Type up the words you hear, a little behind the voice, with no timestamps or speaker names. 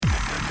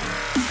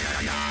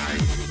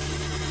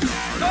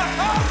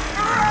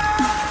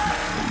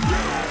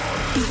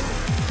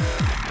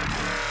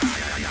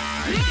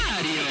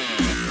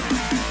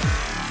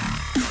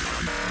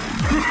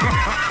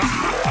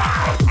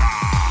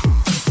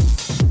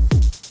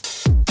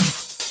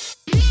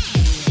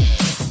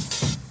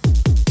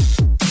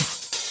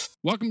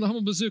Welcome to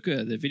Humble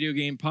Bazooka, the video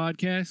game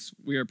podcast.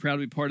 We are proud to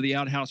be part of the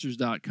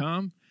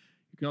Outhousers.com.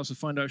 You can also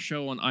find our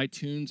show on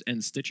iTunes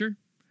and Stitcher.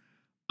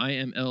 I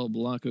am El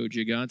Blanco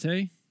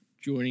Gigante.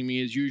 Joining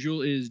me as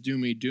usual is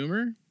Doomy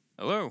Doomer.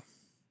 Hello.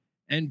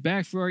 And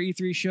back for our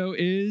E3 show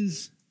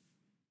is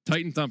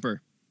Titan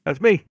Thumper.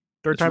 That's me.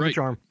 Third That's time's right. a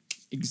charm.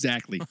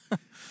 Exactly.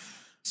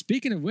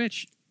 Speaking of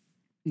which,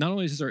 not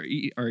only is this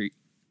our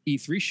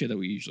E3 show that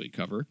we usually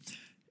cover,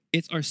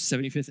 it's our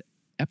 75th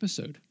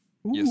episode.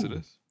 Yes, it Ooh,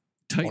 is.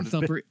 Titan What is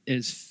Thumper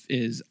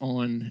is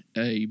on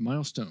a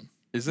milestone.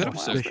 Is that a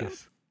Episode. milestone?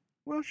 Auspicious.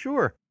 Well,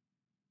 sure.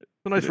 It's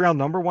a nice is. round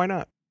number. Why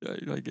not?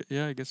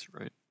 Yeah, I guess you're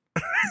right.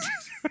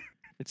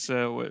 It's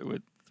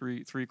what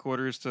three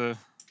quarters to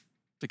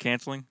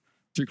canceling.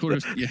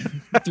 3/4, yeah.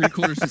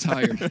 3/4 to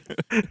tired.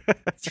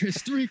 There's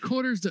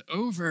 3/4 to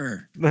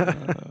over.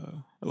 I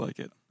like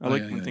it. I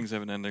like yeah, when yeah. things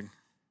have an ending.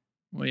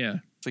 Well, yeah.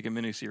 It's like a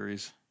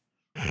mini-series.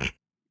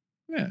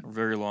 Yeah. A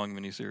very long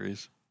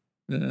mini-series.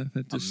 That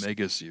A just,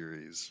 mega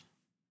series.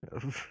 oh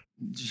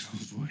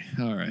boy.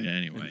 All right.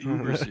 Anyway,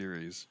 Uber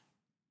series.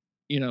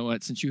 you know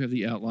what? Since you have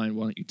the outline,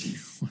 why don't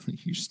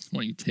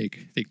you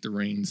take the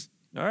reins?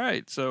 All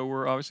right. So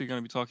we're obviously going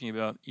to be talking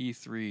about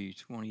E3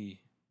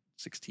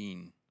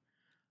 2016.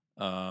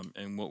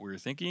 And what we were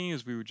thinking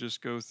is we would just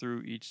go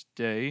through each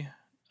day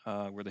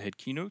where they had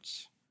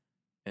keynotes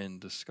and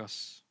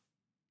discuss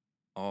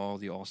all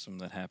the awesome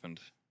that happened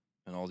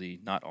and all the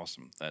not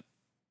awesome that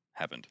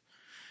happened.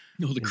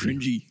 No, the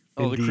cringy.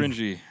 Oh, the Indeed.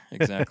 cringy.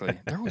 Exactly.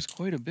 There was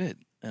quite a bit,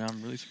 and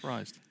I'm really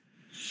surprised.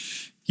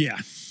 Yeah.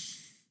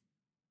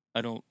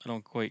 I don't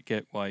quite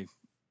get why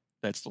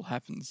that still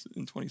happens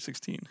in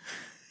 2016.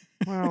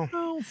 Well,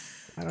 No.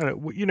 I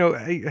don't know. You know,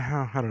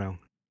 I don't know.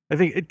 I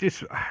think it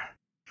just,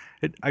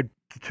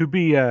 to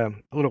be a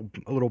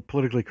little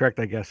politically correct,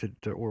 I guess,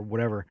 or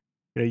whatever.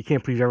 You know, you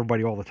can't please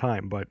everybody all the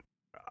time, but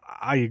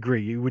I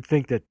agree. You would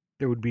think that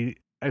there would be,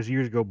 as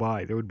years go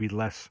by, there would be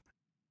less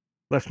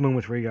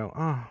moments where you go,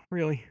 oh,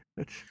 really?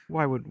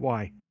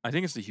 Why? I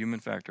think it's the human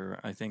factor.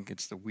 I think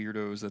it's the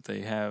weirdos that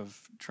they have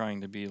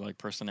trying to be like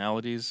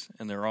personalities,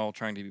 and they're all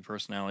trying to be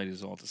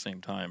personalities all at the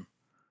same time.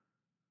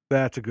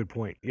 That's a good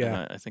point. And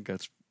Yeah. I think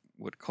that's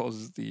what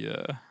causes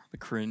the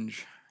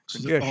cringe. So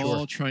Yeah, they're sure.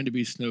 all trying to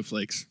be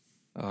snowflakes.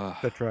 Of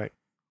That's right.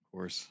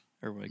 course,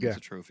 everybody gets Yeah.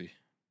 a trophy.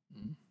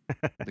 Mm.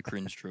 The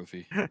cringe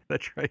trophy.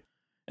 That's right.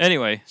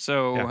 Anyway,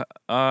 so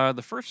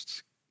the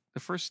first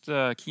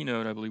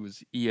keynote I believe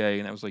was EA,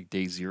 and that was like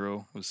day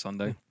 0 was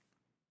Sunday.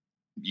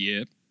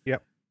 Yep.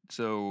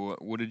 So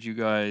what did you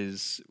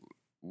guys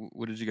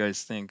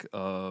think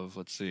of?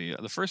 Let's see.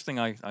 The first thing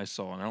I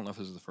saw, and I don't know if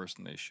this is the first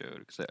thing they showed,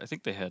 because I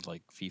think they had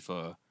like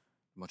FIFA, a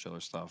bunch of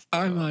other stuff.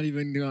 I'm not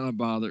even gonna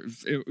bother.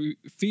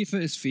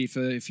 FIFA is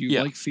FIFA. If you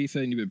Yeah. like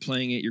FIFA and you've been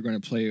playing it, you're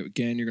going to play it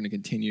again. You're going to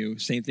continue.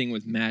 Same thing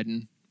with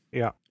Madden.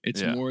 Yeah.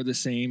 It's Yeah. more of the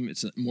same.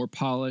 It's more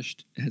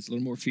polished. It has a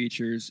little more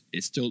features.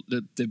 It's still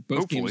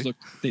both games Hopefully.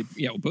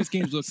 look. Both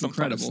games look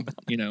Sometimes. incredible.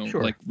 You know,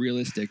 Sure. like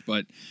realistic.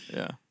 But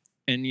Yeah.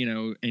 and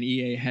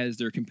EA has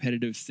their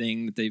competitive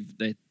thing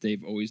that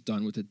they've always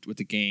done with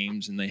the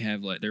games, and they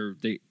have like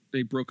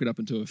they broke it up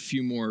into a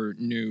few more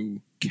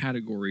new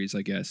categories,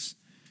 I guess.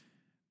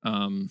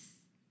 Yeah.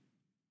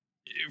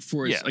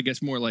 I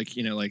guess more like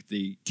like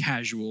the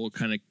casual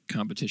kind of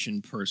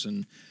competition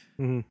person,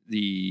 Mhm.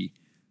 the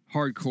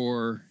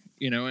hardcore,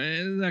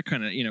 and that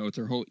kind of it's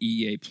their whole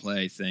EA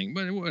Play thing.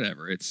 But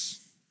whatever,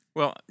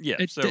 Well, yeah.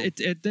 that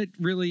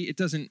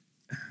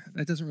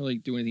doesn't really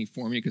do anything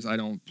for me because I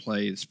don't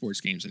play sports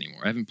games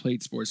anymore. I haven't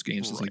played sports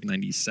games since like Right.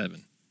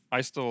 '97.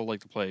 I still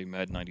like to play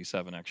Madden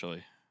 97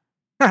 actually,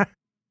 because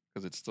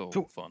it's still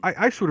So fun.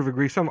 I sort of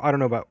agree. I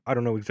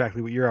don't know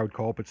exactly what year I would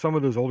call it, but some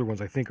of those older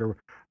ones I think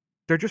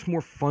they're just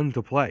more fun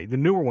to play. The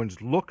newer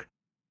ones look,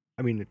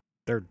 I mean,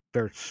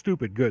 they're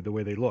stupid good the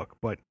way they look,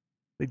 but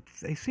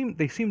they seem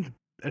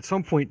at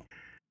some point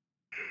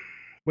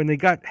when they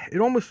got it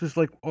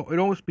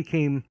almost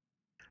became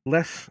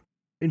less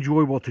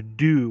enjoyable to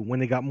do when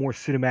they got more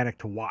cinematic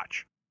to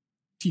watch.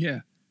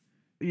 Yeah,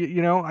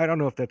 You know, I don't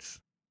know if that's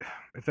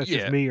Yeah.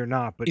 just me or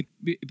not, but it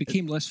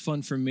became less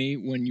fun for me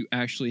when you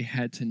actually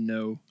had to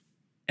know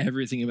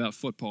everything about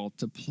football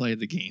to play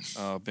the game.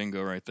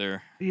 Bingo right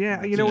there. yeah,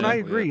 That's you know, and I exactly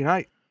it. agree, and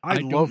I I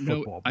love don't know-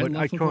 football, I but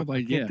love I football, can't, but I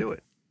can't yeah. do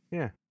it.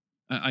 Yeah.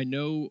 I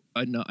know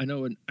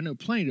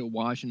plenty to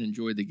watch and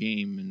enjoy the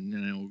game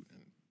and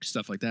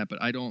stuff like that, but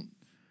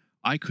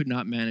I could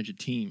not manage a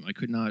team. I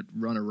could not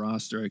run a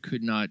roster. I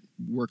could not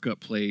work up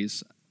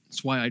plays.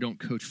 That's why I don't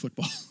coach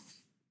football.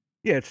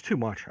 Yeah, it's too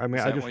much. I mean,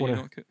 Is I that just why you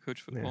want to. don't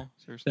coach football?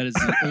 Seriously. That is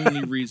the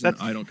only reason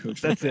That's- I don't coach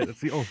That's football. it. That's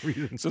the only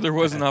reason. So there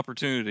was an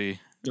opportunity.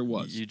 There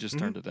was. You just Mhm.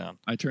 turned it down.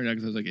 I turned out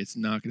because I was like, it's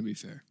not going to be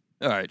fair.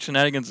 All right,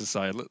 shenanigans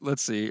aside,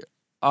 let's see.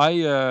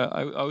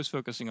 I was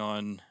focusing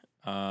on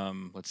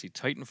let's see,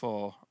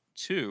 Titanfall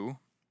 2,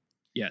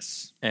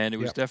 Yes. and it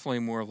was Yep. definitely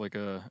more of like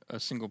a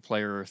single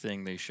player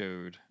thing they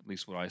showed, at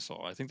least what I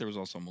saw. I think there was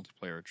also a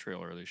multiplayer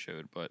trailer they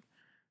showed, but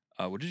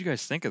what did you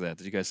guys think of that?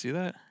 Did you guys see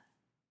that?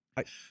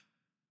 I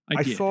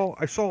did. saw.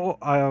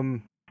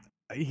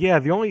 Yeah,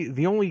 the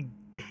only.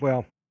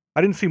 Well,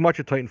 I didn't see much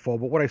of Titanfall,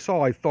 but what I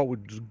saw, I thought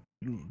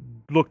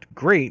looked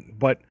great.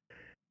 But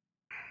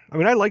I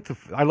mean, I like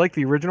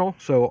the original,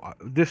 so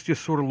this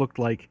just sort of looked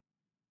like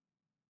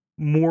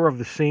more of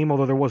the same.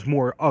 Although there was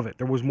more of it,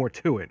 there was more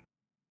to it.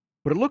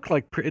 But it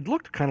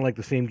looked kind of like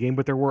the same game,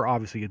 but there were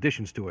obviously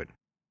additions to it.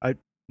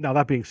 Now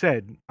that being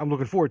said, I'm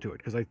looking forward to it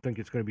because I think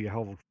it's going to be a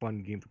hell of a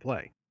fun game to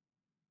play.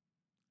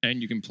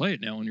 And you can play it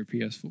now on your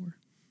PS4.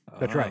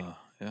 That's right.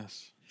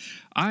 Yes.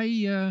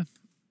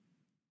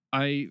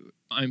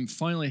 I'm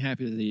finally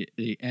happy that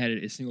they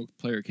added a single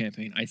player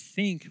campaign. I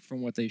think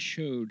from what they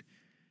showed,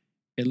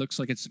 it looks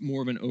like it's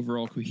more of an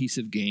overall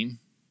cohesive game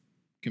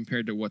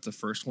compared to what the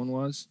first one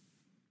was.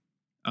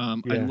 I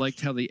Yes.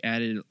 liked how they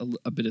added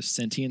a bit of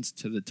sentience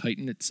to the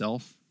Titan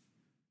itself.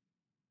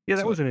 Yeah,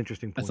 that So was an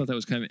interesting point. I thought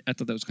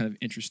that was kind of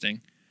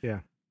interesting. Yeah.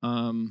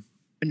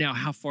 Now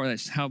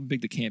how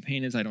big the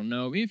campaign is, I don't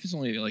know. If it's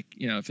only like,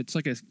 if it's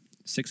like a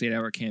 6-8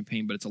 hour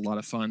campaign, but it's a lot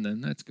of fun,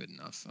 then that's good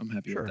enough. I'm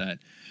happy Sure. with that.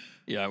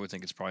 Yeah, I would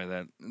think it's probably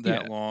that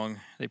Yeah. long.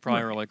 They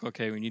probably Right. were like,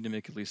 okay, we need to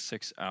make at least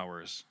 6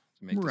 hours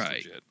to make this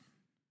Right. legit.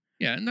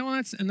 Yeah, no,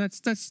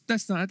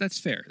 that's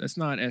fair. That's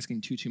not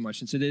asking too much,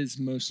 since it is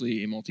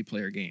mostly a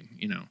multiplayer game.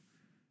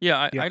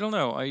 Yeah, Yeah. I don't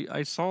know.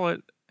 I saw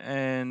it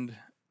and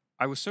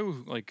I was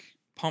so like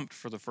pumped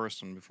for the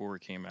first one before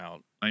it came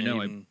out. I And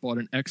know. even, I bought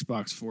an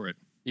Xbox for it.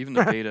 even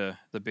the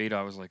beta,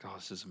 I was like, oh,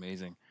 this is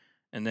amazing.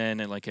 And then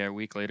like a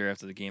week later,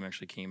 after the game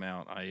actually came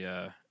out,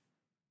 I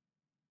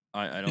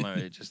don't know.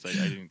 It just I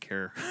didn't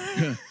care.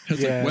 I was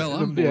Yeah, like, well,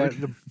 I'm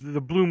bored.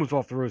 the bloom was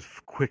off the rose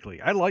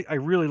quickly. I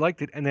really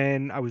liked it, and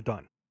then I was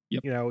done.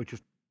 Yep.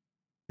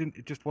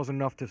 It just wasn't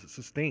enough to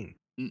sustain.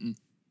 Mm-mm.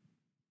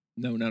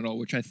 No, not at all.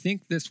 Which I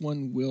think this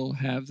one will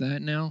have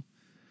that now.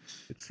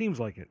 It seems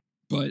like it.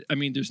 But I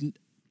mean,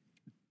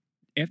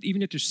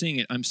 even after seeing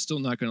it, I'm still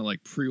not going to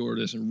like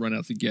pre-order this and run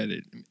out to get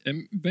it.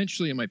 And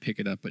eventually, I might pick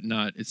it up, but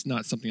it's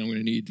not something I'm going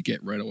to need to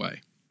get right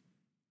away.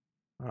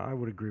 I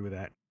would agree with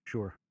that.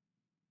 Sure.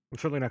 I'm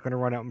certainly not going to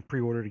run out and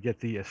pre-order to get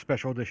the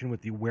special edition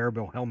with the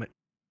wearable helmet.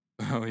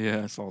 Oh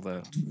yeah, I saw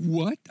that.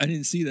 What? I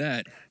didn't see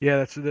that. Yeah,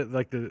 that's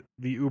like the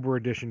Uber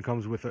edition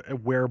comes with a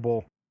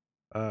wearable,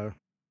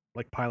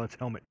 like pilot's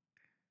helmet.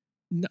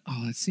 No,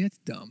 that's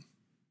dumb.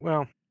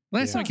 Well,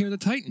 Last time Yeah. it came with a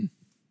Titan.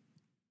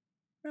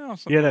 Yeah,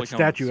 some yeah, people that like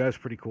statue helmets.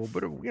 that's pretty cool.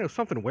 But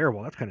something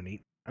wearable, that's kind of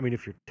neat. I mean,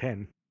 if you're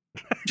 10,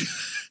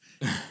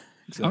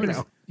 Exactly.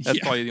 know. That's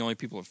Yeah. probably the only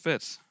people it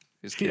fits.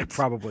 Is yeah, kids.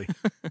 probably.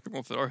 It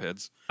won't fit our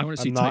heads. I want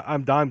to see.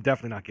 I'm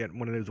definitely not getting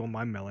one of those on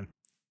my melon.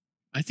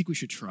 I think we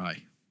should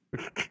try.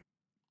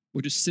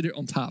 We'll just sit it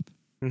on top.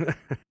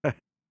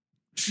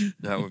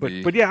 That would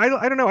be. But yeah, I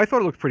don't know. I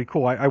thought it looked pretty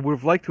cool. I would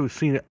have liked to have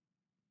seen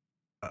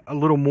a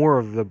little more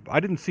of the. I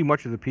didn't see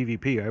much of the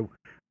PvP.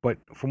 But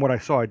from what I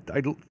saw,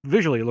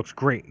 visually it looks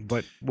great.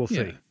 But we'll see.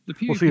 Yeah, the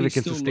PvP We'll see if it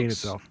can still sustain looks-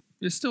 itself.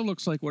 It still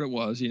looks like what it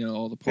was.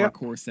 All the Yeah.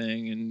 parkour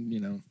thing,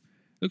 and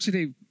looks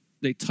like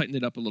they tightened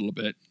it up a little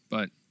bit.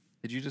 But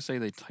Did you just say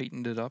they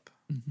tightened it up?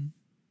 mm-hmm.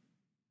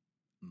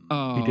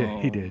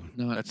 Mm, He did.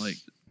 Not That's like.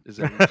 Is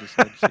that what you just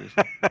said?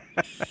 Seriously?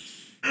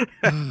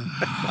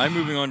 I'm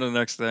moving on to the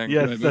next thing.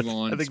 Yes, move that's-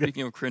 on. I think that-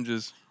 Speaking of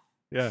cringes,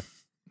 yeah.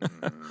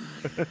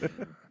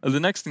 the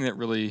next thing that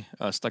really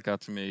stuck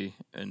out to me,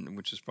 and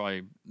which is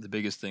probably the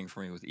biggest thing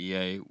for me with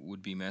EA,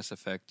 would be Mass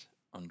Effect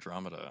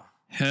Andromeda.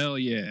 Hell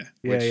yeah.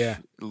 Which Yeah.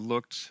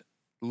 looked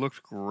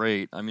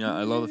great. I mean,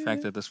 I love the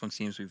fact that this one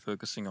seems to be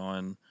focusing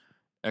on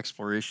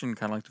exploration,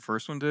 kind of like the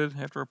first one did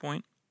after a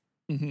point.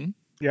 Mm-hmm.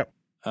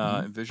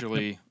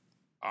 Visually,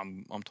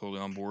 I'm totally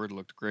on board.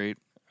 Looked great.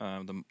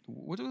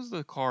 What was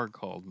the car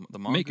called? The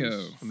Mongoose?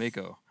 Mako. The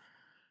Mako.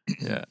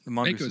 Yeah, the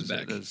Mongoose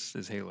Mako's back.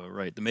 is Halo,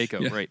 right? The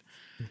Mako, Yeah. right?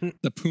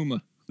 The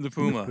Puma. The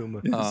Puma.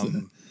 Puma. Yes.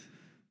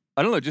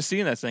 I don't know. Just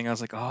seeing that thing, I was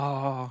like,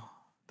 oh,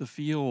 the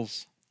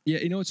feels. Yeah,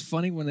 it's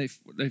funny when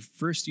they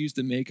first used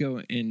the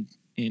Mako in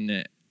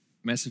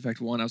Mass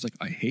Effect 1, I was like,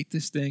 I hate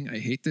this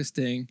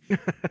thing.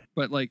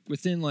 But like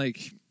within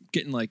like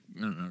getting like,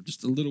 I don't know,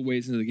 just a little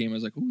ways into the game, I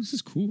was like, oh, this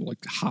is cool.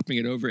 Like hopping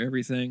it over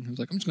everything. I was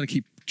like, I'm just going to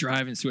keep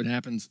driving, see what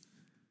happens.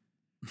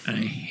 And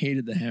I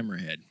hated the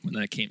hammerhead when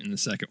that came in the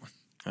second one.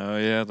 Oh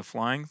yeah, the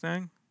flying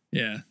thing.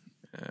 Yeah.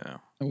 Yeah,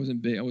 I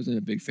wasn't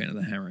a big fan of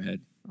the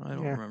hammerhead, I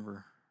don't Yeah.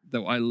 remember.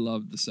 though I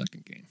loved the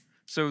second game.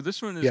 So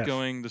this one is Yes.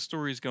 the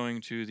story is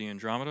going to the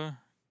Andromeda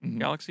Mhm.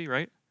 galaxy,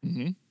 right?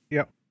 Mm-hmm.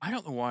 I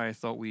don't know why I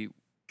thought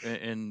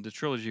in the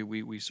trilogy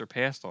we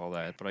surpassed all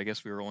that, but I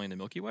guess we were only in the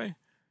Milky Way.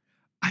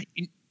 I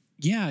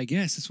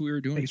guess that's what we were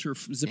doing. We were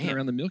zipping Damn.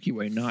 around the Milky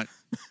Way, not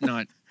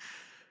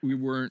we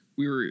weren't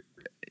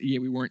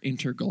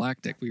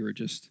intergalactic. We were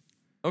just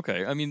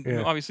Okay, I mean,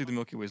 Yeah. obviously the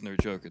Milky Way is no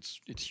joke. It's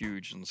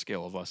huge in the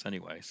scale of us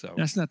anyway. So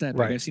that's not that big.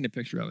 Right. I've seen a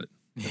picture of it.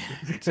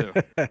 me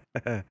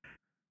too.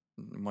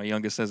 My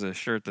youngest has a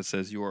shirt that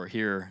says "You are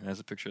here" and has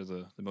a picture of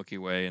the Milky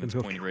Way, and The it's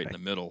Milky pointing right in Way. the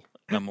middle.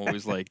 And I'm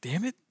always like,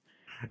 "Damn it!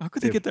 How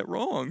could they Yeah. get that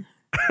wrong?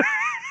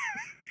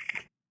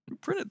 Who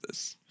printed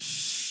this?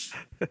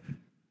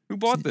 Who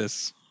bought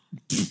this?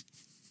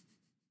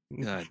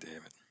 God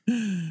damn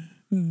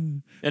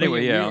it!" But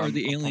Anyway, yeah, we are I'm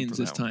the pumped aliens for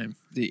this that one. time.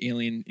 The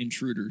alien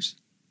intruders.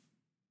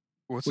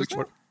 What's Which this?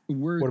 One?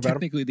 we're What about 'em?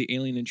 technically the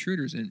alien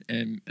intruders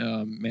in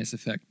Mass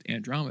Effect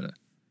Andromeda.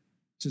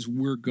 Since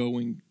we're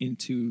going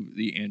into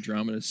the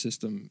Andromeda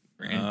system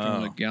or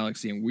Andromeda Oh.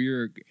 galaxy, and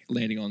we're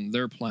landing on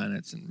their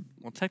planets, and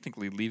Well,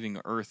 technically, leaving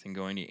Earth and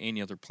going to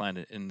any other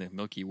planet in the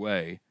Milky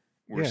Way,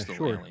 we're Yeah, still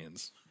sure.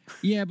 aliens.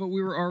 yeah, but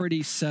we were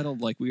already settled.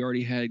 Like we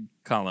already had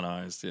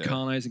Colonized, yeah.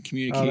 colonizing yeah,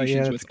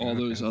 communications that's with all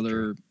good. those That's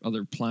true.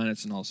 other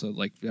planets, and also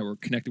like that were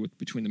connected with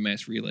between the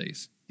mass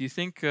relays. Do you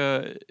think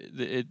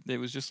it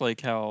was just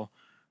like how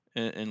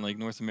in like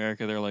North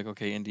America they're like,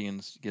 okay,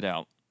 Indians get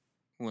out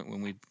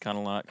when we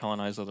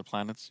colonize other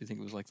planets? Do you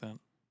think it was like that?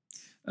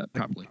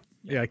 Probably.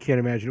 Yeah, I can't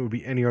imagine it would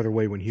be any other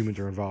way when humans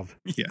are involved.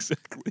 Yeah.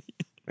 Exactly.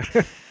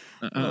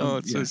 Uh, Oh,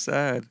 it's yeah. so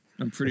sad.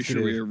 I'm pretty Yes, it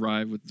sure we is.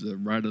 arrived with the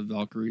Ride of the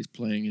Valkyries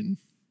playing and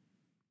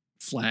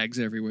flags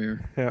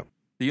everywhere. Yeah.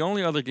 The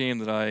only other game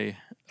that I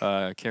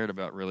cared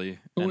about really,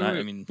 But and wait,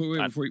 I mean,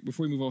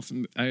 before we move off,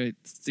 I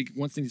think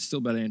one thing is still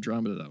about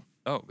Andromeda though.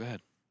 oh, go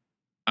ahead.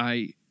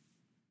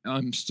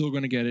 I'm still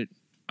going to get it.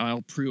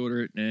 I'll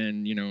pre-order it,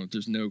 and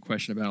there's no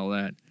question about all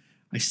that.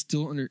 I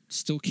still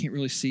can't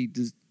really see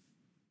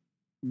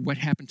what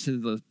happened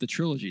to the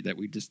trilogy that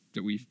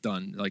we've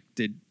done. Like,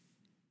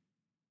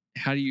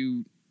 how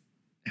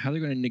they're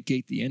going to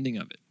negate the ending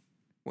of it?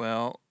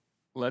 Well,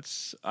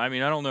 I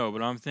mean, I don't know,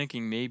 but I'm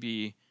thinking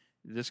maybe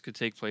this could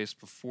take place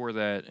before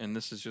that, and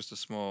this is just a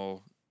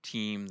small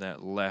team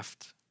that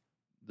left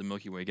the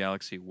Milky Way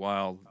galaxy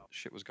while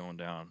shit was going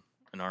down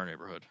in our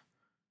neighborhood.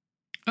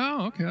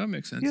 Oh, okay, that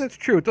makes sense. Yeah, that's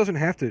true. It doesn't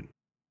have to.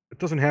 It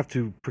doesn't have to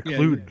you're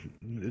preclude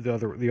the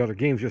other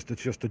games.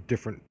 It's just a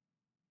different.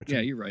 It's Yeah,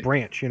 a you're right.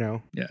 branch, Yeah,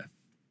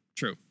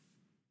 true.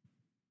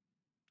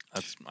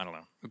 I don't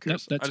know. Who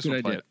cares? That's I a just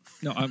good wanna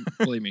play idea.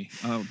 No, believe me,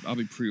 I'll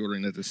be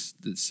pre-ordering that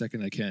the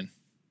second I can.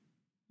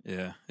 it.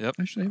 Yeah. Yep.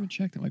 Actually, I haven't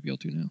checked. I might be able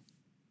to now.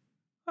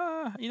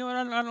 You know what?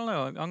 I don't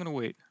know. I'm gonna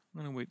wait.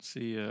 I'm gonna wait to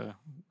see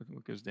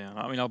what goes down.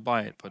 I mean, I'll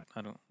buy it, but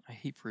I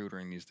hate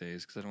pre-ordering these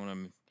days because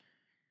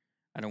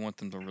I don't want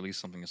them to release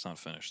something that's not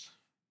finished.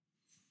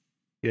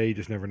 Yeah, you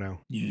just never know.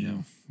 Yeah,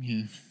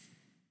 yeah.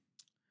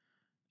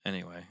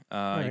 Anyway, you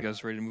right.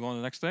 guys ready to move on to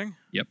the next thing?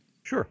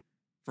 Sure.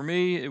 For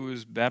me, it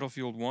was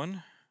Battlefield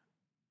 1.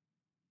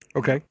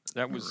 Okay.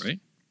 That All was right.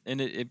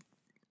 and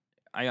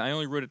I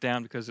only wrote it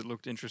down because it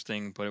looked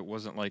interesting, but it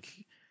wasn't like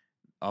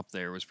up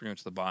there. It was pretty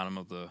much the bottom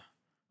of the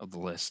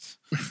list.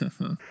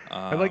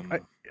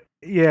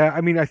 Yeah,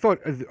 I mean, I thought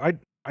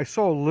I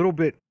saw a little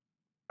bit,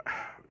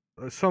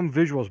 some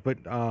visuals, but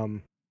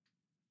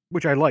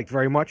which I liked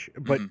very much.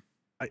 But Mhm.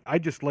 I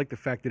just like the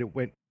fact that it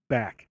went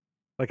back.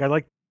 Like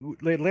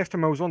last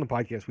time I was on the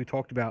podcast, we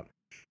talked about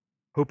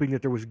hoping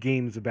that there was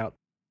games about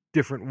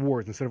different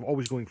wars instead of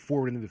always going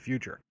forward into the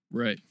future.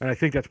 Right. And I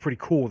think that's pretty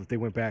cool that they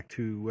went back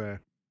to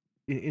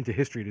into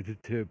history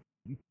to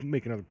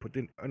make put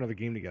another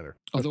game together.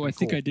 That's Although I pretty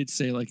think cool. I did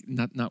say like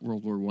not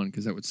World War I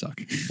because that would suck.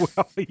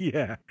 Well,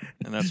 yeah,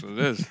 And that's what it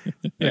is.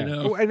 yeah. I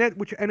know.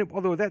 Oh,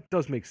 although that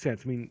does make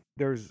sense. I mean,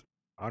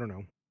 I don't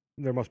know,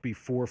 there must be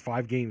 4 or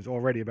 5 games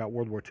already about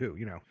World War II.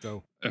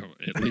 So Oh,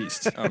 at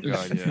least. Oh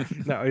god, yeah.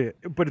 no,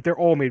 but they're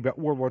all made about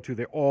World War II.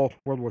 They're all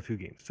World War II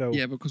games. So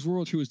Yeah, because World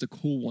War II is the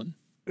cool one.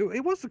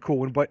 it was the cool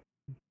one. But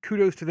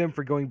kudos to them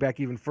for going back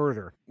even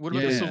further. What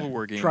about the Yeah. Civil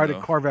War game? Try to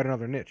though? carve out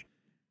another niche.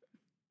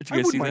 Did you I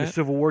guys wouldn't see mind a that?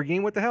 Civil War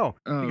game. What the hell?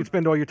 Oh. You could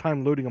spend all your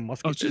time loading a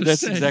musket. I was just That's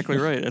saying. exactly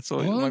right. That's all.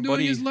 All my I'm doing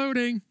buddy, is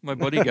loading. my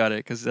buddy got it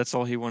because that's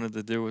all he wanted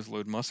to do was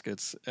load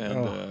muskets, and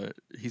Oh.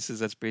 he says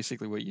that's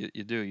basically what you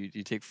do.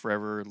 You take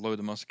forever, load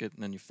the musket,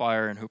 and then you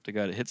fire and hope to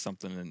God it hits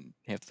something, and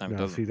half the time it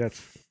No, doesn't. see,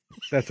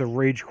 that's a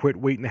rage quit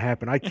waiting to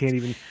happen. I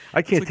can't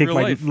like take real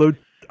my life. load.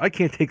 I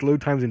can't take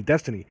load times in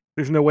Destiny.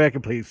 There's no way I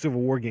can play a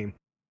Civil War game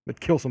that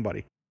kill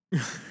somebody,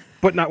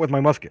 but not with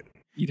my musket.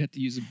 You'd have to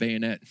use a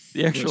bayonet.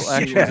 The actual Yeah.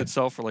 actions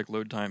itself are like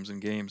load times in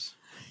games.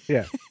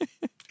 Yeah.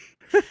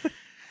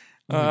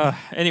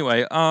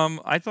 Anyway,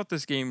 I thought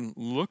this game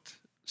looked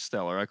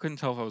stellar. I couldn't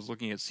tell if I was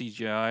looking at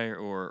CGI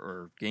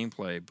or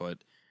gameplay, but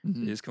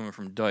Mhm. it is coming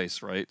from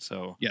DICE, right?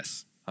 So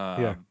Yes.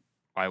 Yeah.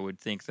 I would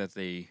think that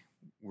they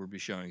would be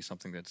showing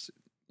something that's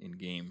in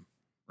game.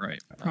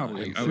 Right. I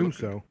Probably. would I assume would-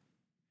 so.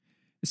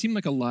 It seemed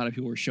like a lot of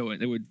people were showing.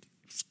 They would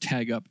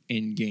tag up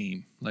in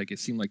game. Like it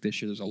seemed like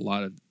this year there's a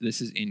lot of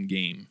this is in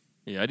game.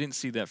 Yeah, I didn't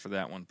see that for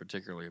that one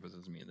particularly, but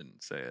doesn't mean I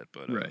didn't say it.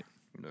 But Right.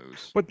 who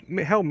knows? But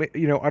hell,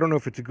 I don't know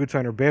if it's a good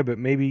sign or bad, but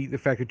maybe the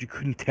fact that you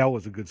couldn't tell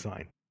is a good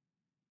sign.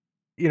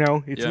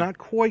 It's Yeah. not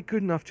quite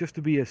good enough just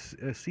to be a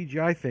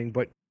CGI thing,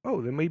 but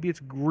then maybe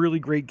it's really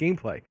great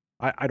gameplay.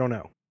 I don't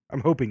know. I'm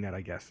hoping that,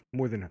 I guess,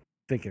 more than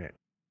thinking it.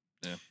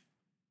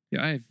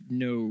 Yeah, I have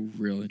no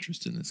real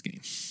interest in this game.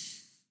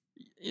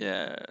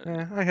 Yeah.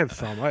 I have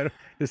some. War Like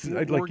you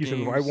said before,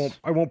 games.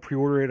 I won't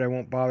pre-order it. I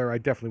won't bother. I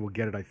definitely will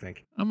get it, I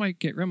think. I might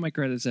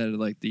grab this at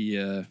like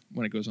the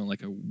when it goes on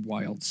like a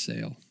wild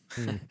sale.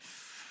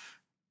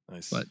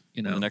 Nice. But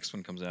When the next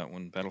one comes out,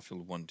 when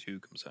Battlefield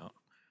 1-2 comes out.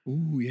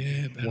 Ooh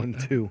yeah, 1,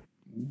 2.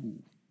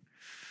 Ooh.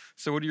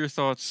 So, what are your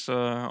thoughts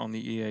on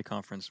the EA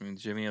conference? I mean,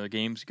 did you have any other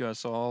games you guys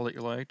saw that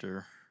you liked,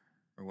 or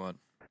what?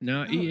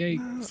 No, EA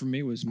for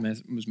me was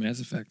Mass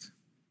Effect.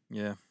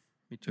 Yeah,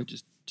 me too.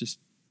 It just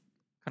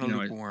Kind of you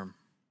know, lukewarm.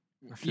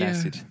 yeah.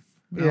 Flaccid.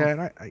 Well,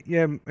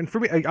 Yeah, and and for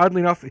me,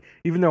 oddly enough,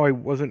 even though I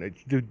wasn't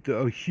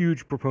a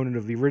huge proponent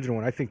of the original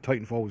one, I think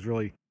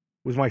Titanfall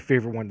was my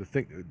favorite one to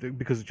think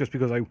because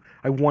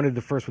I wanted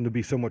the first one to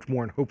be so much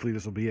more, and hopefully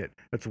this will be it.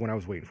 That's the one I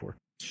was waiting for.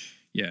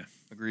 yeah.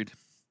 Agreed.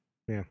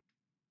 Yeah.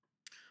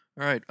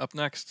 All right, up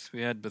next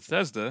we had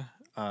Bethesda,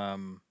 Yeah.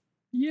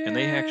 and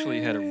they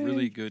actually had a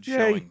really good Yay.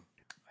 showing.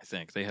 I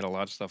think they had a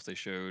lot of stuff they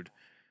showed.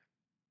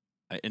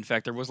 In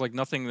fact, there was like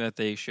nothing that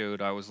they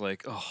showed. I was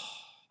like, oh,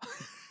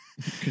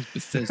 because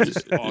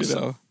Bethesda's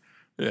awesome.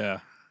 Yeah.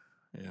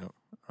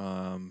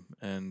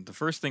 And the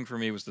first thing for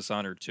me was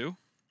Dishonored 2.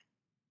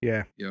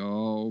 Yeah.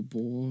 Yo,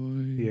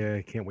 boy. Yeah,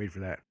 I can't wait for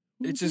that.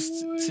 It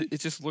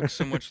just looks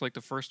so much like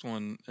the first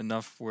one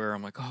enough where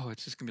I'm like, oh,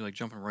 it's just gonna be like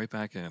jumping right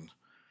back in.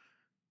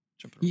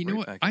 You know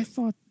what? I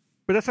thought.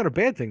 But that's not a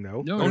bad thing,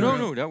 though.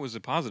 No, that was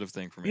a positive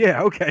thing for me.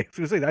 Yeah, okay. I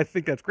was gonna say I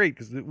think that's great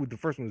because the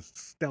first one was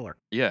stellar.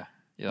 Yeah.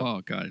 Yep.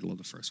 Oh god, I love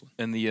the first one.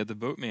 And the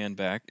boatman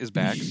is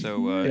back,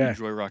 so Yeah.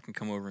 Joy Rock can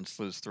come over and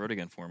slit his throat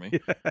again for me,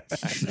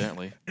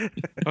 accidentally.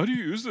 How do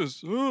you use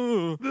this?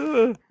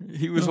 Oh.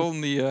 He was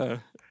holding the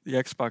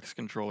Xbox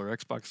controller,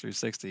 Xbox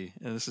 360,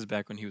 and this is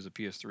back when he was a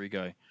PS3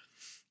 guy.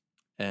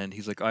 And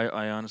he's like,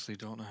 I honestly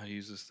don't know how to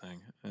use this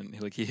thing.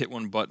 And he hit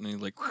one button and he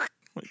like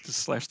just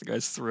slashed the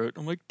guy's throat.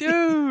 I'm like,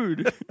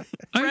 dude,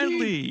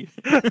 friendly.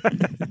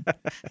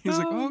 He's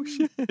like, oh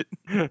shit.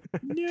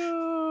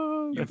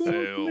 No, You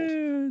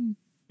Boatman.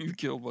 You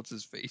killed what's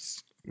his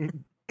face.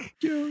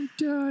 Don't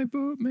die,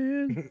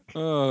 Boatman.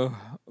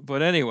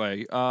 But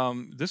anyway,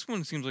 this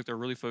one seems like they're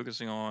really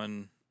focusing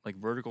on like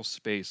vertical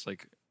space,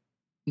 like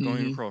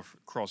going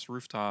across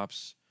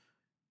rooftops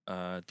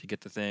to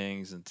get to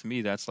things, and to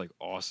me that's like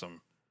awesome.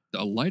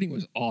 The lighting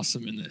was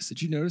awesome in this.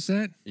 Did you notice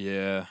that?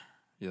 Yeah.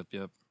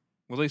 Yep.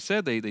 Well, they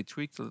said they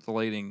tweaked the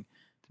lighting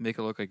to make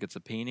it look like it's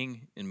a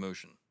painting in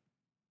motion.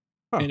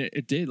 Huh. And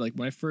it did. Like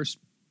when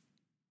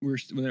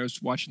I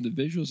was watching the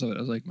visuals of it,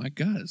 I was like, my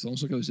God, it's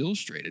almost like it was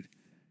illustrated.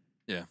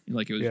 Yeah.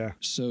 Like it was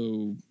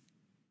so,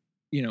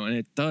 and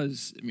it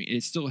does. I mean,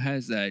 it still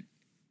has that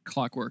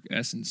clockwork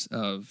essence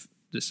of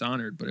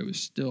Dishonored, but it was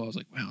still. I was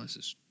like, wow, this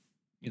is,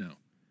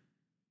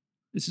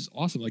 this is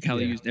awesome. Like how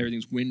they used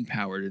everything's wind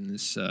powered in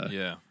this.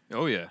 Yeah.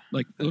 Oh yeah.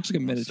 Like it looks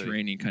like a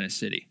Mediterranean kind of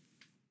city.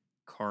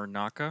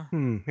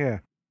 Karnaka. Yeah.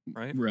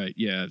 Right. Right.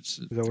 Yeah. Is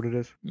that what it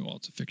is? Well,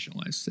 it's a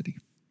fictionalized city.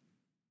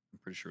 I'm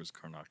pretty sure it's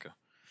Karnaka.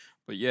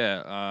 But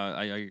yeah,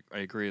 I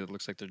agree. It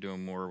looks like they're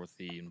doing more with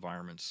the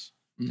environments,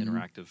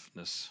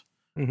 interactiveness,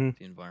 the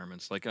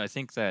environments. Like I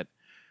think that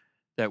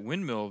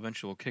windmill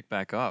eventually will kick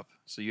back up.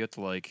 So you have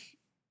to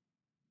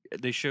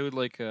they showed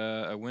like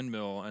a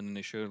windmill, and then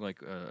they showed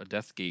like a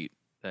death gate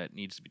that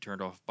needs to be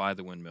turned off by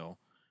the windmill.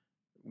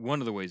 One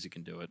of the ways you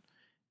can do it.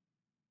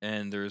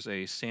 And there's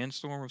a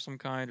sandstorm of some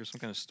kind or some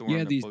kind of storm. Yeah,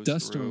 that these blows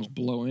dust through. storms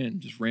blow in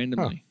just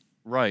randomly.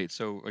 Right.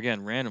 So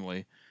again,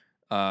 randomly.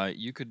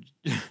 You could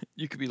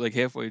be like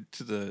halfway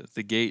to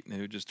the gate and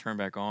it would just turn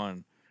back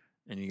on,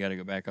 and you got to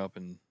go back up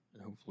and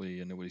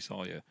hopefully nobody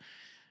saw you.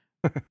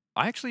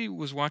 I actually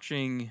was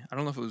watching, I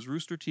don't know if it was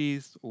Rooster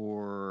Teeth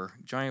or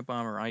Giant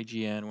Bomb or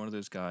IGN, one of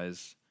those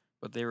guys,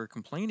 but they were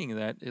complaining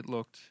that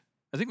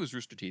I think it was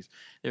Rooster Teeth.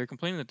 They were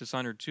complaining that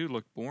Dishonored 2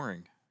 looked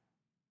boring.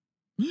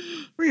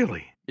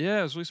 Really? Yeah,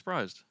 I was really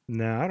surprised.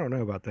 No, I don't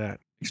know about that.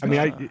 I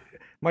mean,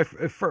 my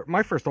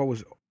first thought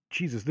was,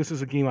 Jesus, this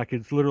is a game I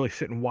could literally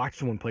sit and watch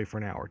someone play for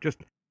an hour.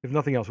 Just, if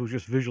nothing else, it was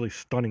just visually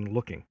stunning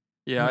looking.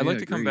 Yeah, I'd like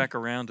to come agreed. back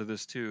around to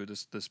this too.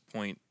 This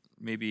point,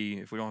 maybe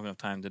if we don't have enough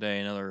time today,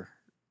 another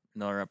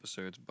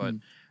episodes. But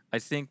I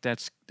think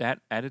that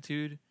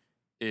attitude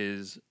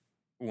is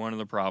one of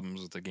the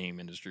problems with the game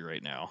industry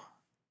right now.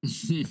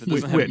 If it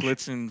doesn't have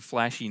glitz and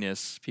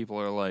flashiness, people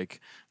are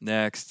like,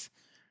 next.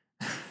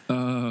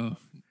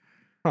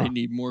 They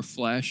need more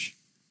flash.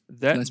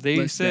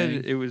 They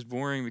said it was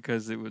boring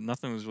because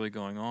nothing was really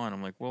going on.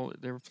 I'm like, well,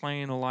 they were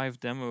playing a live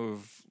demo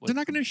of. Like, they're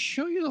not going to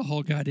show you the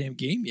whole goddamn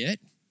game yet.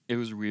 It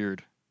was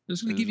weird. They're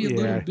just going to give you a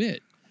little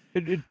bit.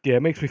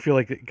 It makes me feel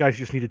like guys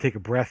just need to take a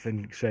breath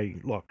and say,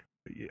 look,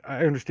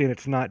 I understand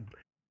it's not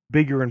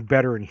bigger and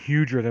better and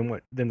huger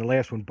than the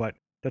last one, but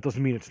that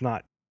doesn't mean it's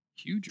not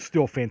huger.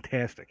 Still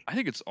fantastic. I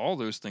think it's all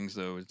those things,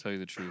 though. To tell you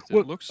the truth,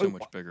 it looks so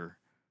much bigger.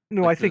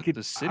 No, like I think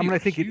I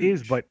think huge. it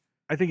is, but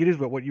I think it is.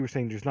 But what you were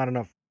saying, there's not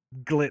enough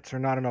glitz or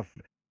not enough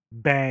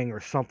bang or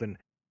something.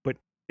 But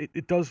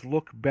it does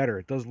look better.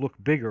 It does look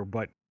bigger.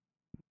 But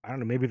I don't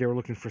know. Maybe they were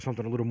looking for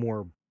something a little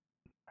more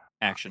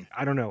action.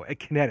 I don't know.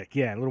 Kinetic,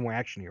 yeah, a little more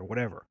action or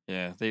whatever.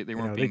 Yeah, they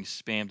weren't being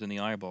spammed in the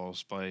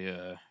eyeballs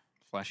by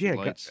flashy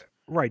lights.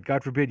 Right.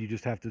 God forbid you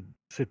just have to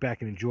sit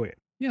back and enjoy it.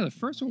 Yeah, the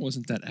first one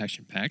wasn't that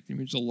action packed. I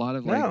mean, there's a lot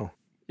of no.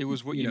 It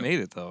was what you made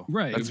it though.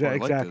 Right. That's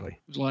exactly.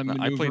 There's a lot of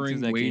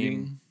maneuvering,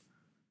 waiting.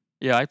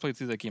 Yeah, I played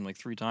through that game like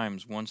 3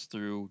 times. Once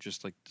through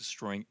just like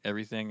destroying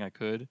everything I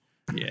could.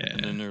 Yeah.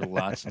 And then there were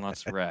lots and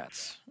lots of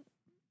rats.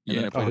 And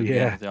then I played it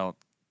again without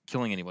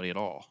killing anybody at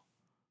all.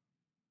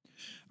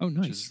 Oh, which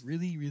nice. is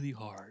really, really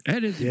hard.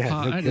 That is Yeah,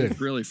 no that is kidding.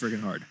 really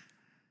freaking hard.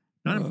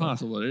 Not Uh.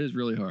 impossible. It is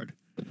really hard.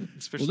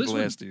 Especially this the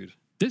one- last dude.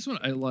 This one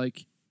I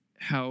like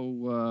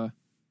how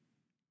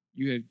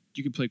you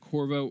can play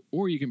Corvo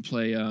or you can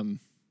play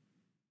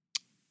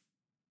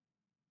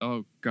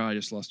oh god, I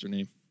just lost her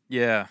name.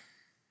 Yeah.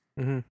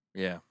 hmm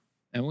Yeah.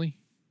 Emily?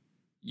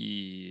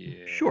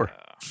 Yeah. Sure.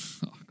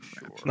 Oh,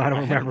 crap. Sure. I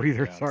don't had it remember either.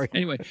 written down. Sorry.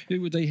 Anyway,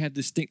 they had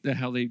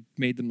how they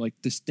made them like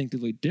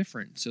distinctively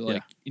different. So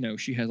like,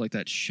 she has like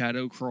that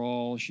shadow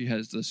crawl. She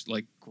has this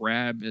like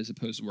grab as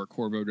opposed to where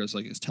Corvo does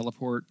like his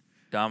teleport.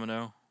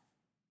 Domino.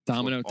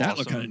 Domino. That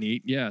looked kind awesome. of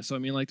neat. Yeah. So I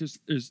mean, like,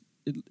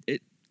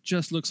 it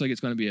just looks like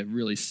it's going to be a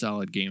really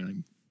solid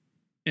game,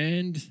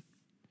 and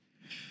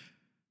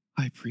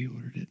I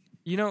pre-ordered it.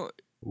 You know,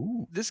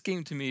 Ooh. this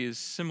game to me is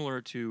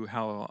similar to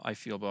how I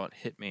feel about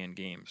Hitman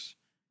games.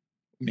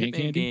 Man Hitman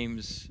Candy?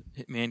 games,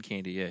 Hitman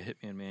Candy, yeah,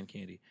 Hitman Man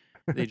Candy.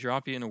 They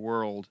drop you in a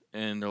world,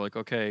 and they're like,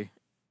 okay,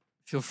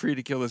 feel free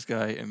to kill this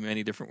guy in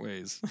many different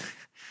ways.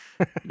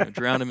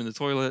 Drown him in the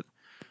toilet,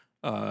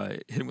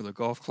 hit him with a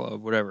golf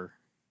club, whatever.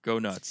 Go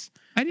nuts.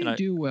 I didn't I-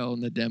 do well in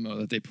the demo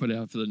that they put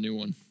out for the new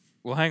one.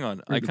 Well, hang on.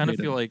 Or I the kind of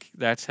beta. feel like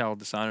that's how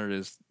Dishonored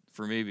is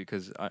for me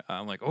because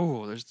I'm like,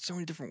 oh, there's so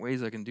many different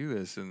ways I can do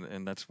this,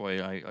 and that's why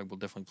I will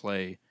definitely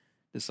play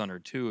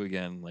Dishonored 2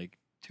 again, like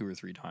 2 or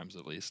 3 times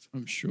at least.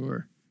 I'm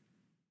sure.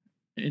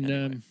 And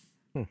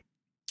Anyway.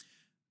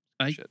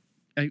 I Shit.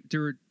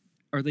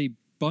 are they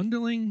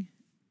bundling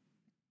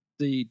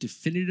the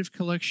definitive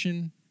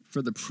collection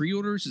for the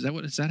pre-orders? Is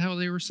that how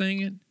they were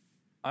saying it?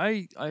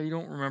 I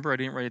don't remember. I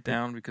didn't write it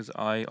down because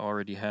I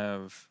already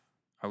have.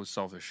 I was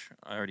selfish.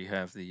 I already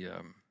have the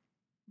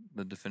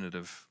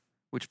definitive,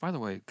 which by the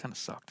way kind of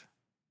sucked.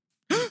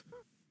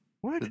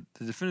 What?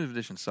 The definitive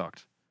edition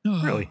sucked.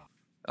 No. Really?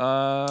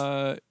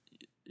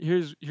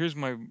 Here's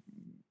my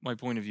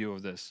point of view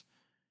of this.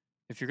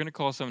 If you're gonna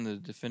call something the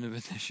definitive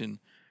edition,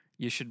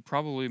 you should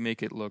probably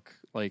make it look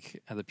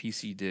like how the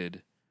PC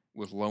did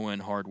with low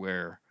end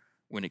hardware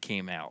when it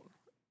came out,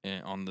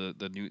 and on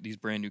these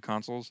brand new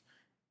consoles.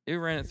 It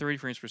ran at 30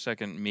 frames per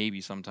second, maybe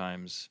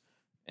sometimes,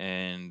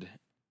 and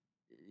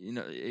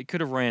it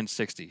could have ran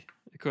 60.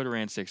 It could have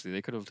ran 60.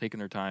 They could have taken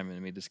their time and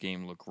made this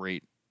game look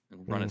great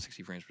and run at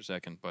 60 frames per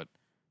second. But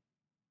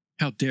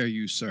How dare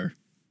you, sir?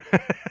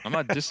 I'm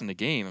not dissing the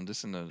game. I'm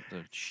dissing the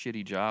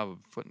shitty job of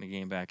putting the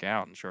game back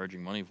out and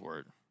charging money for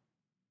it.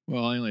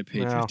 Well, I only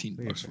paid Well, $15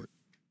 yeah. for it.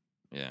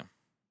 Yeah,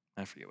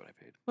 I forget what I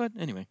paid. But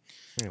anyway,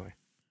 Anyway.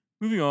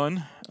 moving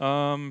on.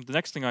 The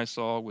next thing I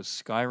saw was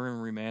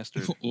Skyrim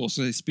Remastered.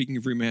 Also, speaking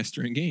of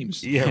remastering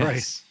games, Yeah, right.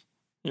 Yes.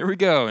 Here we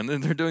go, and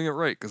then they're doing it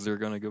right because they're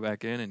going to go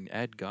back in and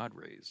add God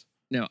rays.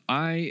 now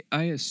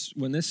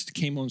when this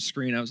came on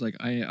screen, I was like,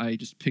 I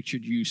just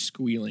pictured you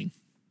squealing,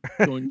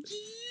 going.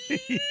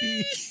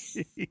 I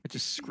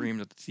just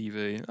screamed at the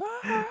TV.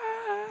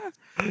 "Ah!"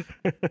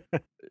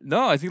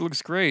 No, I think it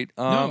looks great.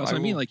 No, that's what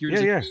I mean. will- Like you're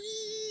Yeah, just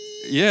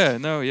yeah,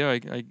 no, yeah,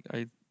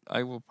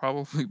 I will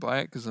probably buy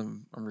it because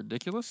I'm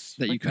ridiculous.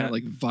 that you like kind of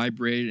like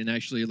vibrated and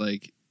actually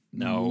like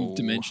No. move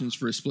dimensions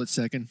for a split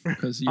second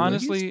because you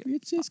Honestly,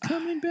 it's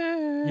coming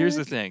back. Here's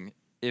the thing: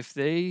 if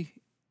they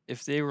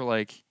were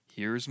like,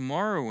 "Here's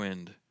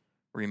Morrowind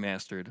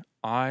remastered,"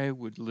 I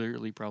would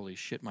literally probably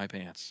shit my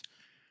pants.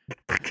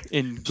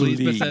 In Please,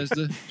 glee.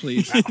 Bethesda,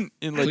 please,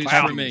 in like please for me,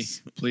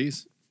 happiness.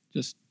 please,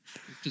 just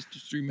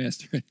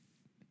remaster it.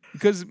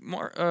 Because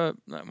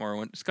not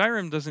Morrowind,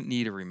 Skyrim doesn't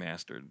need a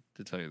remastered.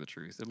 To tell you the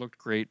truth, it looked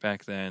great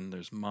back then.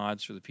 There's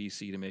mods for the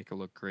PC to make it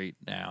look great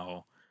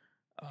now.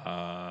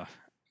 Yeah,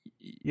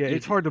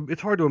 it's hard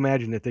to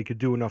imagine that they could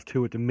do enough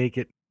to it to make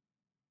it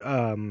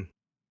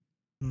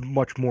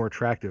much more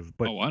attractive.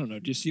 But Oh, I don't know.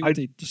 Do you see I-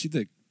 the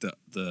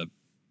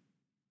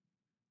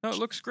No, it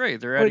looks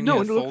great. They're Well, adding no,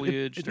 yeah, it look- it-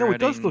 foliage. it- they're no, it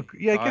does adding look-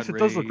 yeah, I guess God it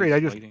does look great. I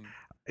rays, just- lighting.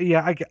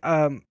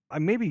 yeah, I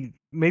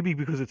maybe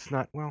because it's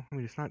not, well, I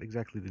mean, it's not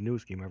exactly the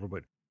newest game ever,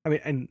 but I mean,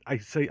 and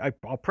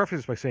I'll preface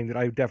this by saying that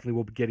I definitely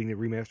will be getting the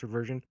remastered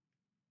version.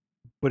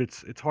 But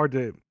it's hard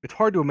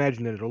to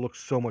imagine that it'll look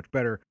so much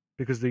better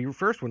because the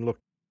first one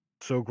looked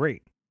so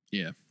great.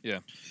 well,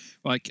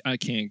 I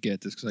can't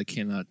get this because I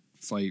cannot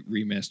fight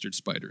remastered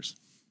spiders.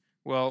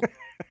 Well,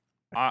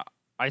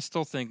 I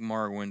still think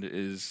Morrowind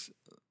is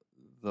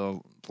the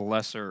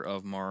lesser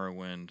of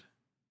Morrowind.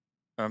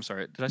 Oh, I'm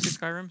sorry, did I say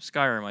Skyrim?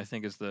 Skyrim, I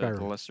think, is the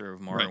Skyrim. lesser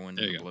of Right, Morrowind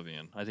there and you go.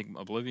 Oblivion. I think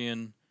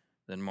Oblivion,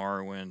 then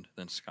Morrowind,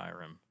 then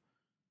Skyrim.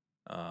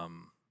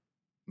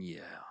 Yeah.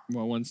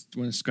 Well, when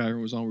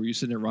Skyrim was on, were you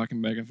sitting there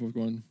rocking back and forth,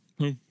 going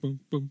boom, boom,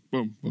 boom,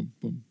 boom, boom,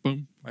 boom,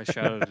 boom? I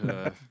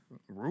shouted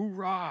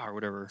 "Roo-rah" or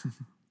whatever,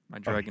 my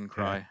dragon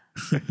cry.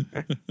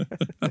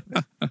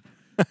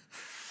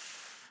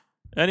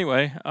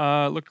 Anyway,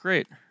 looked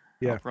great.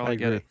 Yeah, I'll probably I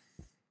get agree. it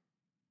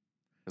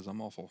because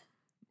I'm awful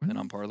and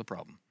I'm part of the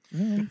problem.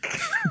 Well,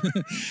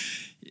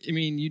 I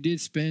mean, you did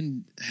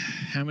spend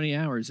how many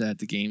hours at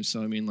the game?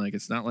 So I mean, like,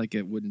 it's not like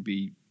it wouldn't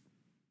be.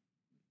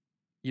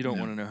 You don't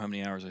No. want to know how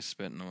many hours I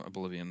spent in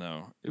Oblivion,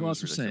 though. It Well,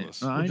 was that's what I'm ridiculous.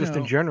 saying. Well, I just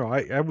know. in general,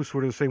 I was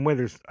sort of the same way.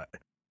 There's,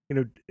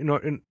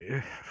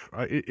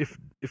 if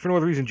for no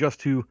other reason, just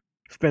to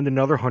spend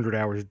another 100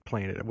 hours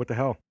playing it. What the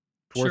hell?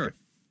 It's worth Sure. it.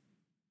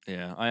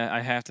 Yeah,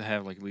 I have to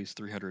have like at least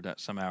 300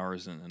 some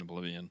hours in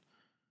Oblivion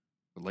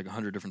with like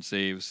 100 different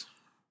saves.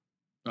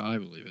 I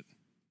believe it.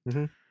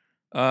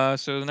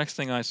 So the next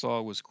thing I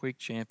saw was Quake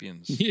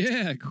Champions.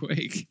 Yeah,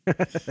 Quake. I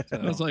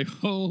was So, like,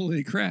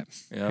 holy crap.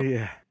 yep.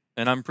 Yeah.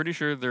 And I'm pretty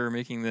sure they're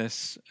making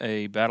this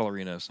a battle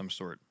arena of some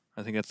sort.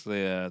 I think that's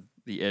the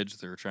edge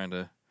they're trying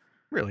to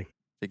Really?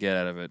 get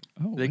out of it.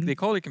 Oh, They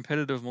call it a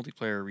competitive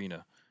multiplayer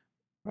arena.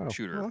 Oh,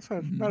 Shooter. Well, that's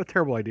not a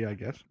terrible idea, I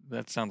guess.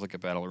 That sounds like a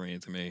battle arena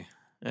to me.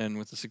 And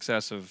with the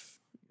success of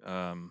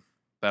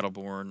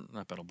Battleborn,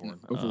 not Battleborn,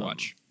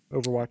 Overwatch.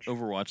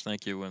 Overwatch.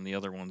 Thank you, and the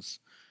other ones,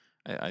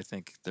 I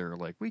think they're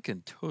like, we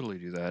can totally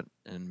do that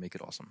and make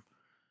it awesome.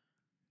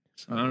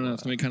 So, I don't know.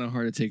 It's gonna be kind of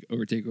hard to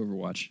overtake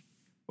Overwatch.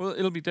 Well,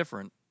 it'll be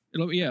different.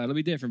 It'll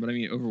be different, but I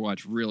mean,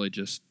 Overwatch really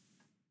just.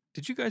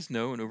 Did you guys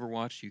know in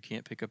Overwatch you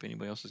can't pick up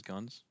anybody else's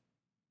guns?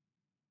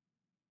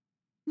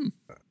 I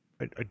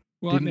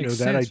Well, that didn't know makes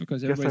that. sense I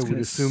because guess I everybody's would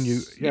gonna assume you.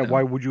 s- Yeah. know.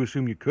 Why would you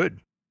assume you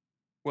could?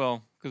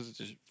 Well, because it's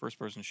a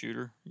first-person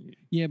shooter.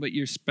 Yeah, but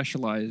you're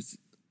specialized.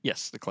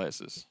 Yes, the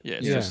classes. Yeah,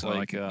 it's Yeah. just So,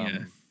 like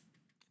yeah.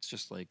 it's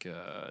just like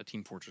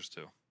Team Fortress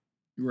 2.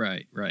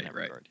 Right. in that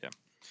regard, yeah.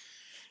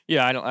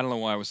 Yeah, I don't know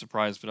why I was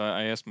surprised, but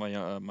I asked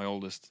my my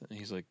oldest, and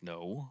he's like,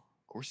 "No,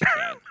 of course you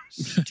can't.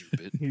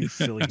 Stupid, You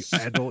silly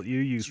adult.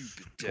 You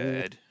stupid fool.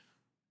 dad."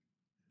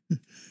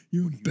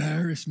 You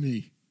embarrass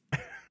me.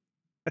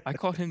 I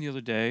caught him the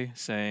other day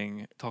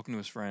talking to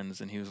his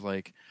friends, and he was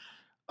like,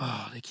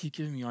 "Oh, they keep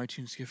giving me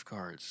iTunes gift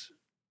cards."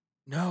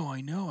 No,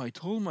 I know. I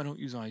told them I don't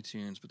use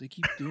iTunes, but they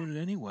keep doing it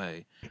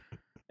anyway.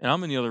 And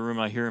I'm in the other room.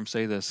 And I hear him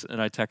say this,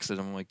 and I texted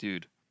him. I'm like,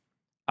 "Dude,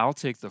 I'll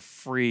take the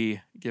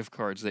free gift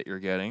cards that you're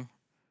getting."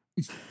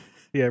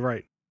 Yeah.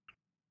 Right.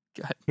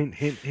 God. Hint.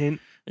 Hint.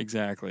 Hint.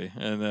 Exactly.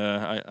 And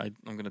I'm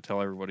going to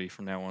tell everybody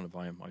from now on to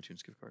buy him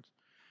iTunes gift cards.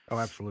 Oh,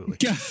 absolutely.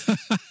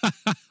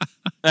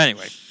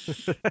 Anyway,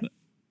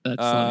 That's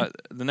funny.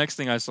 the next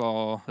thing I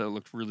saw that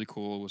looked really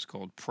cool was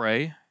called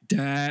Prey.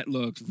 That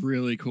looks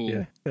really cool.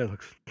 Yeah. That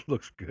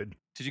looks good.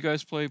 Did you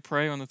guys play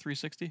Prey on the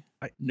 360?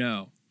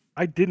 No.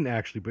 I didn't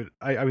actually, but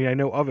I mean I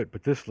know of it,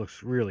 but this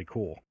looks really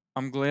cool.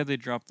 I'm glad they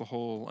dropped the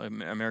whole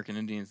American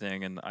Indian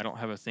thing, and I don't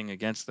have a thing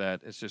against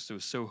that. It's just it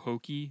was so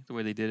hokey the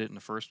way they did it in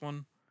the first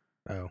one,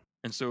 Oh.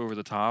 and so over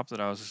the top that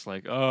I was just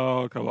like,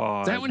 "Oh, come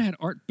on!" That one had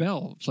Art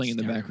Bell playing in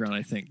the Stereotype. background,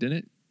 I think, didn't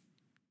it?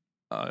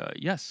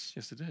 Yes,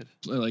 it did.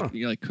 Like Huh.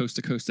 like Coast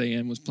to Coast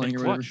AM was playing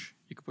And or whatever. Clutch.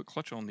 You could put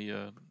Clutch on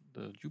the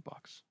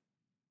jukebox.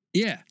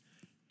 Yeah.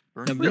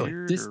 Burning Now,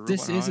 Beard this or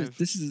this Robot isn't Hive.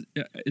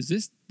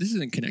 this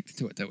isn't connected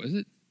to it though, is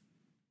it?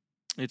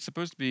 It's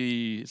supposed to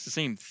be. It's the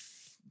same.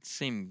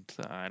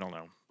 I don't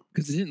know.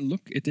 Because it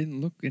didn't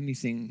look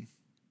anything.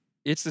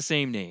 It's the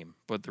same name,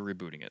 but they're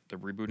rebooting it. They're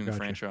rebooting the Gotcha.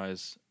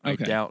 franchise.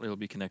 Okay. I doubt it'll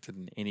be connected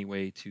in any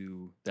way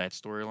to that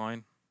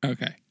storyline,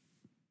 Okay.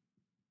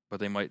 but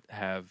they might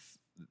have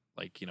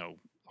like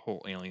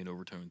whole alien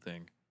overtone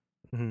thing.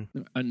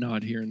 A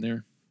nod here and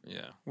there.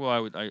 Yeah. Well,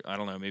 I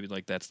don't know. Maybe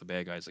like that's the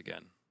bad guys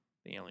again,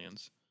 the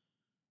aliens.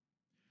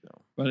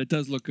 So But it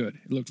does look good.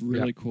 It looked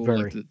really cool.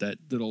 very. Like that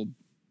little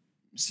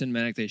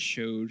cinematic they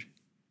showed,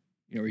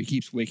 where he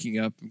keeps waking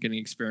up and getting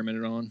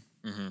experimented on.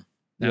 mm-hmm.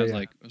 And I was Yeah.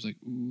 like,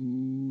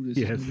 ooh, this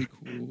Yeah, is it's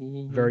gonna be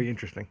cool. Very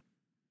interesting.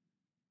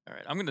 All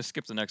right, I'm gonna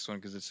skip the next one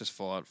because it's just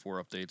Fallout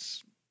 4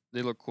 updates.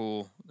 They look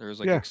cool. There's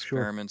like Yeah, sure.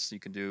 experiments you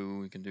can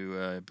do. You can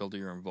do build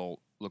your own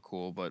vault. Look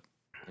cool, but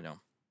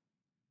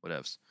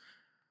whatevs.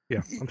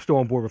 Yeah, I'm still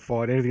on board with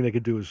Fallout. Anything they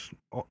could do is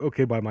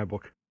okay by my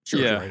book. Sure.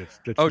 Yeah. Right. It's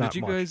Oh, not did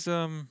you much. guys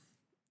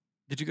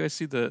did you guys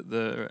see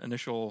the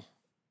initial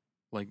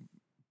like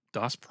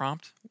DOS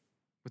prompt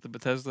with the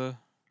Bethesda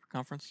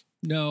conference?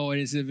 No, I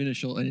didn't see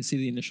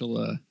the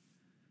initial.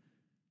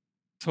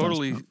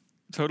 Totally, prompt.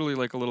 totally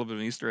like a little bit of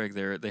an Easter egg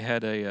there. They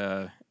had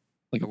a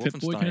Like a the Pip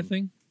Boy kind of Wolfenstein-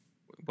 thing.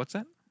 what's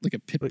that? Like a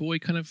Pip Like- Boy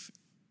kind of.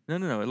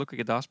 No. It looked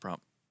like a DOS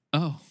prompt,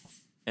 Oh.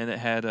 and it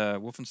had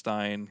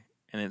Wolfenstein,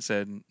 and it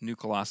said New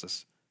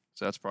Colossus.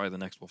 So that's probably the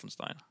next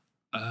Wolfenstein.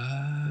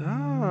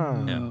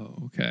 Ah. Oh.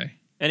 Okay.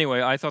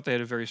 Anyway, I thought they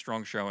had a very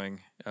strong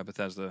showing at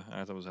Bethesda.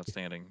 I thought it was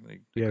outstanding. They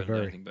Yeah, couldn't do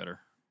very. anything better.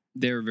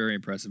 They were very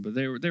impressive, but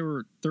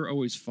they're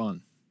always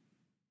fun.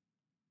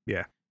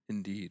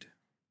 Indeed.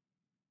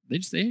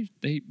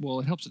 Well,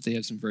 it helps that they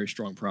have some very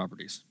strong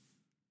properties.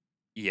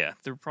 Yeah,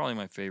 they're probably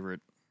my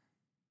favorite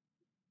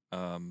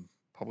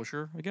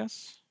publisher, I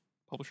guess.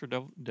 Publisher,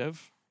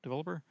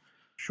 developer.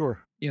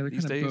 Sure, Yeah, they're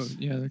These kind of days?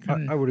 both. Yeah, they're I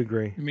kind of. would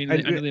agree. I mean,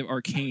 And- I know they have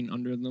Arcane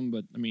under them,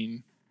 but I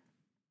mean,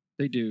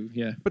 they do.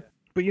 Yeah. But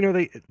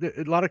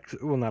a lot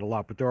of, well, not a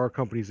lot, but there are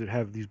companies that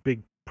have these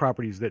big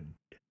properties that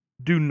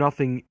do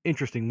nothing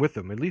interesting with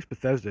them. At least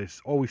Bethesda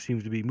always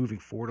seems to be moving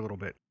forward a little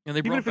bit. And they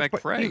Even brought if it's back by-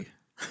 Prey.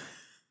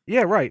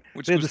 Yeah, right.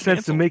 Which They have the was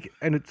sense to canceled.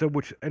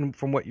 make, and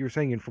from what you're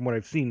saying and from what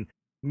I've seen,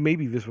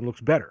 maybe this one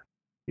looks better.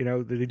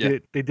 They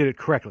did it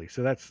correctly.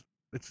 So it's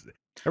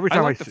every I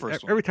time like the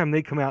first one. every time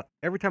they come out,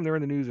 every time they're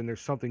in the news and there's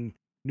something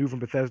new from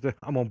Bethesda,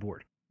 I'm on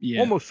board. Yeah.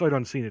 Almost sight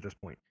unseen at this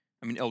point.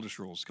 I mean, Elder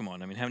Scrolls. Come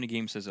on. I mean, how many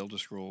games has Elder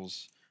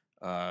Scrolls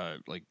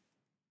like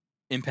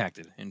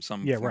impacted in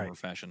some Yeah, form right. or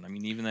fashion. I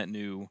mean, even that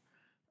new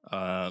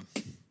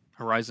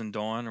Horizon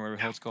Dawn or whatever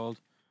the hell it's called.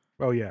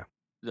 Oh yeah.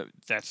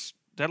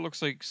 That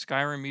looks like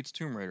Skyrim meets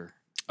Tomb Raider.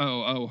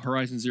 Oh,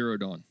 Horizon Zero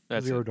Dawn.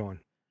 That's Zero it. Dawn.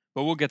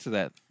 But we'll get to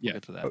that. We'll Yeah.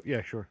 get to that. Oh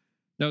yeah, sure.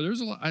 No,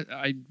 there's a lot.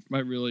 I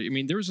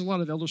mean, there was a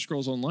lot of Elder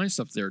Scrolls Online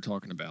stuff they were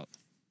talking about.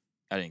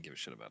 I didn't give a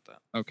shit about that.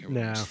 Okay, well,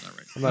 No, that's not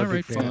right. I'm not All a big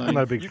right, fan. fine. I'm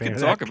not a big You fan can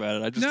of talk that.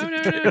 about it. I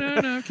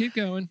just No. Keep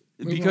going.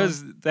 Move on.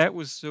 because that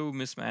was so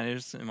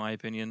mismanaged, in my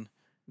opinion,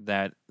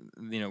 that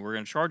we're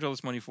going to charge all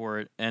this money for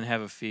it and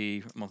have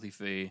a monthly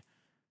fee.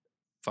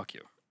 Fuck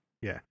you.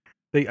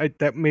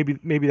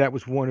 Maybe that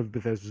was one of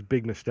Bethesda's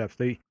big missteps.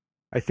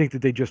 I think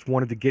that they just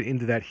wanted to get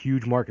into that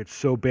huge market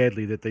so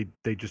badly that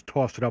they just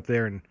tossed it up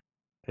there, and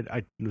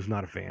I was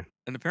not a fan.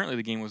 And apparently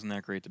the game wasn't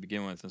that great to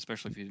begin with,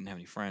 especially if you didn't have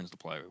any friends to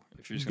play.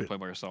 If you're just going to play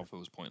by yourself, it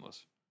was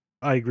pointless.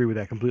 I agree with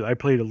that completely. I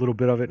played a little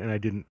bit of it, and I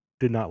did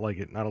not like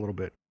it, not a little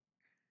bit.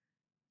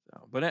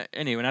 So, but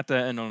anyway, not to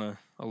end on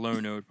a low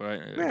note, but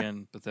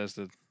again,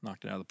 Bethesda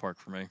knocked it out of the park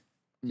for me.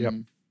 Yep.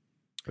 Mhm.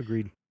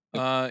 Agreed.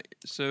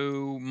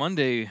 So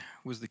Monday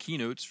was the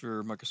keynotes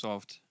for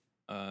Microsoft,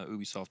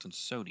 Ubisoft, and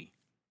Sony.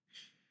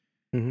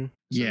 Mm-hmm. So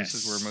Yes.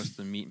 this is where most of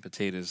the meat and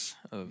potatoes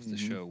of the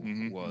show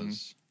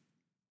was.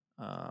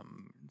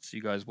 So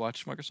you guys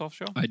watched Microsoft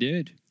show? I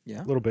did,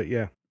 A little bit,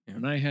 yeah.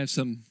 and I have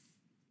some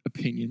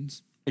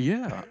opinions.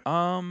 Yeah.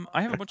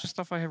 I have a bunch of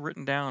stuff I have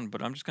written down,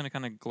 but I'm just gonna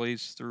kind of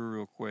glaze through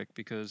real quick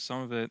because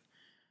some of it.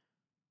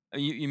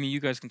 You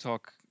guys can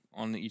talk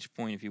on each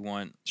point if you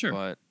want. Sure.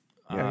 But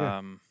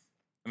Yeah.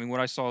 I mean,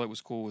 what I saw that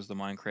was cool was the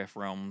Minecraft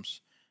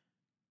Realms.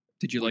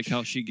 Did you like how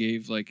Which- she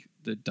gave like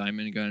the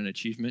Diamond got an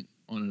achievement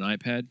on an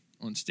iPad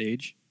on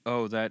stage?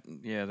 Oh, that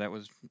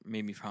was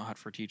made me hot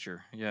for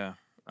teacher. Yeah.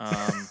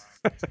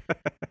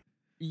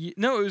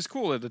 No, it was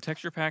cool. The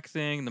texture pack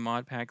thing, the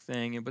mod pack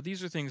thing, but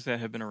these are things that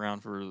have been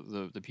around for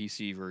the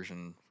PC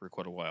version for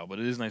quite a while. But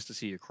it is nice to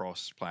see a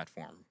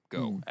cross-platform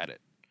go at it.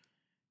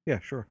 Yeah,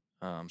 sure.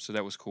 So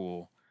that was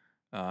cool.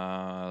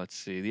 Let's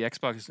see, the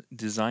Xbox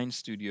Design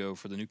Studio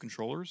for the new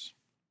controllers.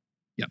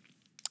 Yep.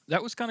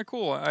 That was kind of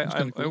cool. I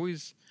kinda cool. I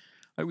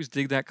always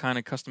dig that kind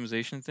of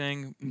customization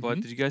thing. But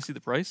Mhm. did you guys see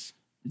the price?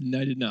 No,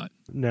 I did not.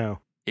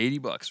 No.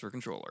 $80 for a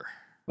controller.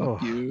 Fuck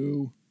Oh,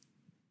 you.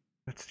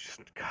 that's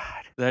just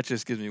God. That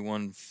just gives me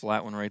one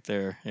flat one right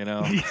there.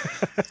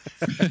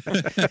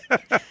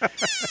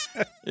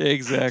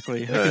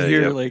 Exactly. I can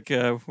hear like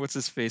what's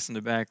his face in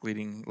the back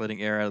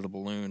letting air out of the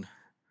balloon.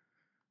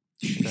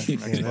 That's from Yeah,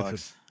 that's a-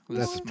 Xbox. With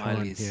That's a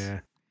ton.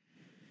 smileys.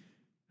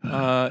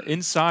 Yeah.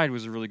 Inside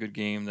was a really good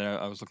game that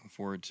I was looking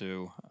forward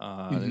to. The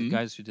Mhm.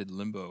 guys who did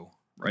Limbo,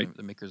 Right.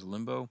 The makers of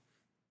Limbo.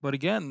 But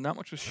again, not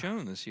much was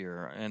shown this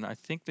year, and I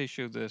think they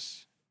showed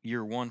this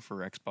year one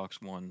for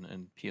Xbox One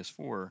and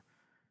PS4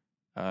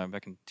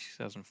 back in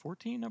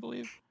 2014, I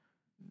believe.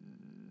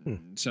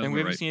 Sounds And we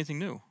haven't right. seen anything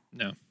new.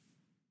 No.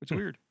 It's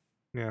weird.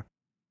 Yeah.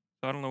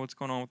 So I don't know what's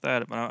going on with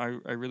that, but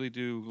I really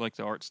do like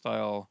the art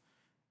style,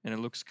 and it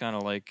looks kind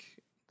of like.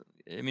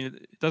 I mean,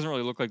 it doesn't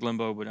really look like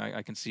Limbo, but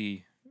I can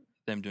see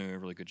them doing a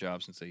really good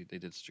job since they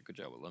did such a good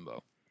job with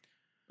Limbo.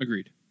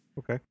 Agreed.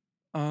 Okay.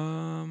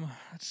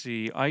 Let's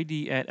see.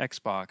 ID at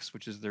Xbox,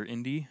 which is their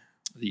indie.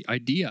 The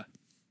idea.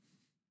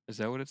 Is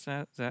that what it's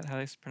at? Is that how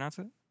they pronounce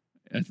it?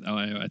 I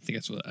think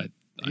that's what I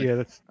Yeah,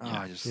 that's Oh, Yeah.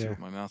 I just Yeah. threw up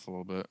my mouth a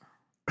little bit.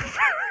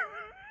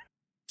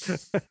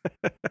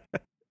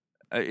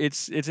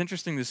 It's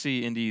interesting to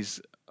see indies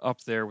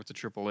up there with the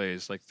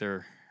AAAs. Like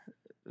they're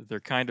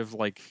kind of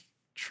like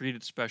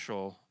treated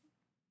special,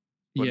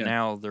 but yeah.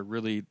 now they're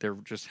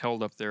just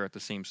held up there at the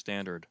same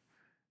standard,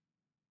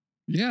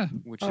 Yeah.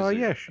 which is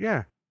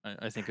yeah.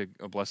 I think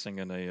a blessing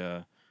and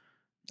a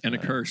And a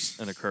curse.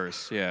 and a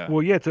curse. Yeah.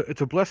 Well, yeah,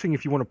 it's a blessing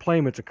if you want to play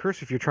them. It's a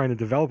curse if you're trying to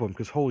develop them.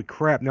 Because holy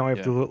crap, now I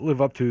have to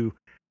live up to,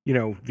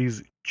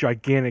 these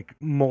gigantic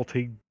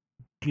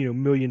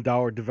 $multi-million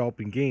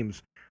developing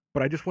games.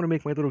 But I just want to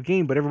make my little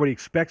game. But everybody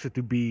expects it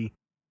to be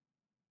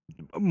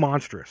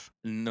monstrous.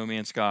 No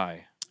Man's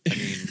Sky. I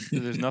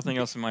mean, there's nothing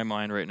else in my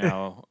mind right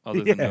now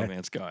other than No Yeah.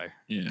 Man's Sky.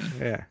 Yeah.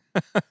 Yeah.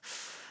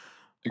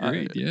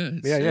 Agreed. Yeah.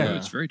 It's, yeah.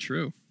 It's very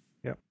true.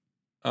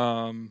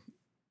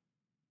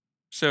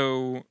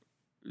 So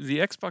the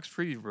Xbox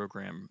preview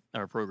program.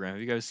 Have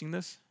you guys seen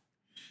this?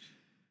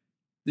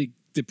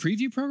 The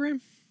preview program.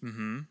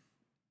 Mm-hmm.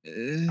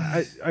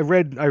 I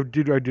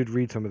did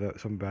read some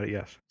about it.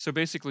 Yes. So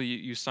basically,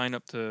 you sign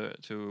up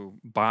to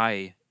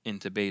buy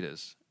into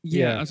betas.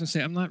 Yeah, Yeah. I was gonna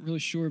say I'm not really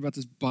sure about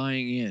this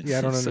buying in. Yeah,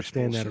 I don't It's such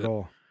understand that at bullshit.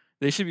 all.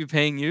 They should be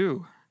paying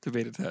you to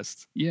beta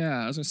test.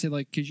 Yeah, I was gonna say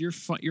like because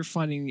you're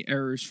finding the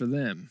errors for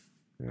them.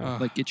 Yeah.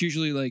 Like it's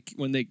usually like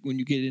when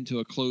you get into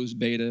a closed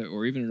beta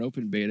or even an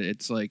open beta,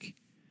 it's like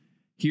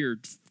here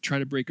try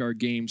to break our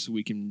game so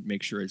we can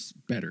make sure it's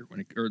better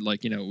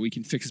we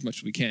can fix as much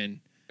as we can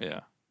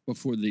Yeah.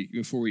 before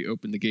we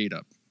open the gate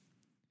up.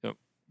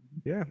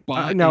 Yeah.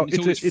 But Now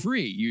so it's it's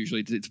free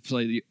usually to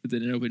play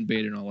an open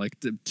beta and all like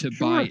to Sure.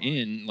 buy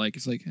in like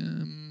it's like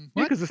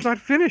what? because it's not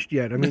finished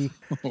yet. I mean,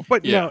 No.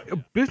 but Yeah.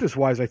 now business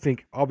wise, I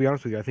think I'll be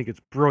honest with you. I think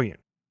it's brilliant.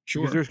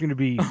 Sure. Because there's going to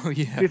be Oh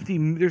yeah.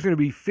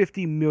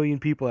 50 million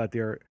people out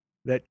there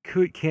that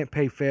can't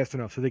pay fast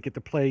enough, so they get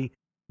to play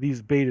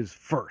these betas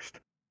first.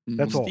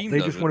 That's all. Steam They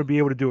does just it. want to be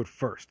able to do it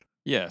first.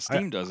 Yeah,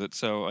 Steam does it.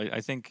 So I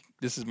think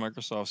this is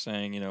Microsoft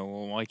saying,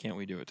 well, why can't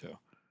we do it too?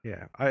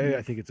 Yeah,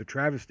 I think it's a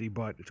travesty,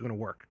 but it's going to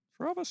work.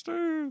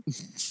 Travesty.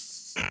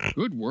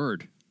 Good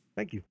word.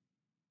 Thank you.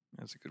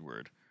 That's a good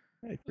word.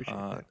 I appreciate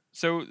that.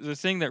 So the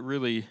thing that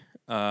really,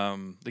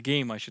 the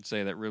game I should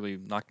say that really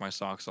knocked my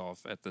socks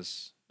off at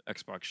this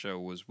Xbox show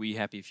was We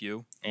Happy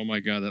Few. Oh my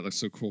god, that looks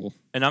so cool.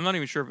 And I'm not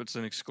even sure if it's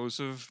an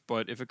exclusive,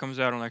 but if it comes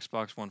out on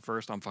Xbox One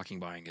first, I'm fucking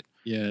buying it.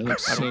 Yeah, it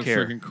looks I so don't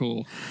care. freaking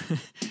cool.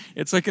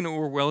 It's like an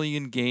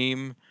Orwellian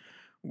game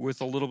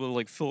with a little bit of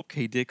like Philip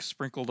K. Dick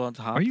sprinkled on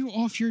top. Are you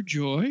off your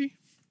joy?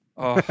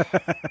 Oh,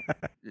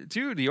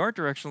 dude, the art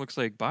direction looks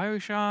like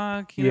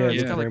BioShock. Yeah,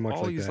 it's it got looks very like much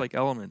all like these that. like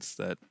elements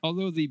that.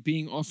 Although the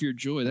being off your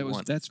joy,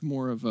 that's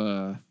more of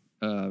a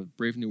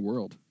Brave New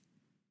World.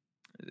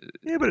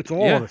 Yeah, but it's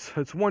all Yeah.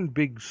 it's one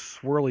big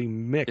swirly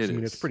mix. It I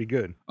mean, it's is. pretty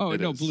good. Oh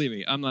It no, is. believe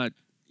me, I'm not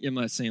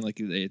saying like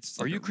it's.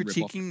 Are like you a rip-off.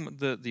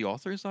 critiquing the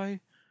authors I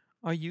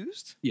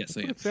used? Yes,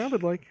 I That's what am. it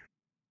sounded like.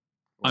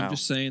 I'm Wow.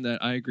 just saying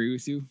that I agree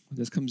with you. When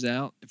this comes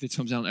out, if it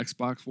comes out on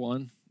Xbox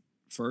One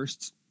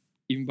first,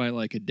 even by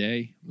like a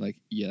day, like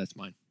yeah, that's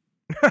mine.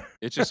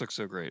 It just looks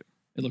so great.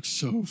 It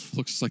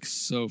looks like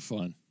so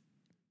fun.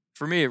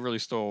 For me, it really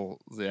stole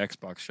the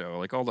Xbox show.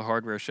 Like all the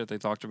hardware shit they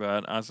talked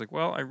about, I was like,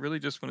 well, I really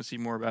just want to see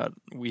more about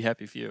We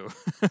Happy Few.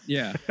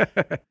 Yeah,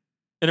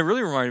 And it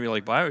really reminded me of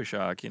like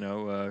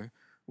BioShock,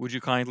 Would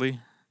You Kindly?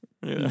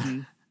 Yeah.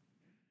 Mhm.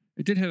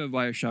 It did have a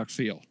BioShock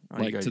feel, Oh,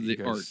 you like guys, to the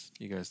you art. guys,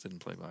 you guys didn't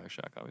play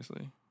BioShock,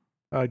 obviously.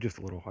 Just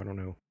a little. I don't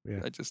know.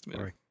 Yeah. I just admit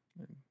Sorry.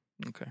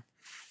 it. Okay.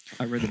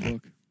 I read the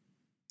book.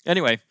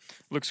 Anyway,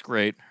 looks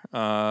great.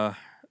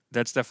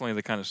 That's definitely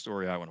the kind of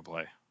story I want to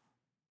play.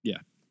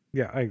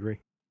 Yeah, I agree.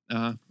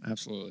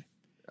 Absolutely.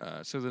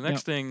 So the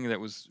next thing that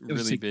was was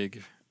really like-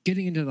 big,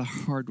 Getting into the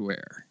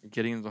hardware.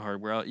 getting into the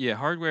hardware. Yeah,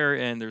 hardware,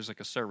 and there's like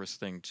a service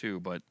thing too.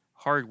 But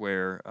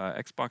hardware,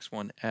 Xbox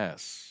One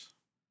S.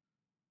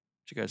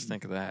 What you guys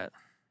think of that?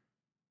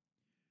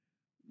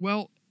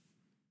 Well,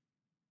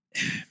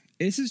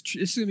 this is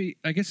gonna be.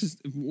 I guess.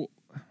 Do you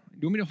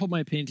want me to hold my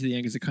opinion to the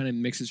end because it kind of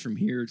mixes from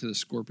here to the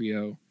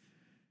Scorpio?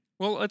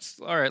 Well, let's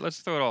throw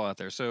it all out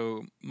there.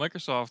 So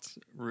Microsoft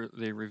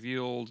they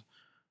revealed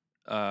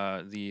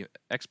the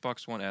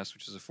Xbox One S,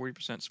 which is a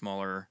 40%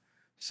 smaller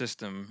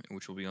system,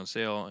 which will be on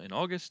sale in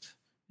August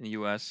in the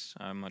U.S.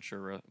 I'm not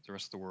sure the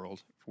rest of the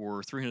world,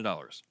 for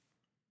 $300.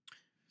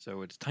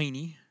 So it's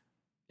tiny.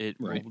 It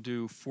Right. will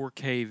do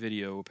 4K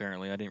video.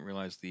 Apparently, I didn't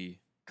realize the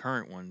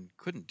current one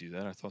couldn't do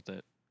that. I thought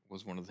that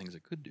was one of the things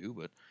it could do,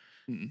 but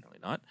Mm-mm. apparently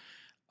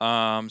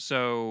not.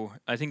 So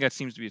I think that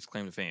seems to be its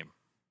claim to fame,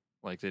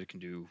 like that it can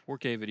do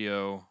 4K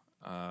video,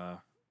 and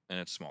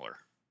it's smaller.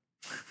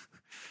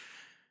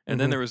 And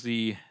then Mhm. there was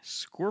the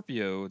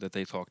Scorpio that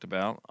they talked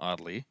about,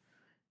 oddly,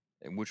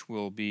 which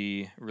will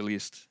be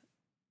released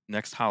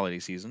next holiday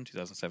season,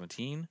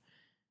 2017.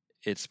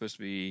 It's supposed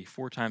to be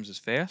 4 times as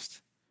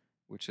fast,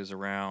 which is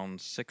around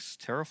 6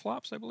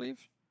 teraflops, I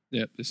believe.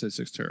 Yep, it said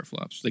 6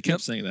 teraflops. They kept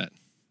Yep. saying that.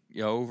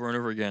 Yeah, over and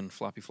over again,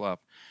 floppy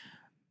flop.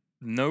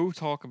 No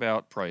talk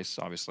about price,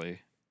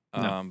 obviously.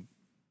 No.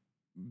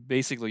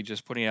 Basically,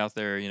 just putting out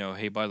there,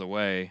 hey, by the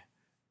way,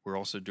 we're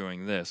also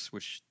doing this,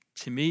 which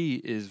to me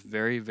is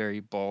very,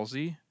 very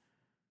ballsy.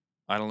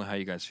 I don't know how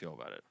you guys feel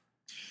about it.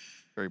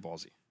 Very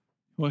ballsy.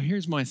 Well,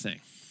 here's my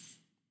thing.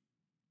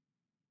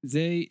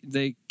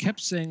 They kept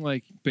saying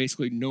like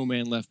basically no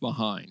man left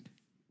behind.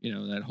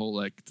 That whole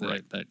like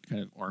Right. that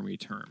kind of army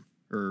term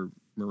or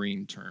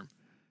marine term.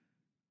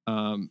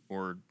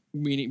 Or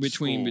Meaning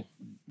between school.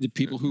 the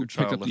people No who picked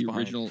child up the left behind.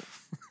 original.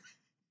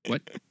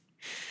 What?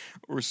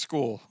 Or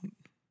school.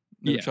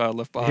 No Yeah. child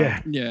left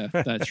behind. Yeah.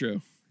 Yeah, that's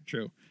true.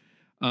 True.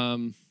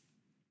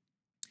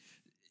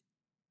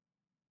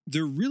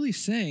 They're really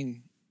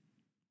saying,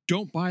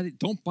 don't buy an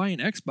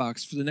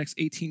Xbox for the next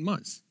 18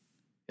 months.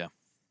 Yeah.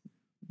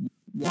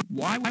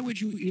 Why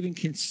would you even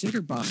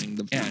consider buying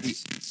the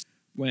S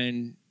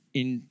when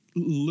in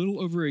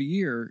little over a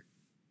year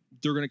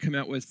they're going to come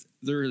out with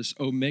their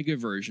Omega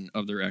version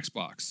of their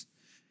Xbox,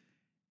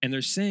 and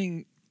they're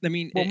saying, I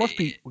mean, Well, it must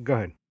be. Go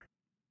ahead.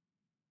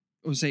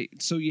 I'll say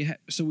so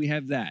we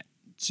have that.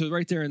 So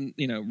right there, and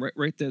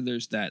right there,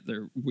 there's that.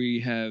 There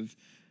we have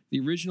the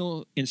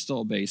original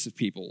install base of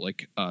people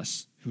like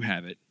us who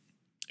have it,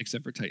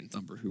 except for Titan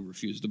Thumper who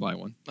refused to buy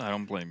one. I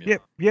don't blame you.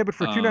 Yeah, but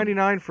for Um,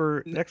 $299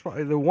 for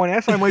Xbox, the One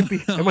S, I might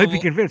be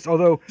convinced.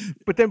 Although,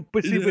 but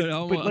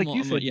like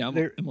you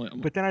said,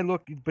 but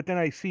then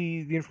I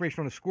see the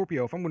information on the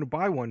Scorpio. If I'm going to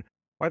buy one,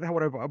 why the hell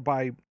would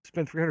I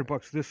spend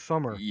 $300 this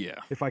summer Yeah.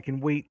 if I can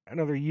wait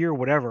another year,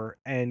 whatever,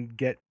 and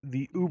get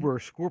the Uber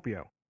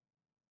Scorpio?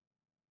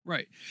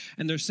 Right,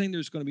 and they're saying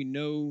there's going to be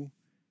no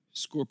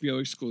Scorpio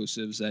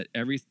exclusives. That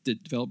the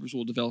developers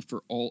will develop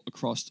for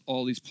across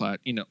all these I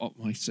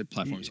said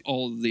platforms,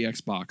 all of the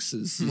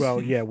Xboxes Well,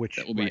 yeah, which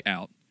that will be right.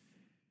 out.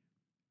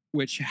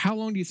 Which, how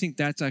long do you think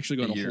that's actually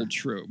going to year. hold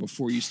true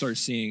before you start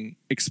seeing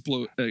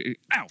exclusive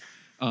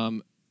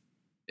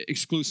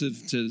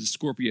to the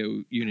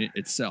Scorpio unit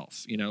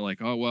itself? You know,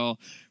 like, oh well,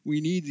 we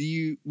need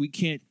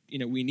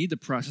the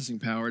processing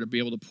power to be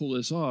able to pull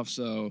this off.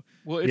 So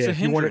Well, it's Yeah, a if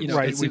you want hindrance. it you know,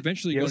 right, it's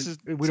eventually yeah,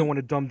 going. we don't want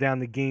to dumb down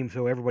the game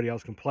so everybody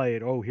else can play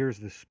it. Oh, here's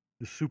the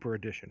super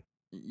edition.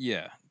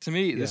 Yeah, to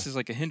me, this Yeah. is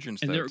like a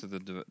hindrance And though they're- to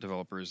the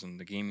developers and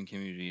the gaming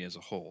community as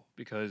a whole,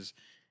 because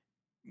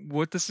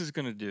what this is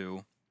going to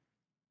do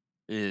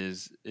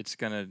is it's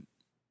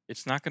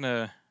not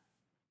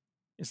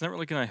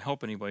really going to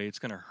help anybody. It's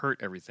going to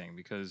hurt everything,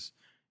 because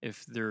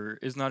if there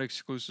is not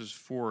exclusives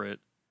for it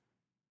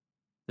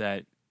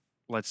that,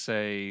 let's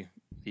say,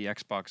 the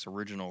Xbox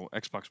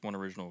One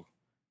original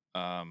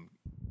um,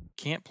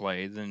 can't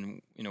play,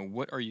 then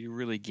what are you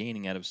really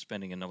gaining out of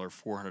spending another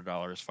 $400,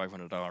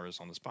 $500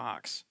 on this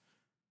box?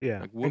 Yeah,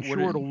 Like and what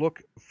sure, it'll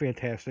look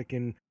fantastic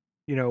and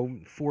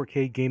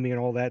 4K gaming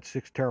and all that,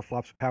 6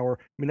 teraflops of power.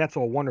 I mean, that's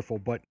all wonderful,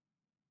 but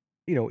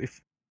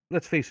if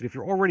let's face it, if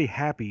you're already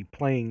happy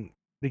playing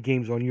the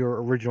games on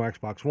your original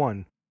Xbox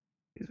One,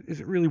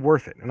 is it really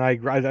worth it? And I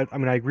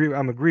mean, I agree.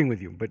 I'm agreeing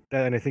with you,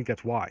 and I think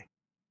that's why.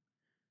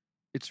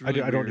 it's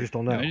really I don't weird. just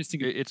don't Yeah, know. I just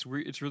think It's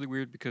really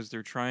weird because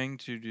they're trying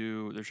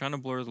to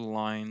blur the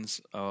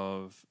lines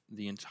of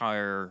the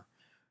entire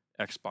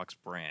Xbox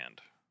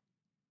brand.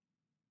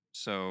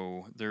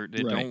 So they Right.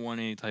 don't want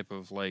any type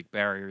of like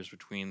barriers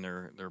between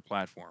their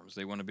platforms.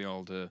 They want to be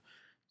able to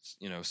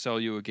sell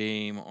you a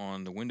game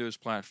on the Windows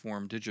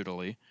platform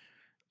digitally,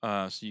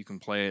 so you can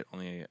play it on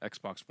the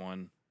Xbox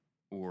One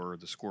or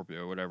the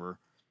Scorpio, whatever.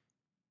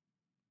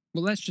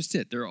 Well, that's just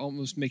it. They're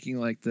almost making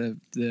like the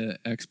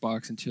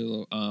Xbox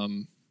into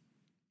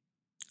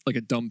like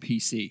a dumb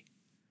PC,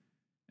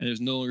 and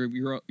there's no longer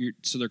you're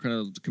so they're kind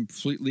of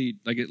completely,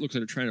 like, it looks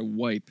like they're trying to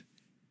wipe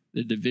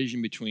the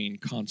division between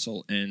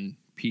console and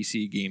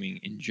PC gaming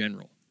in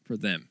general for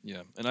them.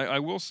 Yeah, and I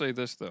will say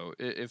this though,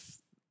 if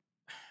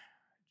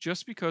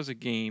just because a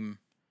game,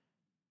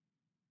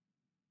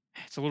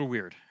 it's a little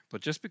weird,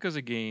 but just because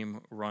a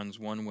game runs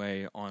one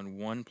way on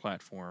one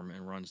platform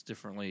and runs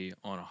differently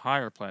on a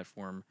higher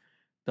platform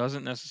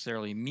doesn't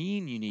necessarily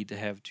mean you need to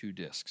have 2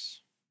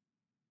 discs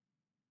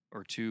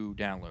or 2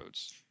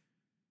 downloads.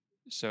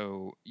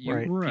 So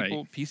Right.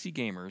 PC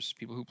gamers,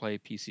 people who play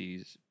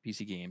PC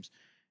games,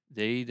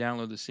 they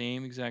download the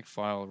same exact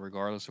file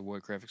regardless of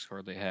what graphics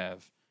card they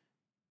have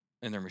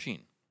in their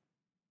machine.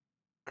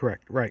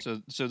 Correct. Right.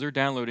 So they're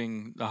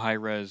downloading the high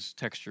res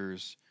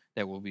textures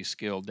that will be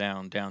scaled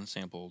down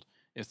sampled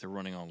if they're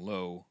running on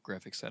low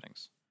graphic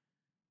settings.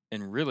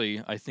 And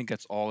really, I think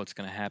that's all that's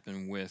going to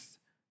happen with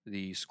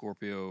the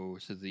Scorpio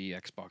to the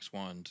Xbox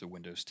One to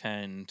Windows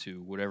 10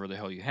 to whatever the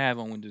hell you have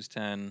on Windows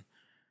 10,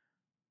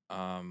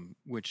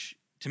 which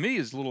to me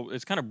is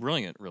it's kind of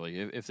brilliant, really.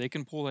 If they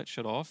can pull that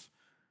shit off,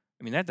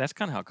 I mean, that's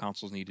kind of how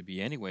consoles need to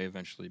be anyway,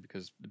 eventually,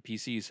 because the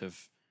PCs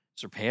have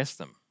surpassed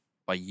them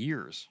by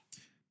years.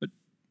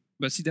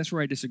 But see, that's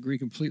where I disagree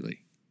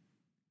completely.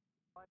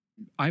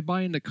 I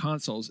buy into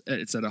consoles.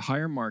 It's at a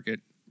higher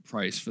market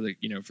price for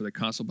the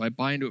console, but I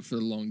buy into it for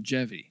the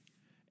longevity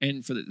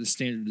and for the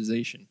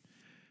standardization.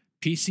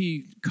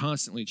 PC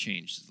constantly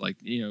changes, like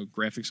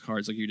graphics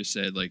cards, like you just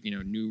said, like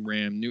new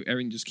RAM, new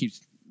everything just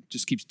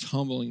keeps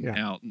tumbling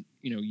out,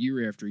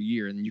 year after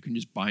year, and you can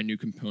just buy new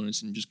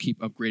components and just keep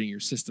upgrading your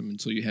system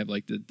until you have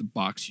like the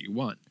box you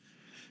want.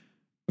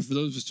 But for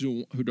those of us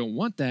who don't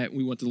want that,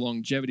 we want the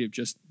longevity of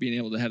just being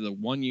able to have the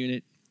one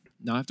unit,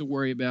 not have to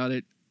worry about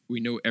it. We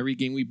know every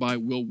game we buy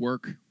will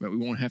work, but we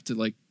won't have to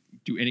like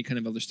do any kind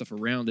of other stuff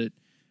around it.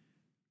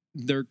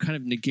 They're kind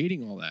of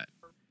negating all that.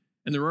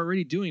 And they're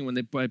already doing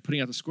by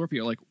putting out the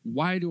Scorpio, like,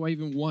 why do I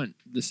even want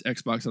this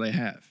Xbox that I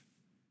have?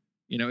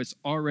 It's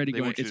already They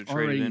want you it's to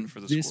trade it already in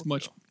for the this Scorpio.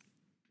 much.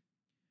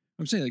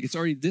 I'm saying, like, it's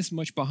already this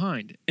much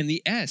behind, and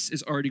the S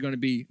is already going to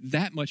be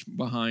that much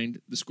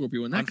behind the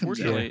Scorpio when that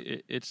comes out.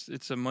 Unfortunately,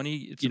 it's a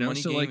money game,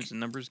 like, it's a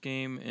numbers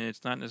game, and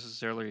it's not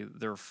necessarily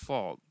their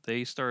fault.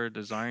 They started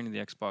designing the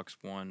Xbox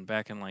One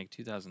back in like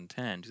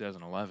 2010,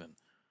 2011.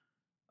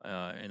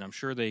 And I'm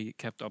sure they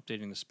kept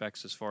updating the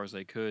specs as far as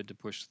they could to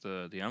push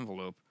the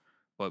envelope,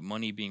 but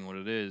money being what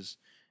it is,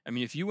 I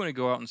mean, if you want to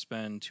go out and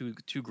spend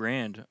two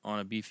grand on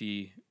a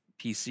beefy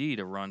PC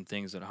to run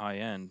things at high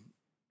end,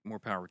 more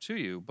power to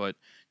you, but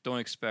don't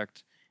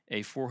expect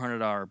a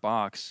 $400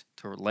 box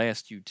to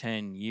last you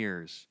 10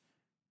 years.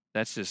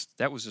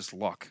 That was just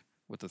luck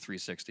with the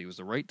 360. It was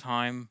the right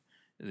time.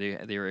 They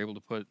were able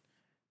to put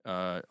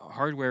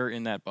hardware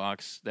in that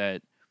box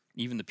that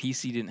even the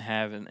PC didn't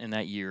have in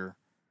that year.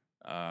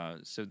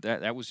 So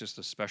that was just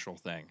a special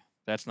thing.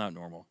 That's not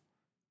normal.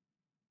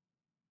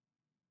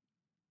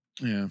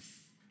 Yeah,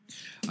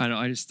 I know.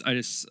 I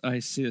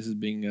see this as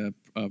being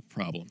a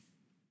problem.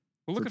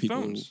 Well, look for at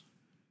people phones.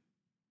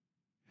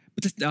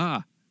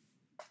 But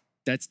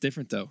that's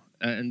different though,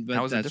 but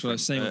How is it that's what I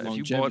was saying with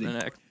if you longevity.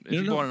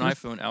 bought an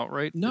iPhone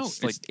outright,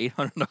 it's like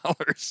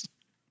 $800.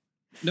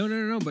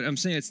 No. But I'm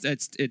saying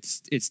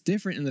it's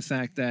different in the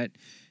fact that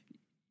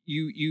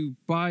you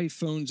buy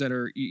phones that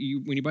are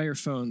when you buy your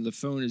phone, the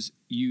phone is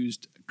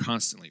used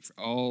constantly for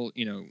all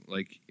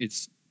like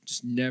it's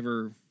just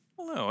never.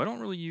 Well, no, I don't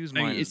really use I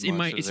mean, mine as it's in much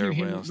my as it's in your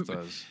everybody hand. else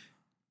does.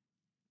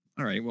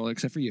 All right, well,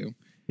 except for you.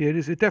 Yeah, it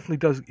is. It definitely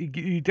does.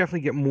 You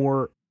definitely get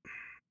more.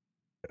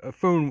 A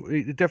phone.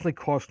 It definitely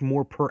costs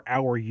more per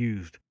hour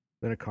used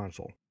than a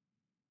console,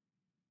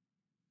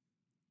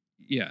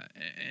 Yeah,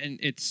 and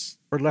it's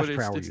or less But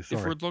per it's hour it's used. if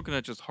we're Sorry. looking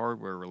at just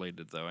hardware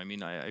related though, I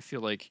mean, I feel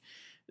like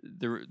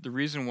the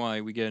reason why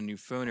we get a new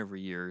phone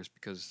every year is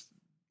because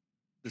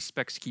the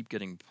specs keep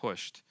getting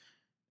pushed,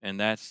 and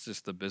that's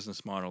just the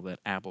business model that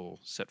Apple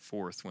set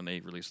forth when they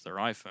released their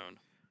iPhone.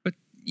 but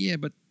yeah,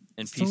 but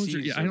And phones are.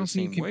 PCs Yeah, I are the don't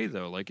think same way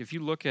though. Like if you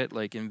look at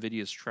like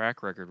Nvidia's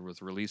track record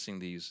with releasing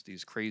these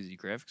crazy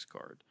graphics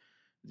card,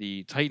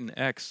 the Titan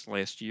X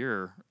last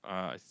year,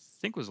 I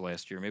think was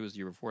last year, maybe it was the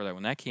year before that.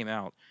 When that came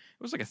out,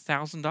 it was like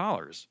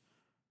 $1,000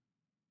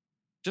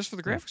 just for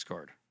the Yeah. graphics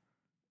card.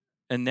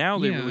 And now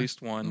they Yeah,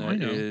 released one no, I that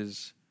know.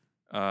 is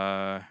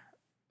uh,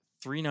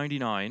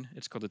 $399.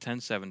 It's called the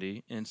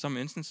 1070. In some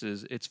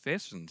instances, it's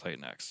faster than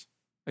Titan X.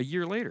 A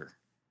year later,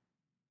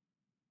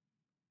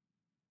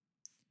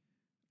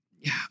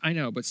 Yeah, I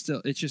know, but still,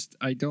 it's just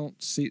I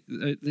don't see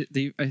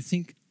they. I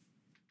think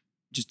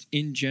just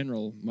in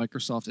general,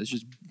 Microsoft is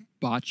just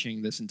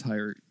botching this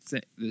entire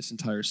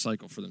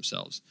cycle for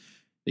themselves.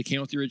 They came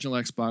out with the original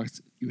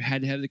Xbox. You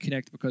had to have the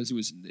Kinect because it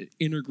was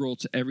integral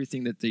to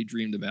everything that they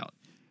dreamed about.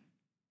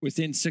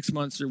 Within 6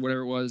 months or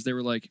whatever it was, they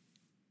were like,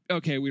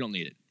 "Okay, we don't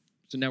need it.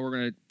 So now we're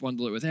going to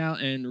bundle it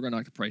without, and we're going to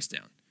knock the price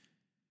down."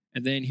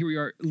 And then here we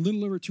are, a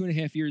little over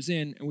 2.5 years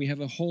in, and we have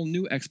a whole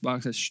new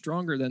Xbox that's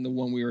stronger than the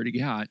one we already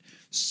got,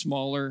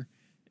 smaller,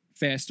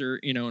 faster,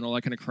 and all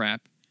that kind of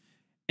crap.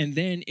 And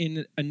then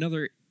in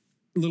another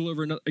little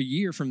over a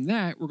year from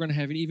that, we're going to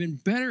have an even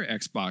better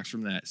Xbox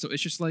from that. So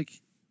it's just like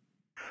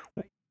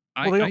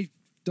I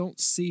don't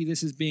see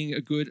this as being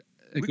a good.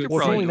 We could Well,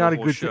 it's probably only do not a a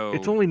whole good. It's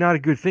show. only not a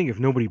good thing if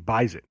nobody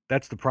buys it.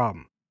 That's the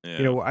problem.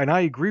 Yeah. And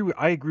I agree with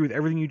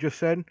everything you just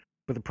said.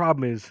 But the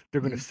problem is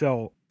they're going to Mhm.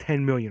 sell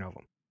 10 million of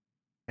them,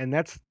 and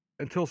that's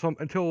until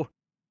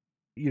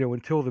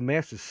the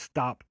masses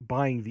stop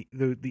buying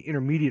the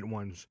intermediate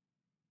ones.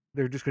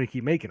 They're just going to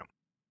keep making them.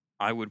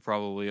 I would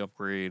probably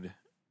upgrade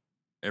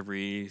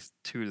every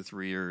 2 to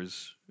 3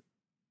 years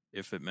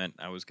if it meant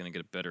I was going to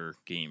get better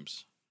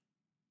games.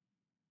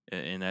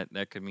 And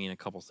that could mean a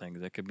couple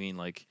things. That could mean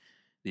like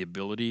the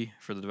ability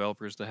for the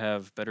developers to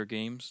have better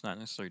games, not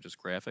necessarily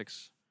just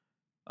graphics.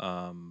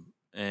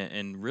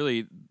 And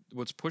really,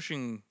 what's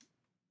pushing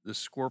the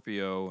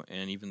Scorpio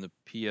and even the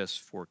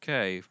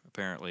PS4K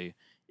apparently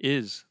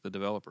is the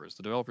developers.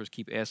 The developers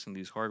keep asking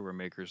these hardware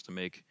makers to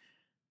make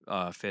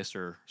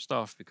faster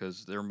stuff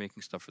because they're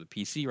making stuff for the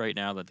PC right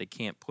now that they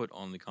can't put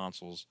on the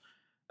consoles,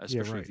 Yeah,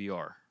 especially right.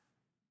 VR.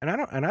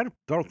 And I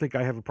don't think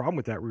I have a problem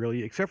with that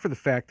really, except for the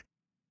fact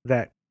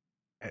that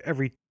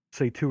every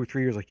say 2 or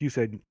 3 years, like you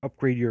said,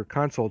 upgrade your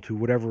console to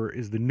whatever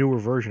is the newer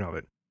version of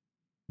it.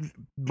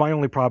 My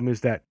only problem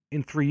is that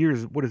in 3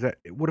 years, what is that?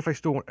 What if I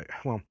still want?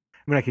 Well,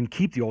 I mean, I can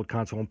keep the old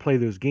console and play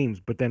those games,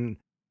 but then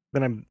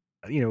I'm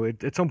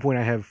at some point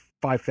I have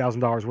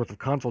 $5,000 worth of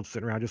consoles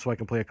sitting around just so I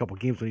can play a couple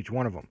games on each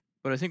one of them.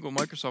 But I think what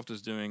Microsoft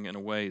is doing in a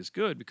way is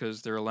good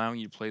because they're allowing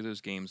you to play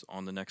those games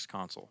on the next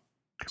console.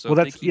 So Well,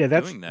 if they that's keep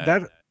that's doing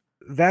that,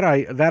 that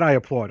I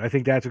applaud. I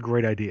think that's a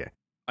great idea.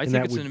 I And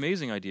think that it's would an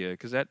amazing idea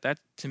because that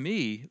to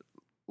me,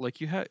 like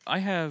I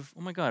have,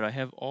 oh my god, I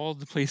have all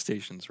the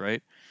PlayStations,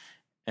 right?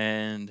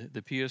 And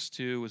the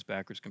PS2 was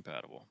backwards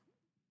compatible.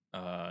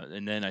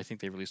 And then I think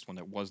they released one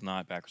that was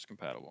not backwards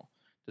compatible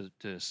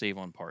to save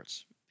on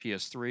parts.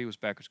 PS3 was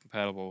backwards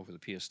compatible for the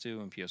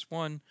PS2 and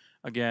PS1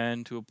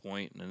 again to a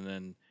point, and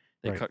then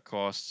they right. cut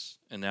costs.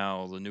 And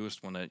now the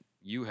newest one that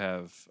you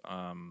have,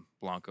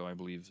 Blanco, I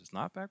believe, is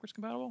not backwards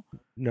compatible,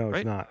 No,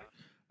 it's right? not.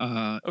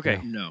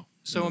 Okay, No.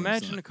 so No, it's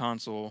imagine not. a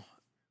console.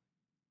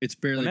 It's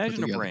barely put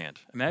Imagine a together. brand.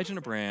 Imagine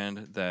a brand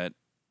that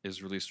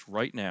is released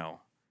right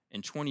now.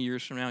 In 20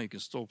 years from now, you can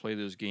still play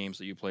those games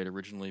that you played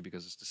originally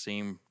because it's the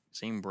same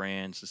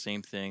brand, it's the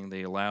same thing.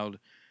 They allowed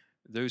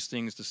those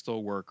things to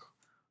still work,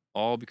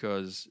 all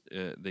because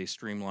they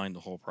streamlined the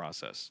whole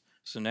process.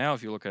 So now,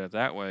 if you look at it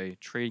that way,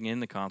 trading in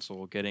the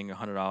console, getting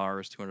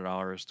 $100,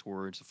 $200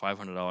 towards a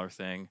 $500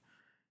 thing,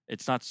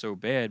 it's not so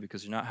bad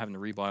because you're not having to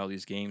rebuy all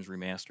these games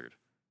remastered.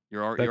 You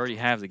That's already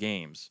have the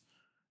games.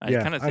 I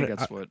yeah. kind of think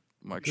that's what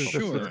Microsoft is That's a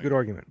doing. good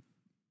argument.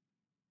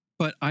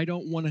 But I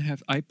don't want to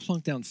have. I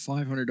plunked down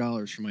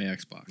 $500 for my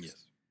Xbox.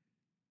 Yes.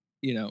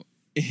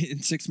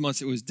 In 6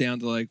 months it was down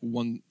to like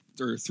 $1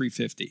 or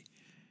 $350.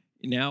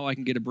 Now I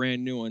can get a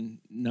brand new one,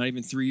 not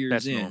even 3 years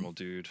That's in. normal,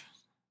 dude.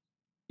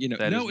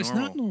 No, is it's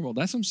not normal.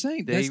 That's what I'm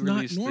saying. They That's not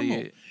released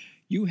normal.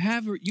 You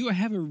have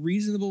a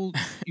reasonable.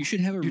 You should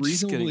have a You're just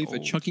reasonable getting belief of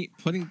old.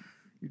 putting.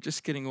 You're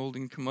just getting old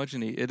and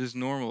curmudgeon-y. It is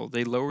normal.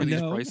 They lower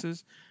these No.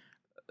 prices.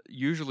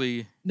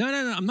 Usually, No.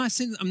 I'm not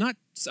saying. I'm not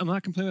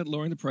complaining about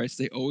lowering the price.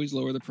 They always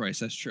lower the price.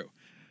 That's true.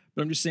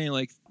 But I'm just saying,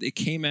 like, they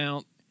came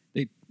out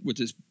with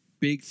this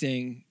big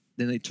thing.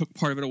 Then they took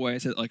part of it away. I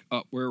said, like,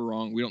 oh, we're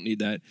wrong. We don't need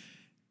that.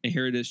 and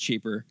here it is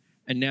cheaper.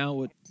 And now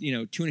with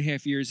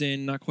 2.5 years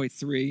in, not quite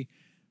 3,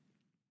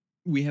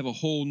 we have a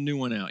whole new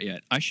one out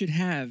yet. I shouldn't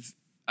have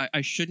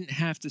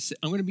to say.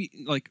 I'm going to be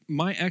like,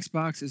 my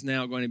Xbox is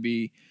now going to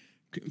be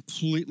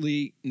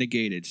completely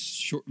negated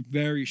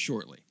very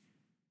shortly.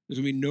 There's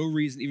going to be no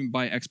reason to even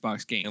buy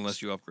Xbox games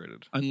unless you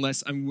upgraded.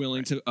 Unless I'm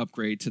willing to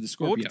upgrade to the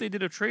Well, what Scorpio. if they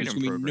did a trade-in There's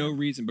going to be program? no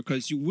reason,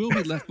 because you will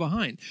be left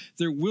behind.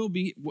 There will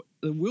be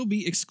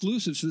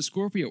exclusives to the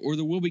Scorpio, or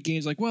there will be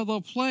games like, well, they'll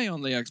play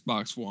on the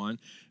Xbox One,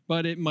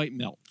 but it might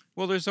melt.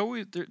 Well, there's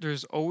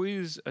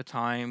always a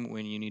time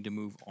when you need to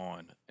move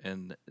on,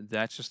 and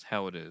that's just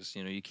how it is.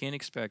 You can't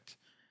expect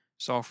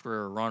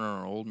software to run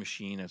on an old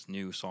machine that's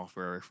new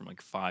software from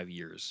like 5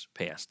 years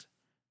past.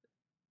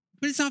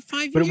 But it's not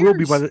 5 But years. it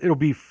will be it'll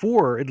be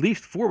 4, at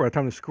least 4 by the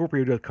time the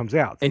Scorpio comes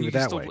out. And Think you of it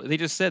can that still way. they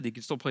just said you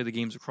can still play the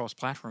games across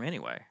platform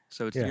anyway,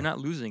 so Yeah. you're not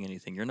losing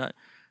anything. You're not.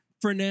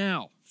 For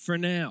now.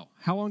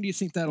 How long do you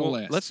think that'll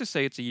last? Let's just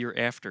say it's a year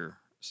after,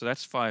 so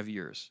that's 5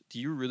 years. Do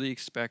you really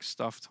expect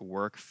stuff to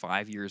work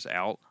 5 years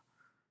out?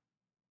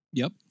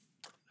 Yep.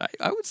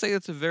 I would say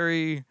that's a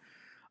very.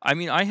 I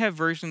mean, I have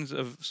versions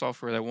of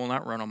software that will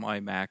not run on my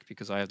Mac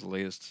because I have the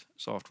latest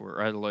software.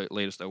 Or I have the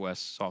latest OS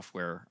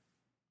software.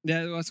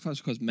 Yeah, that's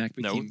because Mac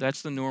became. No,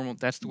 that's the normal.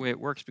 That's the way it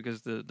works,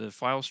 because the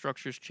file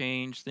structures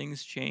change,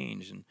 things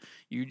change, and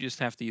you just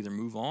have to either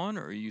move on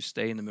or you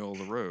stay in the middle of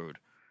the road.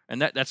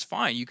 And that's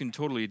fine. You can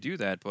totally do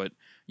that, but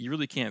you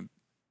really can't.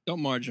 Don't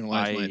marginalize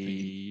my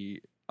opinion.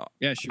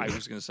 Yeah, sure. I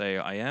was going to say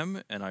I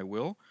am, and I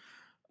will.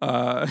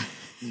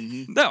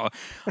 Mhm. No,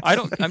 I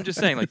don't. I'm just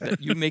saying, like,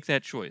 that you make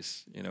that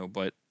choice,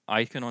 But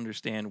I can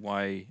understand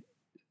why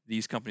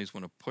these companies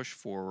want to push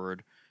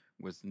forward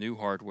with new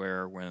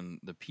hardware when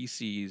the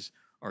PCs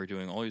are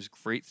doing all these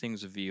great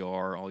things with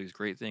VR, all these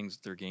great things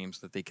with their games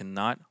that they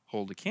cannot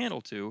hold a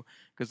candle to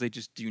because they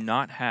just do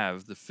not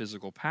have the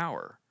physical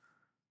power.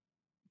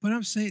 But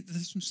that's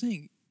what I'm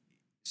saying.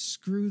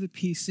 Screw the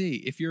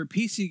PC. If you're a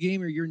PC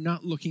gamer, you're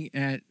not looking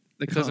at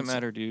the console. It doesn't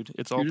matter, dude.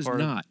 It's all You're just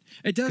part of. not.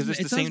 It does. Because it's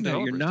It the does same matter.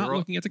 You're developers. not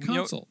looking at the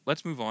console.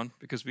 Let's move on,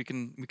 because we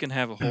can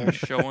have a whole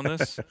show on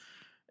this,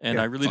 and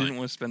Yeah, I really fine. didn't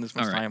want to spend this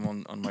much All right. time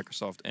on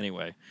Microsoft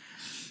anyway.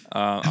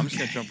 I'm just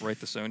gonna jump right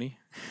to Sony.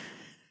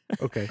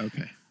 Okay.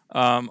 Okay.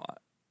 Um,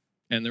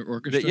 And their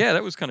orchestra. yeah,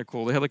 that was kind of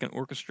cool. They had like an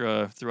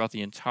orchestra throughout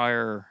the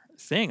entire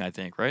thing, I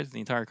think, right? The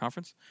entire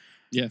conference.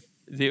 Yeah.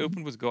 They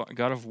opened with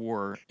God of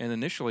War, and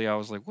initially I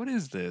was like, "What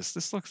is this?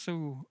 This looks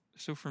so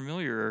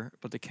familiar,"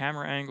 but the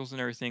camera angles and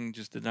everything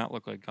just did not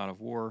look like God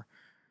of War.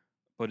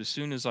 But as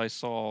soon as I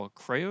saw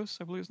Kratos,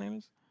 I believe his name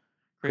is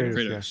Kratos,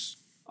 Kratos.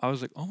 I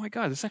was like, "Oh my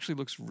god, this actually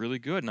looks really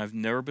good." And I've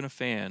never been a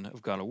fan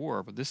of God of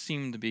War, but this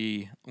seemed to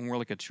be more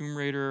like a Tomb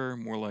Raider,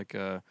 more like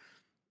an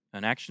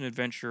action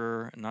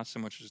adventure, and not so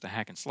much just a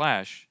hack and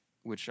slash,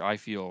 which I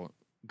feel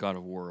God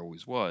of War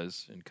always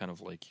was, and kind of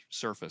like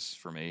surface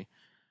for me.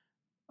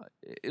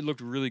 It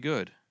looked really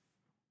good.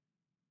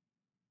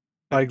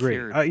 I agree.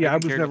 Yeah, I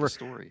was cared about never. the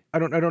story. I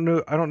don't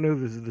know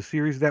the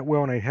series that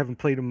well, and I haven't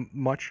played them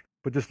much.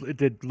 But it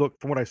did look,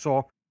 from what I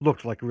saw,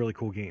 looked like a really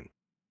cool game.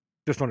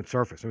 Just on its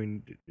surface, I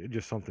mean,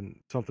 just something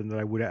that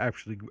I would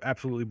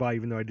absolutely buy,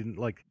 even though I didn't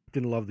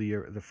love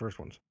the first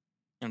ones.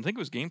 And I think it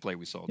was gameplay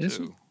we saw This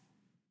too. one-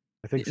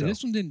 I think so.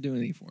 This one didn't do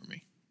anything for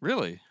me.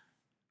 Really?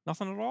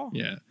 Nothing at all?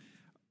 Yeah.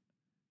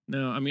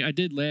 No, I mean, I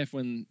did laugh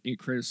when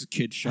Kratos'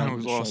 kid shot him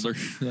in the was shoulder.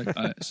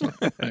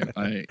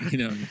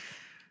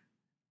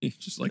 He's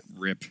just like,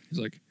 rip. He's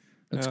like,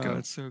 let's go.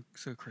 It's so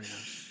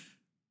Kratos.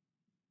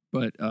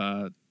 But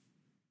yeah,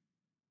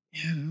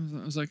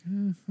 I was like,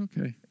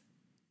 okay.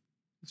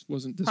 This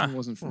one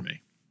wasn't for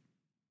me.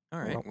 All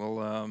right.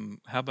 Well,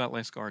 how about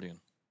Last Guardian?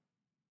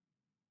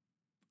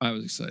 I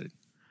was excited.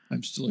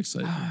 I'm still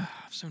excited. I'm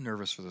so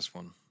nervous for this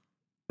one.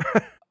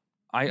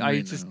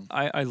 I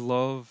I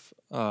love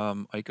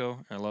Ico,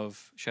 and I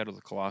love Shadow of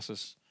the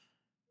Colossus,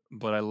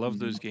 but I love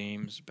those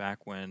games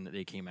back when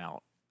they came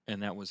out,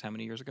 and that was how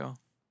many years ago?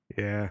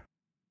 Yeah,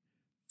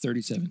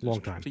 37.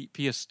 long time.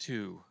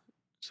 PS2.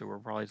 So we're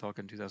probably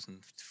talking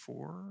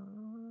 2004,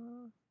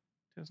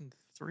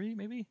 2003,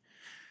 maybe.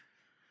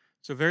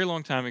 So a very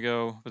long time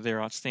ago, but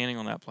they're outstanding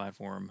on that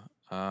platform.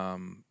 I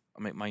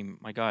mean,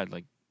 my God,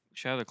 like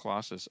Shadow of the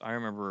Colossus, I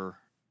remember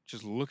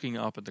just looking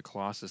up at the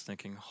Colossus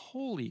thinking,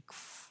 holy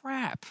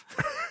crap.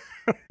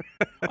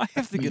 I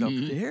have to get up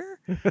there?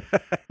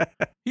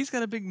 He's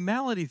got a big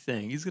malady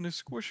thing. He's going to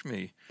squish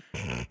me.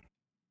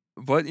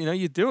 But,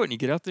 you do it and you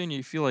get out there and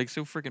you feel like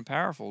so freaking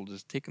powerful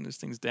just taking those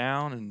things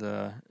down.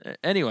 And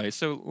anyway,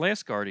 so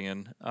Last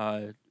Guardian,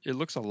 it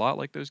looks a lot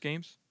like those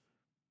games.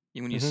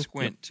 When you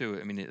squint too,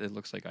 I mean, it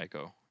looks like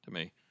Ico to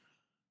me.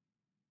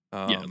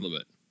 Yeah, a little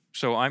bit.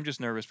 So I'm just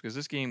nervous because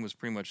this game was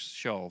pretty much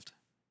shelved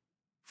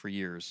for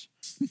years.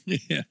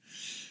 Yeah.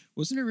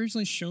 Wasn't it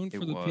originally shown for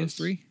the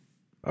PS3?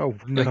 Oh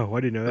no,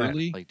 I didn't know that.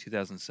 Early? Like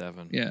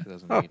 2007, Yeah.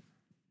 2008.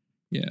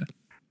 Yeah.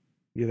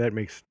 Yeah,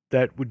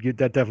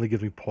 that definitely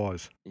gives me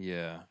pause.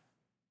 Yeah.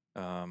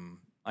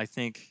 I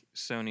think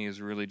Sony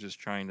is really just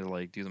trying to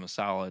like do them a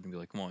solid and be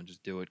like, come on,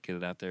 just do it, get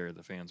it out there.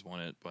 The fans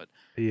want it. But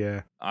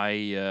Yeah,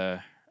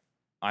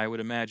 I would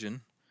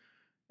imagine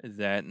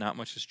that not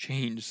much has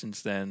changed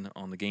since then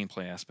on the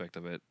gameplay aspect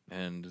of it,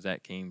 and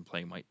that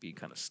gameplay might be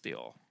kind of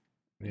stale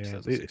in Yeah,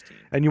 2016.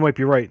 and you might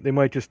be right. They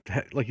might just,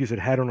 like you said,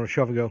 hat on a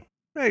shove and go,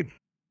 "Hey,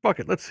 fuck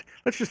it, let's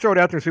just throw it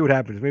out there and see what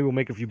happens. Maybe we'll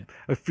make a few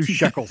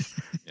shekels."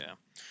 Yeah.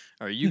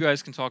 All right, you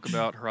guys can talk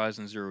about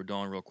Horizon Zero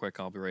Dawn real quick.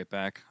 I'll be right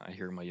back. I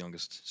hear my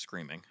youngest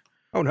screaming.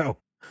 Oh no!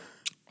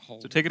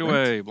 So take it Right.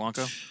 away,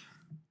 Blanco.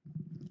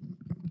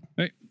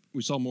 Right.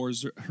 We saw more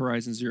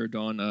Horizon Zero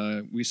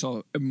Dawn. We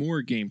saw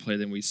more gameplay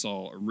than we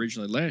saw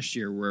originally last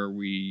year, where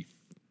we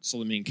saw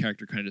the main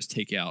character kind of just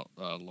take out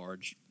a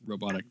large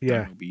robotic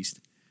Yeah. dino beast.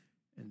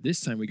 And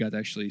this time we got to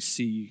actually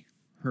see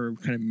her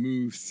kind of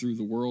move through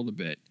the world a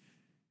bit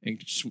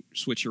and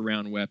switch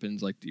around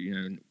weapons, like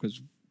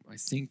because I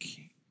think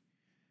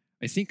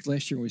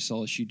last year when we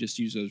saw she just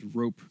used those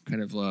rope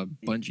kind of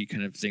bungee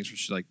kind of things where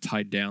she like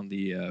tied down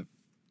the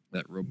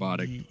that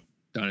robotic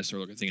dinosaur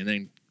looking thing and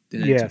then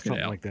Yeah, took it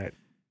something out. like that.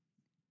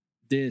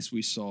 This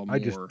we saw more.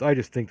 I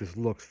just think this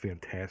looks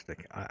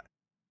fantastic.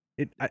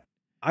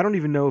 I don't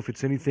even know if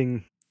it's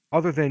anything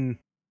other than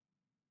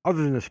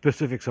the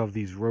specifics of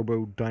these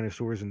robo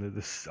dinosaurs and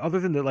other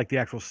than the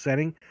actual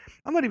setting.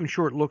 I'm not even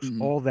sure it looks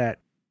Mhm.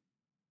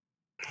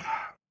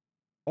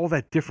 all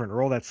that different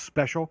or all that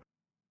special,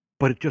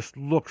 but it just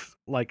looks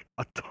like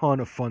a ton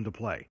of fun to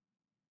play.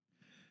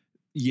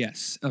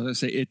 Yes, I was gonna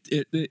say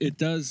it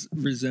does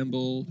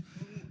resemble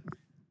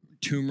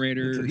Tomb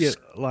Raider. Yeah,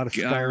 a lot of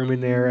Skyrim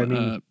in there. I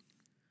mean,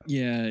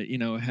 yeah,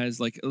 it has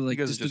like guys are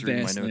just the just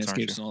reading my vast notes, aren't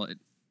landscapes you? and all that.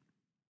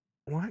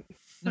 what?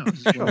 No, this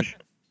is what, Shush.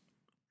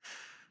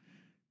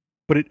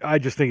 But I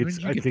just think When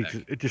did you get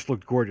back? it just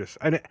looked gorgeous,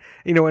 and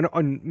and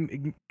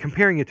on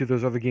comparing it to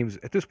those other games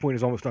at this point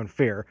is almost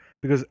unfair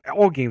because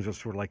all games are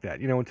sort of like that.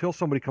 Until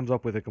somebody comes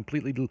up with a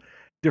completely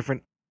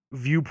different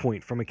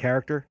viewpoint from a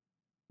character,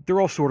 they're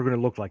all sort of going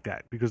to look like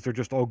that because they're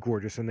just all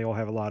gorgeous and they all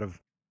have a lot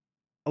of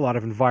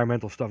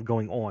environmental stuff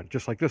going on,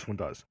 just like this one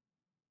does.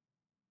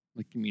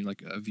 like you mean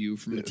like a view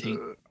from a tank?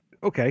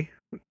 Okay,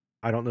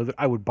 I don't know that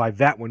I would buy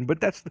that one, but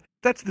that's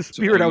the So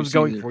spirit all I you was see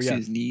going there- for. see Yes.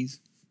 his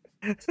knees.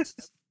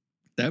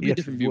 That would be a Yes,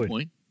 different it would.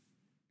 viewpoint.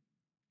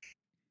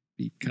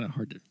 Be kind of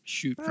hard to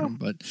shoot Well, from,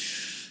 but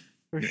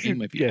Or your aim shoot-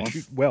 might be yeah, off.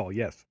 shoot well,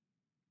 yes.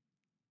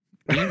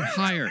 Aim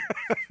higher.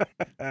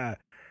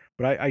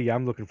 But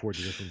I'm looking forward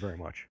to this one very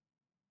much.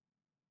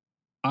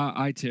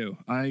 I too.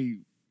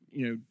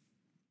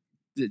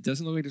 It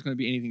doesn't look like there's going to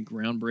be anything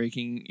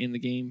groundbreaking in the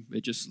game.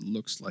 It just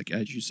looks like,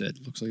 as you said,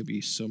 looks like it'd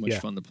be so much Yeah.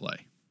 fun to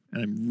play.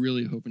 And I'm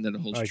really hoping that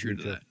it holds I true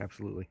agree to too. that.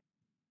 Absolutely.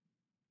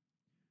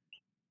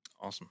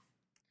 Awesome.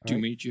 Do All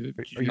you right. did you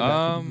Are you you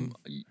have back?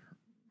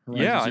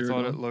 Horizon Yeah, I Zero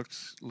thought Dawn? it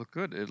looked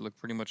good. It looked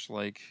pretty much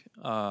like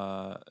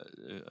a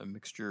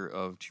mixture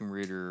of Tomb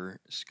Raider,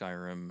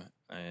 Skyrim,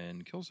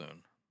 and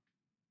Killzone.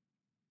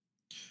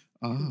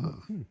 Ah,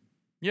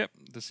 Yep,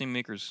 the same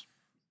makers,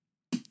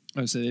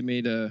 I would say they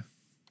made they're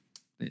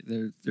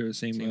the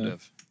same. same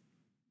dev.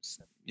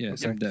 Yeah, Okay.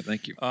 same dev.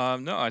 Thank you.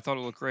 No, I thought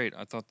it looked great.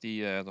 I thought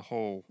the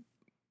whole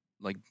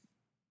like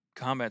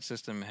combat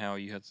system, how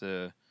you had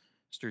to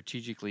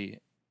strategically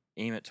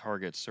aim at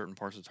targets, certain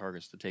parts of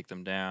targets to take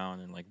them down,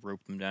 and like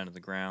rope them down to the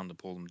ground to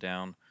pull them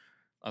down.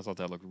 I thought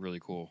that looked really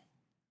cool.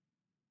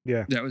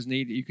 Yeah. That was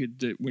neat. You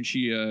could when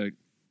she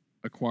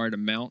acquired a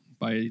mount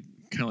by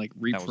kind of like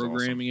was awesome.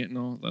 reprogramming it and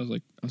all. I was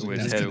like, The way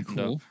that's his head kind of opened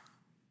cool. up.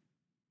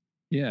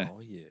 Yeah. Oh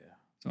yeah.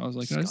 So I was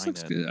like, this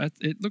looks Skynet. good.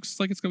 It looks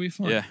like it's gonna be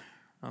fun. Yeah,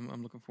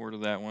 I'm looking forward to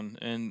that one,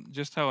 and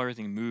just how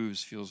everything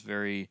moves feels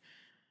very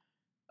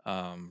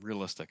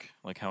realistic.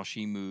 Like how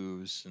she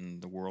moves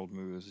and the world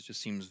moves, it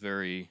just seems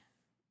very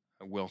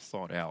well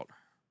thought out.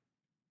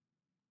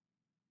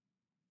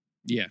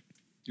 Yeah,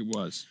 it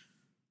was.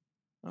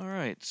 All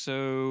right,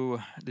 so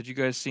did you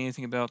guys see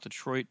anything about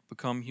Detroit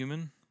Become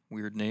Human?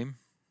 Weird name.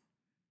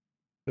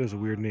 That was a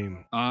weird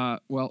name.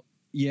 Well,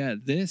 yeah,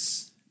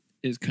 this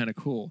is kind of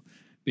cool,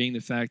 being the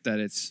fact that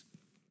it's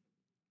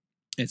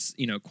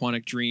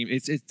Quantic Dream.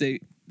 It's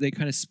they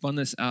kind of spun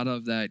this out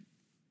of that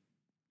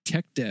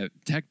tech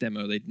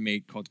demo they'd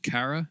made called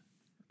Kara.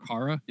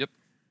 Yep. It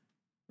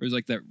was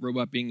like that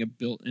robot being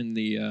built in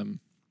the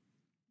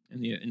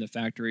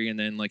factory, and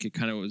then like it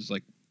kind of was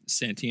like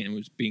sentient and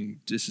was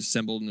being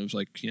disassembled, and it was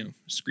like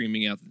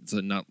screaming out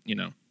to not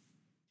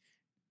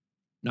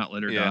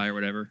let her Yeah. die or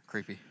whatever.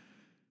 Creepy.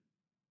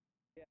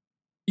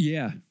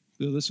 Yeah.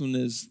 So this one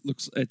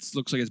looks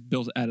like it's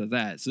built out of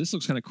that. So this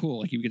looks kind of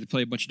cool. Like you get to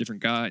play a bunch of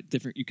different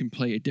you can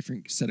play a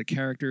different set of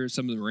characters.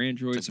 Some of them are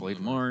androids, It's some like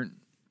of them Blade Runner. aren't.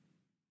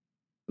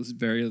 This is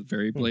very,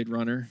 very Blade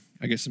Runner.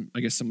 I guess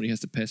somebody has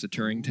to pass a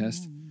Turing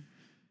test.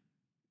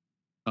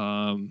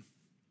 And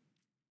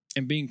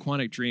being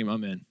Quantic Dream,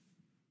 I'm in.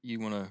 You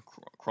want to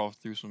crawl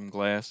through some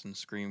glass and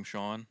scream,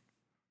 Sean?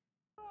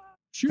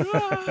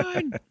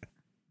 Sean!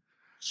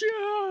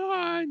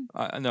 Sean!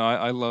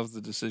 I love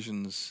the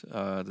decisions,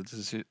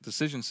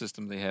 decision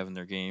system they have in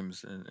their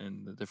games,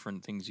 and the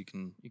different things you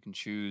can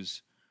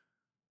choose.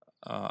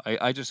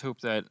 I just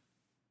hope that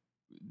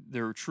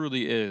there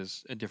truly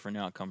is a different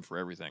outcome for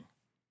everything.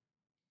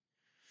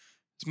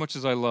 As much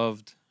as I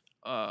loved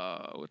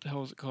what the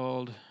hell is it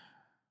called?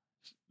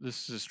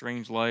 This is a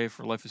Strange Life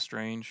or Life is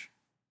Strange.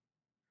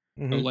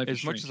 Oh, Hmm. Life is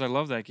As much as Strange. I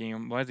love that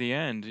game, by the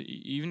end,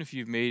 even if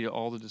you've made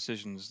all the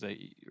decisions that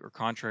are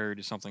contrary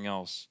to something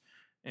else,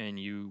 and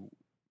you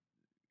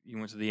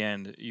went to the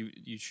end,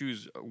 you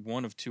choose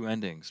one of two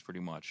endings pretty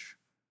much,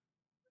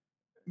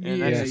 and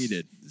Yeah, Yeah. you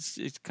did.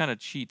 it kind of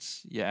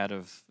cheats you out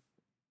of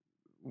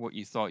what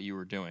you thought you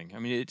were doing. I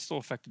mean, it still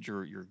affected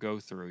your go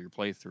through, your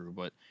playthrough,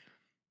 but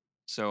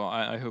so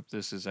I hope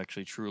this is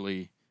actually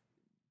truly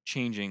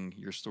changing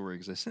your story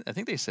because I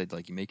think they said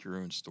like you make your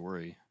own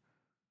story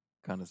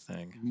kind of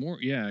thing. More,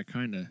 yeah,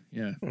 kind of,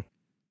 yeah. Which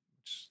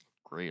is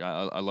great.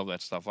 I love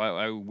that stuff.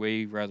 I would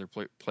way rather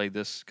play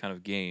this kind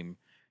of game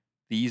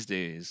these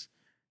days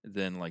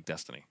than like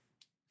Destiny.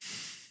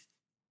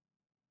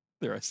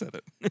 There, I said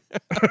it.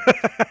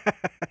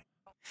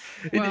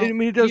 I Well,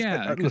 mean, it does.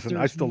 yeah, because Listen, I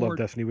there's still love more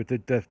Destiny, but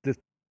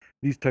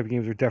these type of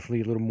games are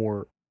definitely a little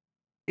more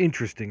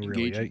interesting,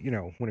 really.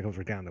 engaging. When it comes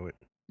right down to it.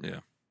 Yeah.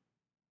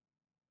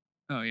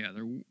 Oh yeah,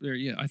 they're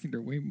yeah. I think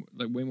they're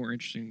way more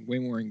interesting, way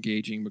more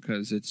engaging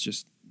because it's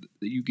just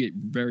you get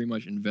very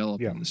much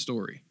enveloped Yeah. in the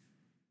story.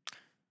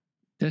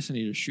 Destiny,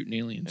 you're shooting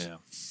aliens, Yeah.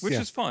 Which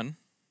Yeah. is fun.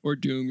 or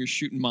Doom, you're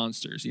shooting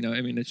monsters. You know, I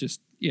mean, it's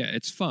just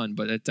it's fun,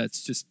 but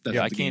that's Yeah, what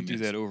I the can't game do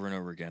is. that over and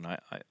over again. I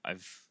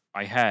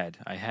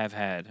have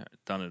had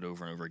done it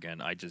over and over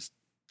again. I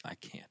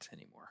can't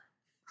anymore.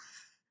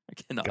 I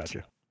cannot.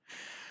 Gotcha.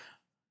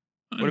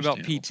 What about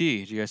Understandable. PT?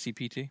 Did you guys see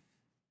PT?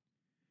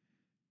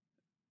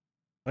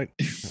 I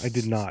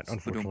did not,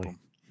 unfortunately.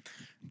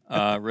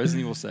 Ba-dum-bum.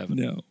 Resident Evil 7.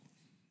 No,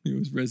 it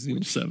was Resident Evil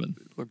Which 7.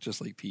 looked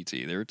just like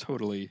PT. They were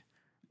totally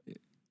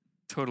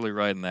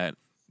riding that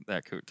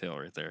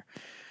coattail right there.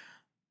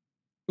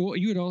 Well,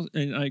 you had also,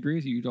 and I agree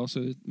with you. You'd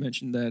also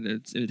mentioned that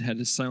it had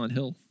a Silent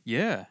Hill.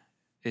 Yeah,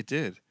 it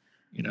did.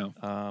 You know,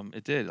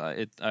 It did.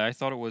 I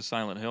thought it was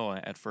Silent Hill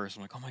at first.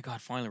 I'm like, oh my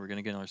god, finally we're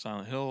gonna get another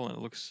Silent Hill, and it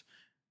looks.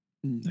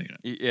 No, you're not.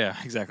 Yeah,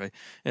 exactly.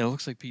 And it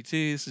looks like PT.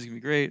 This is gonna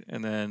be great.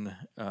 And then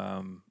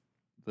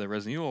the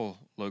Resident Evil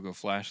logo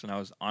flashed, and I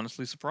was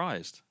honestly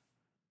surprised.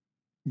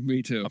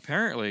 Me too.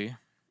 Apparently,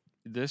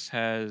 this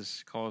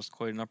has caused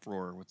quite an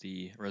uproar with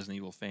the Resident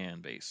Evil fan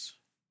base,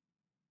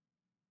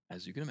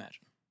 as you can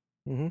imagine.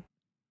 Hmm.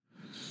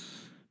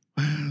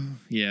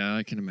 Yeah,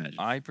 I can imagine.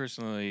 I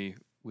personally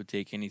would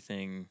take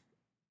anything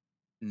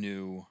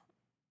new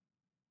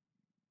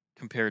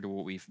compared to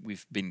what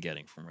we've been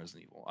getting from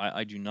Resident Evil.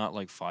 I do not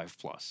like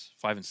 5+.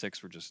 5 and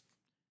 6 were just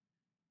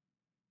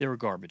they were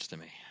garbage to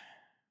me.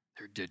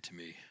 They're dead to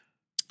me.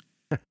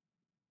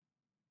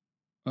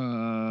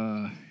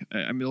 I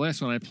mean, the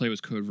last one I played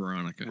was Code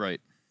Veronica.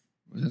 Right.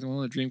 Was that the one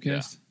on the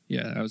Dreamcast?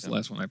 Yeah, that was the Yeah.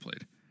 last one I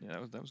played, Yeah,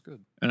 that was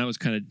good. and I was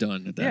kind of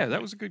done at that. Yeah, point.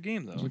 that was a good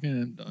game I was though. like,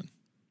 I'm done.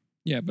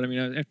 Yeah, but I mean,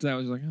 after that, I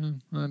was like, oh,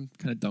 I'm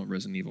kind of done with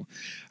Resident Evil.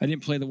 I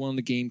didn't play the one on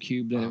the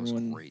GameCube that That was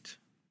everyone great.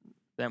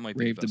 That might be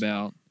the raved best one.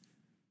 about.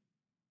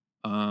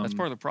 That's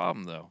part of the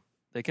problem though.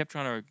 They kept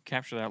trying to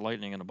capture that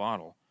lightning in a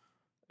bottle,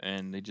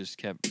 and they just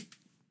kept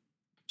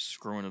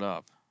screwing it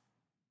up,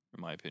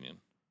 in my opinion.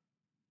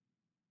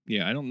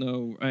 Yeah, I don't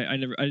know.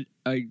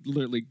 I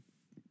literally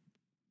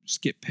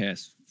skipped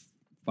past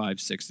 5,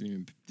 6.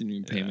 Didn't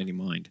even pay them Yeah. any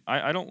mind.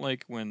 I don't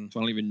like when So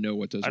I don't even know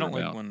what those I are don't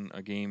about. like when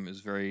a game is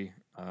very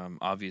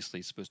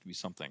obviously supposed to be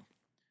something,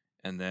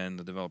 and then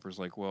the developer's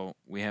like, "Well,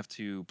 we have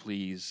to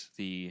please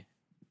the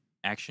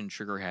action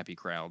trigger happy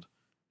crowd,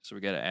 so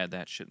we got to add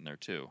that shit in there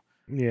too."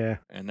 Yeah.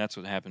 And that's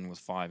what happened with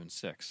 5 and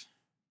 6.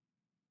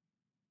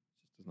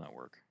 It does not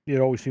work. It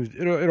always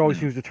No.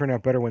 seems to turn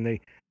out better when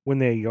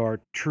they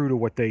are true to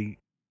what they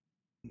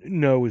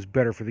know is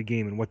better for the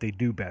game and what they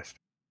do best,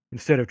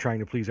 instead of trying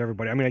to please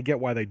everybody. I mean, I get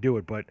why they do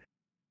it, but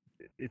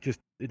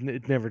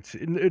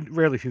it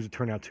rarely seems to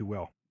turn out too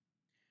well.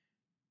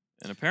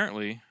 And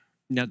apparently,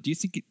 Now, do you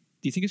think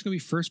it's going to be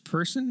first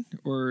person,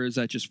 or is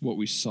that just what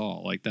we saw,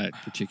 like that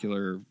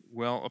particular?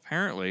 well,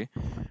 apparently,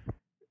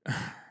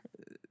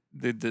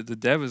 the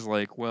dev is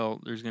like, well,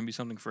 there's going to be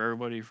something for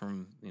everybody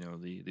from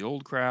the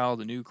old crowd,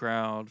 the new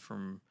crowd,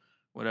 from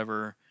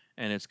whatever,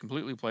 and it's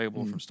completely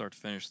playable from start to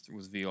finish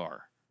with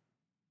VR.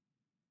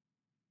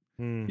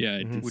 Yeah,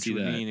 I did Which see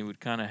would that. mean it would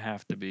kind of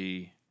have to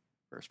be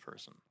first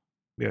person.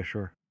 Yeah,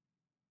 sure.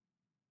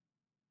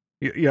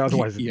 Yeah.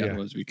 Otherwise, yeah, yeah.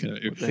 otherwise we kind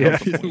of What the it hell's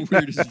would the be the point?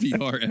 weirdest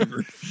VR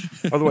ever.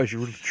 Otherwise,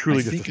 you're truly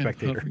I just a think I'm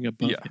spectator. hovering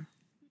above Yeah. him.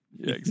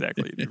 Yeah,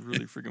 exactly. It'd be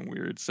really freaking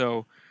weird.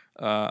 So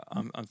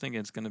I'm thinking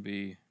it's going to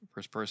be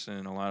first person,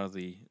 and a lot of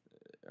the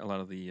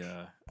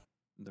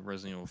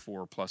Resident Evil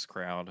 4 Plus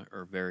crowd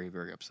are very,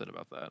 very upset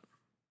about that.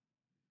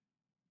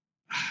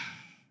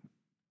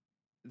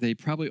 They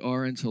probably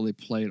are until they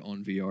play it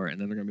on VR, and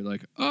then they're gonna be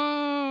like,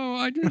 "Oh,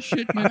 I just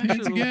shit my I'm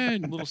pants actually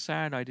again." a little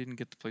sad I didn't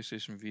get the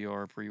PlayStation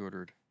VR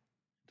pre-ordered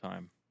in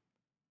time.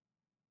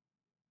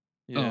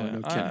 Oh, Yeah,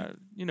 no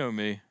kidding. you know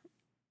me.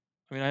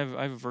 I mean, I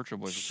have a Virtual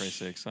Boy for Christ's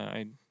sakes.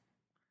 I'm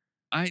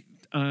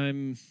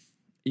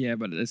yeah,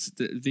 but it's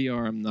the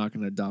VR. I'm not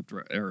gonna adopt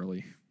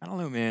early. I don't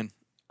know, man.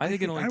 I I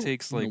think it think only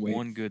takes I'm gonna like wait.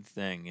 one good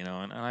thing, and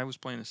I was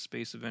playing a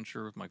space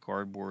adventure with my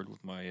cardboard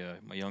with my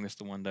my youngest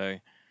the one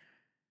day,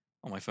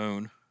 on my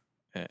phone,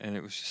 and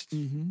it was just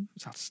Mm-hmm.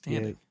 it's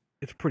outstanding.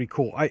 It's pretty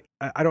cool. I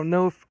don't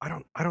know if I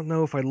don't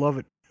know if I love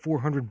it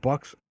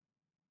 $400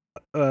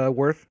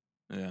 worth,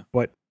 Yeah.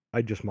 but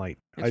I just might.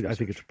 It's I think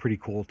research. it's pretty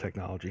cool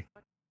technology.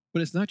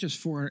 But it's not just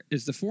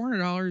Is the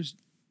 $400?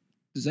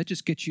 Does that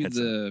just get you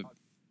Headset.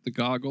 the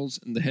goggles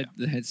and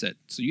the headset?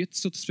 So you have to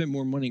still spend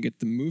more money and get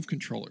the Move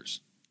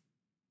controllers.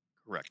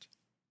 Correct.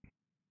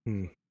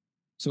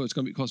 So it's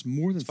going to cost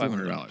more than It's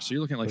 $400. $500. So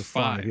you're looking at like There's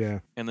five. Yeah.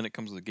 And then it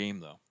comes with a game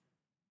though.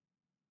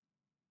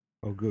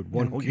 Oh, good. I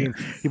One don't whole care. game.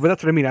 Yeah, but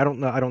that's what I mean. I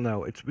don't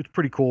know. It's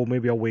pretty cool.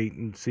 Maybe I'll wait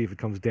and see if it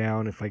comes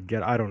down. If I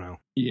get, I don't know.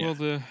 Yeah.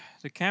 Well,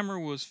 the camera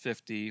was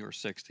 50 or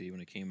 60 when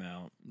it came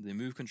out. The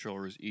Move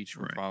controllers each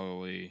were Right.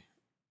 probably,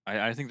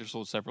 I think they're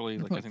sold separately.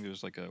 They're Like I probably- think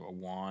there's like a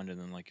wand and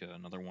then like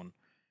another one.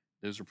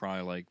 Those were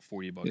probably like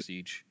 $40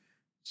 each.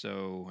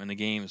 So and the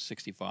game is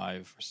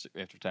 65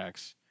 after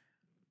tax.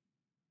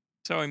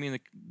 So I mean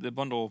the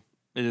bundle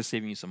it is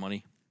saving you some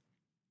money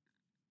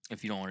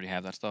if you don't already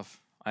have that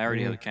stuff. I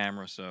already have Yeah. the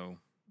camera, so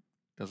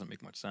it doesn't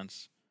make much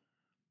sense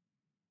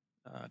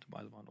to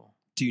buy the bundle.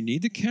 Do you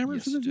need the camera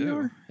Yes, for the you do.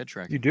 VR? Head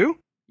tracking. You do?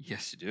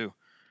 Yes, you do.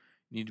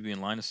 You need to be in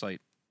line of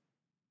sight.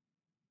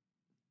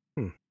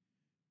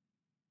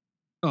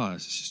 Oh,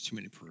 it's just too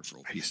many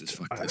peripheral pieces.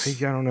 Fuck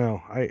this. I don't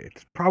know.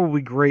 It's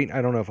probably great.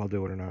 I don't know if I'll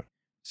do it or not.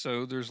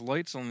 So there's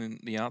lights on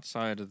the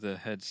outside of the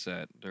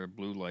headset. There are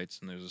blue lights,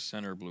 and there's a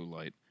center blue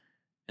light,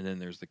 and then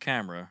there's the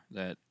camera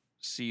that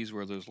sees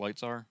where those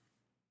lights are.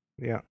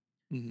 Yeah.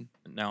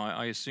 Now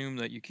I assume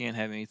that you can't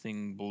have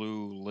anything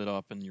blue lit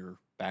up in your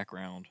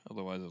background,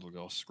 otherwise it'll get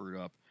all screwed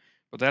up.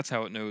 But that's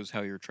how it knows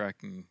how you're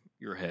tracking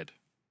your head.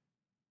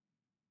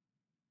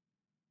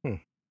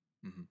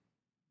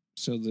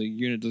 So the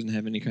unit doesn't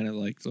have any kind of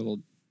like little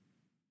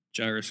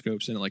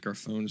gyroscopes in it like our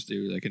phones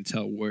do. They can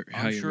tell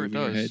how I'm you're sure it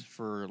moving your does head.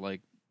 for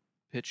like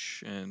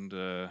pitch and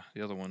the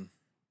other one,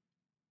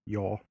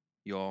 Y'all.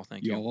 yaw.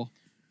 Thank you. Y'all.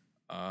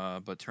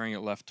 But turning it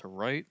left to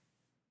right,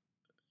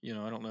 I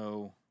don't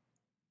know.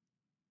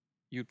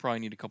 You'd probably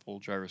need a couple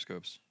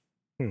gyroscopes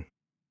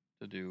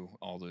to do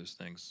all those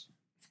things.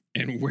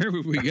 And where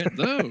would we get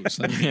those?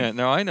 I mean, Yeah,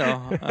 no, I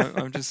know.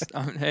 I'm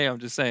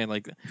just saying,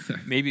 like,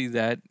 maybe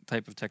that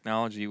type of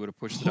technology would have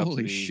pushed it up to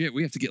holy be. shit,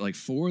 we have to get like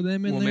 4 of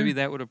them in Well, there? maybe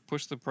that would have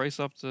pushed the price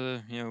up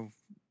to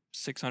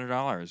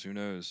 $600. Who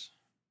knows?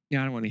 Yeah,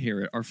 I don't want to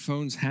hear it. Our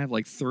phones have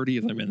like 30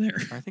 of them in there.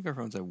 I think our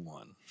phones have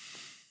one.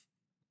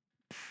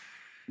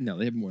 No,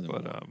 they have more than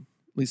But one.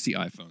 At least the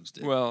iPhones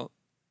did. well,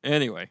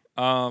 anyway,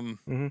 I Mhm.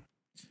 don't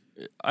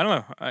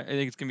know. I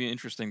think it's gonna be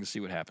interesting to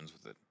see what happens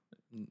with it.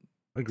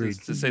 Agreed.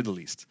 To say the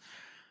least.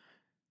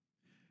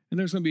 And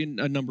there's going to be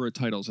a number of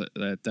titles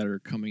that are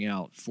coming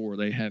out for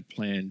they have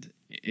planned,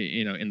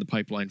 in the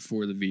pipeline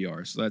for the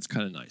VR. So that's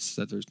kind of nice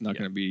that there's not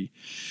going to be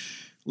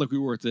like we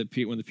were at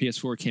when the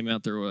PS4 came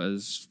out. There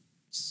was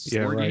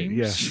 4 right,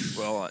 games.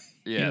 Well,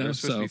 yeah, there's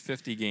supposed to be so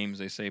 50 games,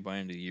 they say, by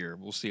end of the year.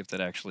 We'll see if that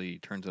actually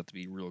turns out to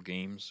be real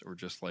games or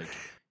just like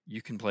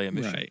you can play a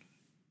mission right,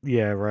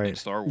 Yeah, in right.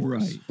 Star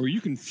Wars. right, or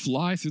you can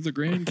fly through the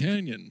Grand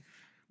Canyon.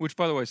 Which,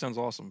 by the way, sounds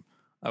awesome.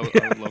 I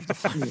would love to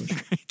fly. through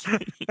the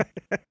Grand Canyon.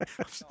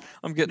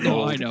 I'm getting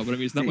No, old. I know, but I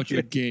mean it's not much of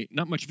a game.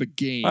 Not much of a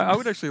game. I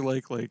would actually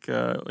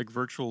like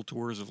virtual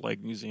tours of like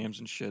museums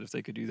and shit. If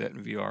they could do that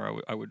in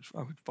VR, I would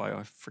buy a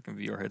freaking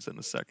VR headset in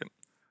a second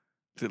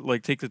to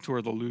like take the tour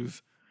of the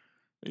Louvre.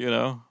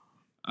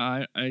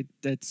 I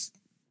that's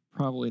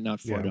probably not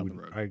far Yeah, down the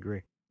road. I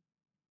agree.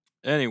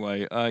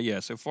 Anyway, yeah.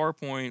 So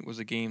Farpoint was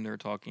a game they were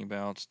talking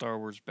about. Star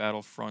Wars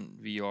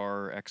Battlefront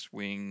VR,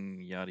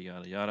 X-wing, yada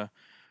yada yada.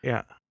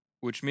 Yeah.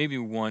 Which made me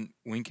want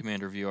Wing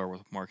Commander VR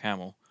with Mark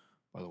Hamill.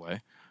 By the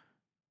way,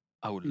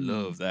 I would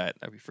love that.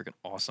 That'd be freaking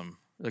awesome.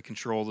 To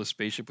control the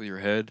spaceship with your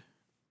head.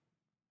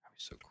 That'd be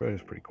so cool. That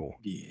is pretty cool.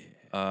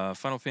 Yeah.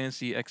 Final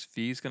Fantasy XV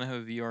is gonna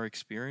have a VR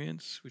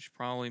experience, which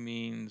probably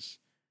means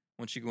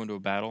once you go into a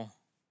battle,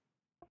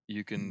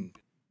 you can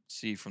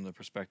see from the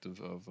perspective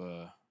of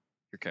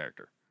your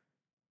character.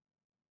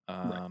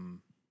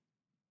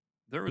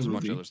 There was a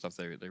bunch of Movie. other stuff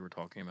they were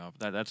talking about,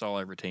 but that's all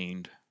I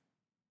retained.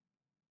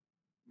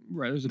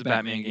 Right, there's a The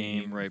Batman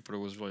game, right? But it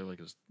was really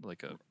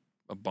like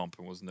a bump.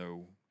 It was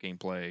no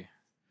gameplay.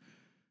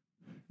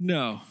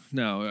 No,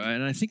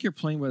 and I think you're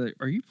playing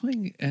are you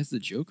playing as the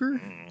Joker?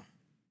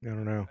 I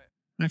don't know.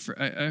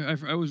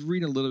 I was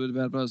reading a little bit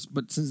about it,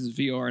 but since it's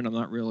VR and I'm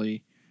not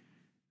really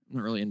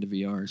into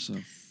VR, so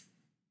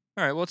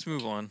All right, well, let's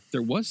move on.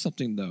 there was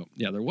something though.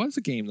 Yeah, there was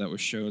a game that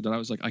was showed that I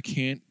was like, I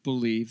can't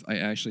believe I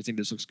actually think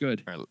this looks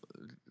good. All right,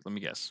 let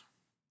me guess.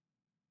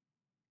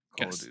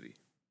 Call Guess. of Duty.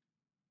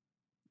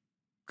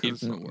 'Cause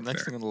it's Infinite the next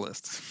Warfare. thing on the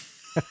list.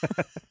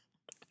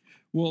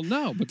 Well,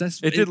 no, but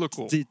It did look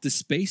cool. The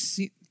space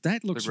scene,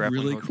 that looks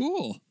grappling really hook.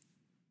 cool.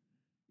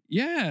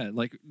 Yeah,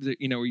 like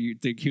where you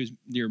think he was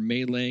near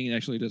meleeing and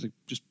actually does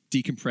just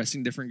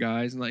decompressing different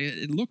guys and like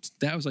it looked.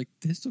 That was like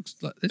this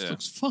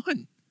looks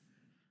fun.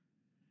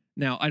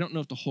 Now I don't know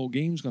if the whole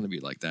game's going to be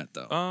like that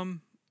though.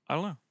 I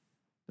don't know.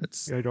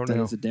 That's Yeah, I don't that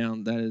know. is a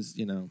down. That is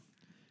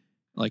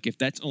Like if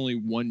that's only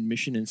one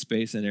mission in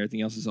space and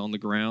everything else is on the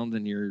ground,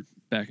 and you're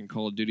back in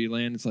Call of Duty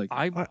land, it's like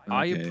I I- okay,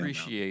 I'm out.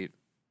 appreciate.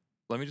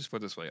 Let me just put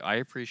it this way: I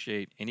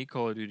appreciate any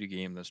Call of Duty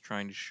game that's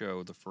trying to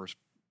show the first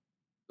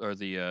or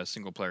the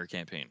single player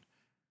campaign.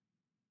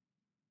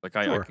 Like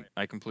Sure.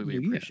 I completely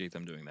Well, yeah. appreciate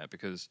them doing that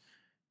because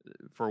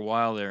for a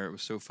while there it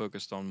was so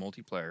focused on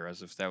multiplayer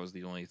as if that was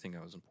the only thing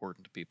that was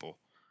important to people.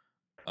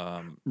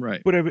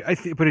 Right. But I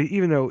think, but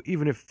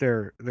even if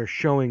they're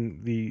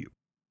showing the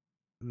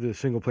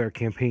single player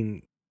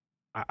campaign,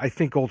 I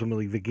think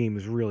ultimately the game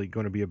is really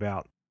going to be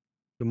about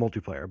the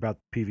multiplayer, about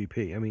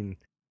PvP. I mean,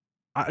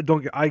 I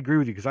agree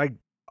with you because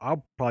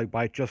I'll probably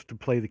buy it just to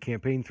play the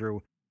campaign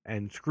through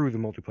and screw the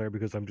multiplayer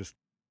because I'm just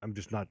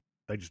not,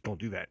 I just don't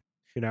do that.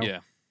 You know? Yeah.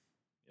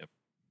 Yep.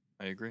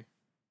 I agree.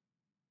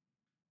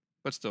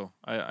 But still,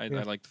 I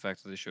Yeah. like the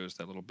fact that they showed us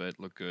that little bit.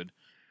 Looked good.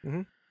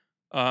 Mhm.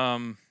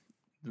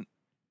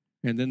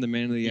 And then the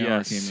man of the hour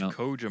Yes, came out.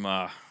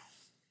 Kojima.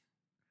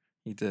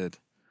 He did.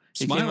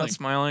 He came Smiling. out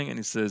smiling and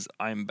he says,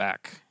 "I'm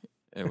back."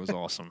 It was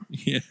awesome.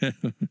 Yeah. His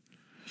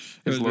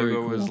was very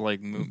logo was cool. like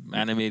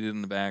animated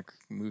in the back,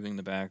 moving in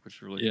the back, which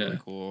was really Yeah.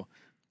 cool.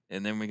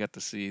 And then we got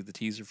to see the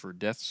teaser for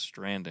Death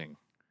Stranding.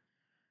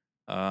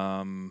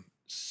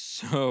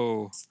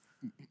 So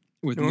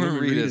With Norman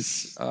Norman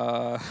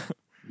Reedus,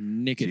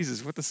 naked.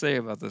 Jesus, what to say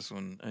about this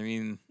one? I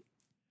mean,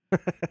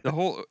 the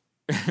whole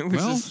it was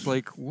Well- just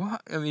like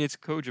what? I mean, it's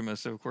Kojima,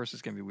 so of course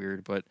it's gonna be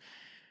weird. But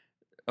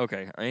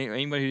okay,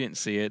 anybody who didn't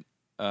see it,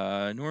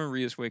 Norman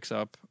Reedus wakes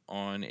up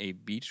on a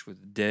beach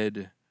with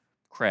dead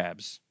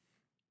crabs.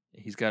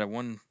 He's got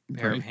one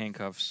pair of Right.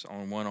 handcuffs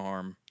on one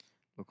arm,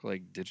 look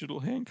like digital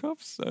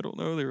handcuffs. I don't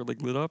know. They were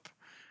like lit up.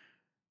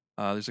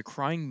 There's a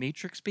crying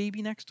Matrix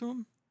baby next to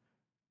him,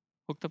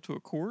 hooked up to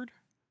a cord,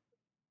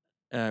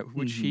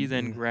 which he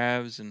then Mhm.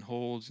 grabs and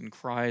holds and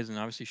cries, and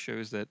obviously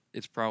shows that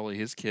it's probably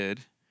his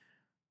kid,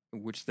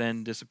 which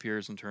then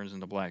disappears and turns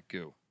into black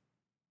goo.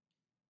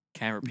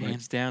 Camera Right.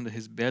 pans down to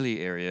his belly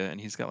area, and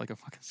he's got like a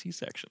fucking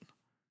C-section.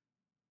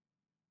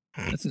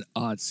 That's an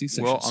odd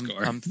C-section Well,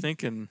 scar. I'm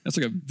thinking That's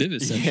like a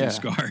vivisection Yeah.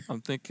 scar.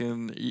 I'm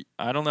thinking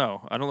I don't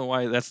know. I don't know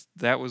why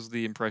that was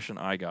the impression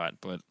I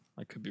got, but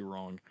I could be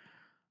wrong.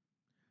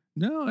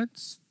 No,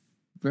 it's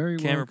very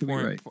well Camera could be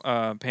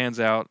right. pans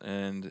out,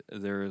 and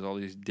there is all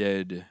these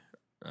dead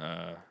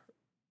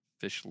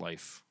fish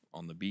life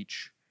on the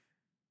beach,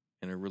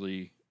 and a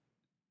really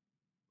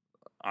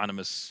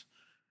ominous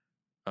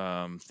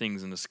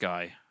things in the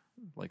sky,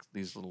 like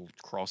these little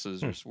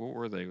crosses. Or what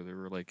were they? They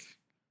were like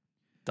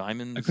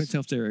diamonds. I couldn't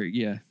tell if they were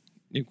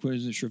I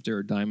wasn't sure if they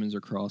were diamonds or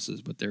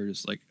crosses, but they're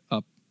just like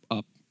up,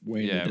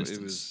 way in the distance.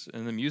 It was,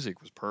 and the music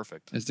was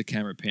perfect. As the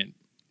camera pan.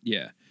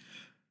 Yeah.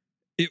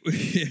 It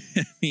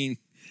I mean,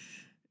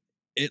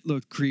 it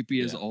looked creepy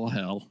as all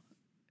hell.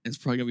 It's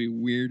probably gonna be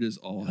weird as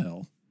all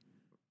hell.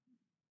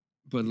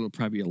 But it'll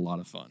probably be a lot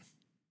of fun.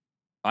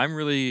 I'm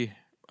really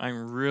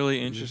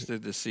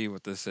interested to see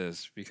what this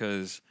is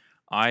because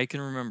I can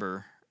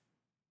remember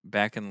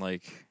back in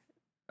like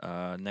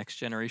Next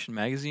Generation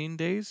magazine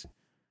days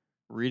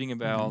reading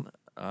about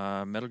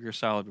Metal Gear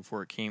Solid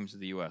before it came to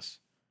the US.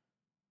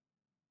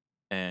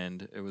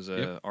 And it was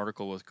an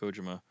article with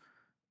Kojima,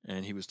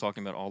 and he was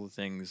talking about all the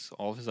things,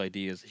 all of his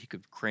ideas that he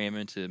could cram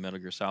into Metal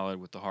Gear Solid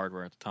with the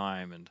hardware at the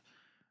time. And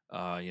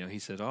he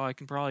said, "Oh, I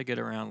can probably get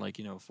around like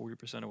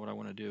 40% of what I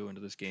want to do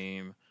into this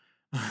game."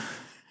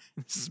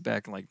 This is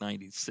back in like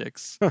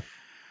 '96,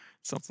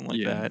 something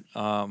like that.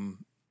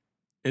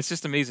 It's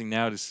just amazing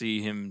now to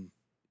see him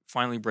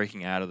finally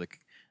breaking out of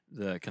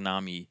the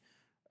Konami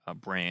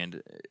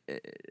brand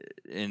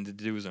and to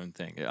do his own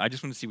thing. I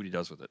just want to see what he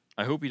does with it.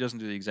 I hope he doesn't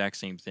do the exact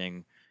same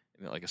thing,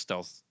 like a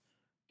stealth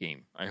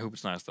game. I hope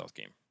it's not a stealth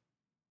game.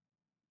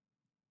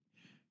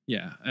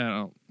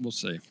 Yeah, we'll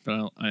see.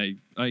 But I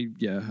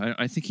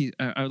think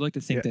I would like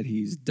to think that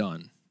he's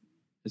done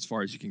as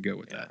far as you can go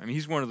with that. I mean,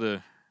 he's like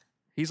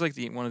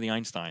one of the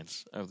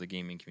Einsteins of the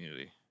gaming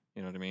community.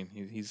 You know what I mean?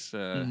 He's he's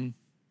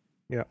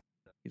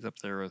up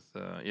there with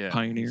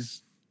Pioneer.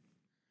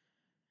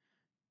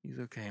 He's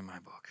okay in my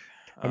book.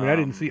 I mean, I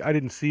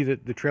didn't see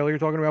the trailer you're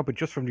talking about, but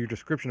just from your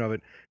description of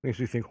it, makes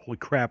me think, holy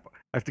crap,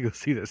 I have to go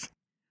see this.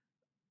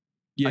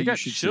 Yeah, I got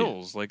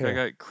chills. Like I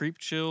got creep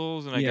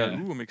chills, and I got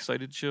I'm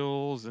excited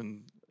chills,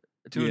 and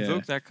to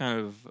invoke that kind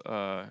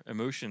of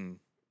emotion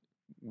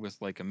with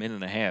like a minute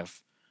and a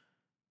half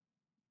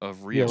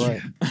of real. Yeah,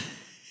 right.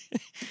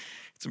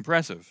 It's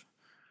impressive,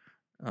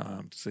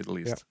 to say the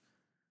least. Yeah.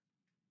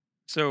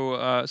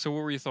 So, so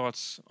what were your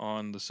thoughts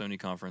on the Sony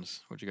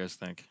conference? What'd you guys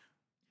think?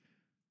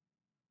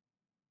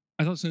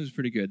 I thought Sony was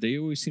pretty good. They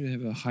always seem to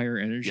have a higher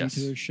energy to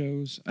their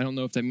shows. I don't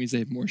know if that means they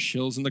have more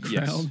shills in the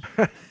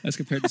crowd as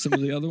compared to some of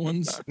the other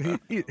ones.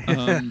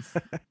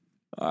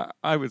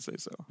 I would say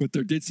so. But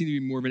there did seem to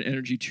be more of an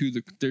energy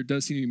there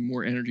does seem to be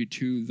more energy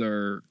to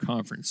their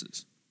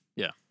conferences.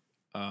 Yeah.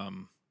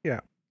 Yeah.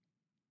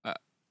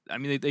 I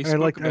mean, they I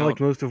liked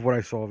most of what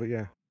I saw of it.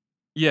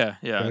 Yeah.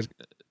 Yeah.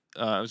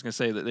 I was gonna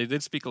say that they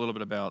did speak a little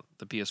bit about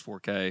the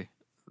PS4K.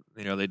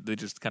 They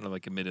just kind of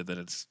like admitted that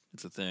it's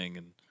a thing,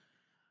 and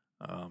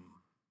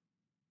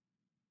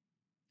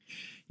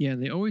Yeah,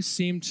 and they always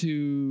seem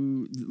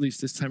to, at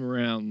least this time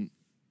around,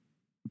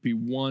 be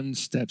one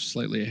step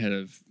slightly ahead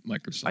of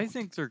Microsoft. I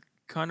think they're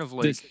kind of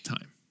this like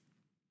time.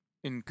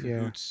 in Yeah.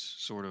 cahoots,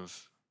 sort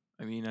of.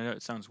 I mean, I know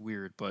it sounds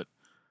weird, but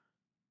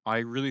I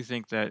really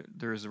think that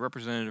there's a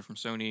representative from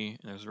Sony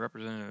and there's a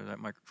representative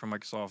from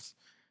Microsoft,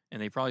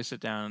 and they probably sit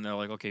down and they're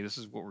like, okay, this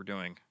is what we're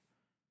doing.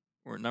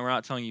 We're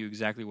not telling you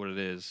exactly what it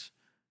is,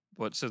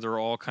 but so they're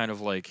all kind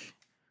of like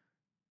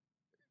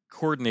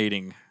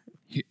coordinating.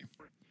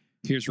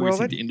 Here's where Well, we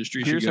think that- the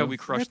industry Here's should how go. we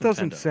crush That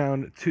doesn't Nintendo.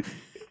 sound too.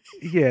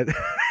 Yeah.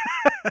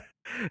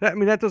 I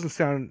mean, that doesn't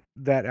sound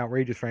that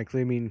outrageous,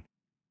 frankly. I mean,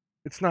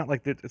 it's not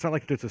like that. It's not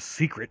like it's a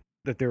secret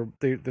that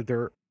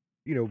they're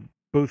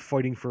both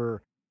fighting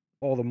for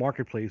all the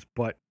marketplace.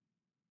 But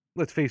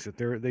let's face it,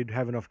 they'd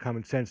have enough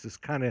common sense. This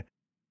kind of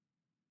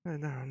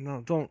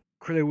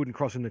they wouldn't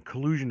cross into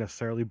collusion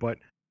necessarily, but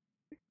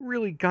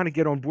really kind of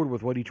get on board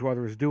with what each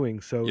other is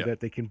doing so Yeah. that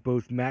they can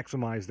both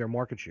maximize their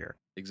market share.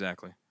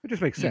 Exactly. It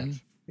just makes Mhm.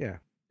 sense. Yeah.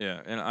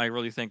 Yeah, and I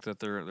really think that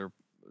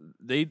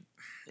they.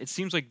 It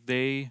seems like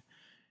they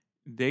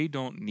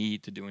don't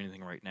need to do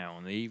anything right now,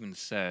 and they even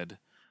said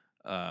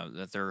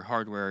that their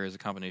hardware is a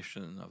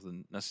combination of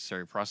the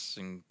necessary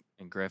processing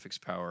and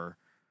graphics power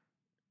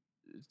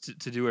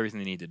to do everything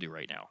they need to do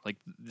right now. Like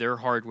their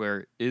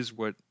hardware is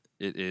what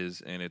it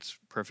is, and it's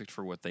perfect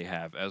for what they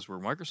have. As where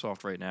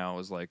Microsoft right now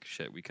is like,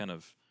 shit, we kind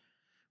of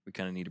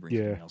need to bring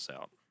Yeah. something else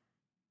out.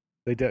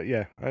 They do.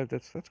 Yeah.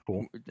 That's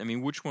cool. I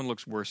mean, which one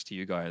looks worse to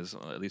you guys,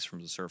 at least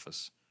from the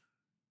surface?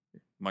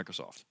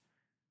 Microsoft.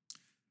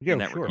 Yeah.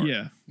 that Sure. regard.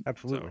 Yeah,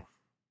 Absolutely. So,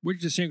 which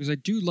is a shame because I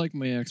do like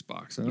my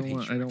Xbox. I You don't hate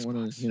want. I your don't want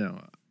Xbox.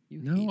 to.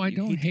 No, I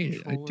don't hate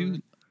it. I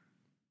do.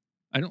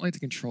 I don't like the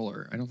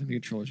controller. I don't think the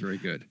controller's very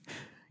good.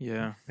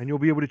 Yeah. And you'll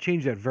be able to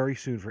change that very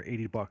soon for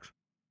 $80.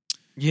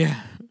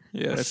 Yeah.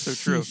 Yeah, that's so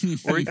true.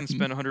 Or you can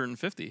spend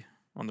 150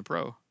 on the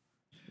Pro.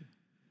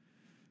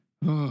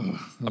 Oh,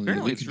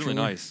 Apparently, it's really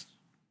nice.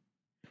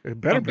 It I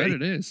better bet be.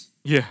 it is.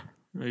 Yeah,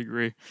 I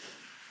agree.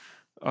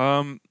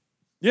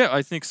 Yeah,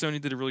 I think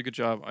Sony did a really good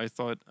job. I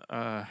thought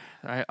I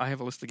have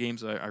a list of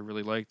games that I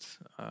really liked.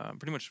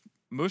 Pretty much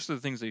most of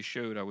the things they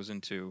showed I was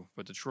into.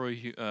 But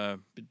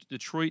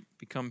Detroit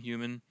Become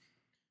Human,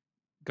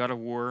 God of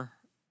War,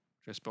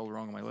 which I spelled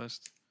wrong on my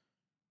list.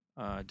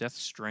 Death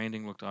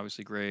Stranding looked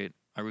obviously great.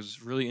 I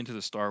was really into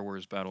the Star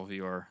Wars Battle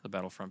VR, the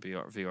Battlefront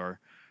VR.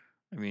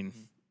 I mean,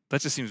 that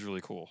just seems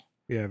really cool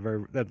Yeah,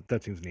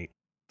 that seems neat.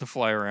 to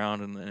fly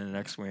around in an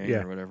X-wing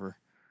Yeah. or whatever.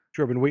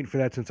 Sure, I've been waiting for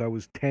that since I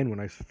was 10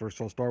 when I first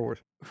saw Star Wars.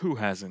 Who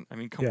hasn't? I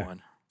mean, come Yeah.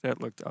 on. That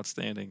looked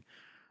outstanding.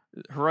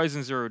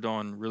 Horizon Zero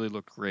Dawn really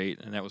looked great,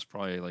 and that was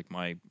probably like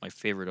my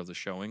favorite of the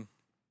showing.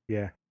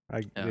 Yeah,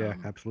 Um,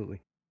 absolutely.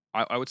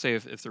 I would say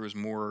if there was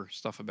more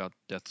stuff about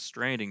Death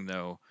Stranding,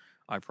 though,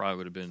 I probably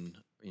would have been,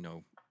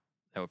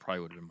 that would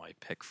probably would have been my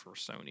pick for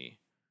Sony.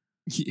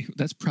 Yeah,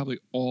 that's probably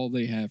all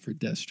they have for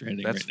Death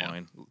Stranding That's right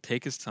fine.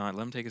 Take his time.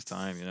 Let him take his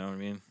time. You know what I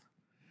mean?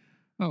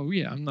 now. Oh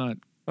yeah, I'm not.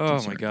 Oh my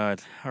Concerned.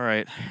 God! All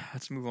right,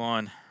 let's move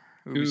on.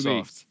 Ubi.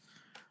 Ubisoft.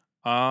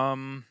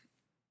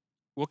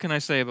 What can I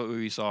say about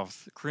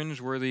Ubisoft?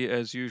 Cringeworthy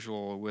as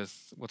usual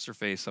with what's her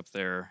face up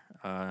there,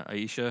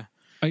 Aisha.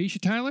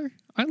 Aisha Tyler?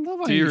 I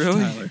love Do you Aisha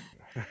really?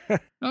 Tyler.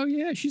 Oh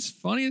yeah, she's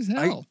funny as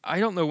hell. I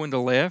don't know when to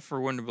laugh or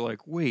when to be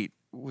like, wait,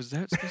 was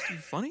that supposed to be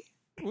funny?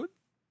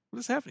 What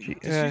is happening? She-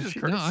 Did yeah, she just she-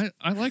 curse? No,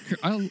 I like her.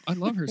 I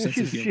love her Yeah, sense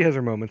of she humor. has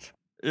her moments.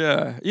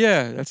 Yeah,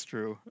 that's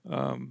true.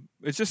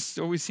 It just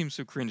always seems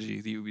so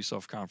cringy, the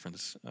Ubisoft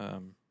conference.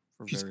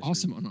 For She's various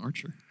awesome reasons. on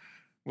Archer.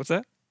 What's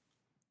that?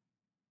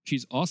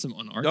 She's awesome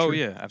on Archer. Oh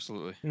yeah,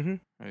 absolutely. Mm-hmm.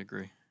 I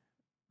agree.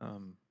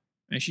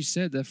 And she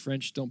said that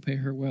French don't pay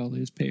her well. They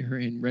just pay her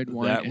in red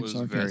wine That and was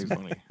sarcasm. very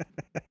funny.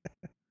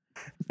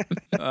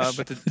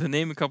 But to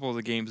name a couple of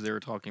the games they were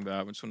talking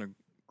about, I just want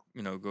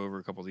to go over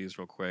a couple of these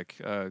real quick.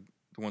 The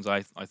ones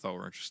I thought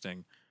were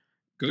interesting.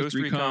 Ghost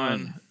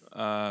Recon,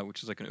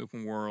 which is like an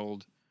open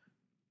world.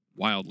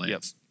 Wildlands.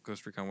 Yep.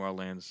 Ghost Recon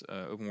Wildlands,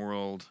 open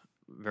world,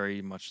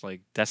 very much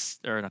like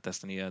not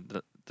Destiny,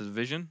 the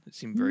Division. It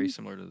seemed very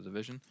similar to the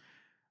Division.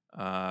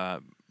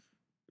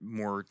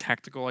 More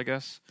tactical, I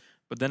guess.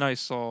 But then I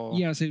saw.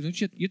 Yeah, so don't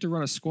you have to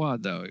run a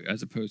squad though,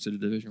 as opposed to the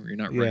Division where you're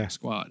not running Yeah. a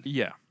squad.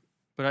 Yeah,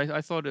 but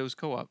I thought it was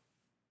co-op.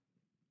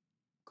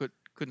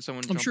 Couldn't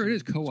someone? I'm jump sure it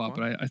is in the co-op,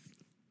 squad?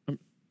 but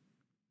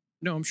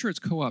I'm sure it's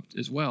co-op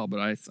as well. But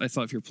I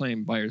thought if you're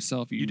playing by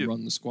yourself, You do.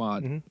 run the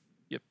squad. Mhm.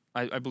 Yep,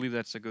 I believe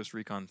that's a Ghost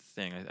Recon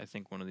thing. I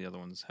think one of the other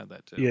ones had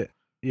that too.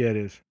 Yeah, it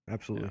is.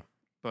 Absolutely.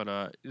 But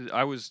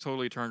I was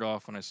totally turned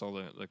off when I saw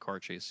the car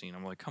chase scene.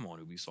 I'm like, come on,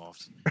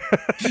 Ubisoft.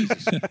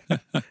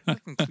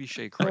 Fucking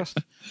cliche Christ.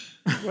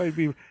 Well, it'd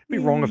be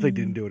wrong if they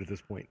didn't do it at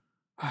this point.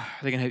 Are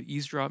they going to have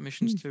eavesdrop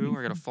missions too? Or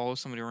I got to follow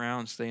somebody around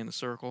and stay in the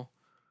circle?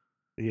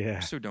 Yeah.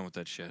 I'm so done with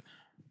that shit.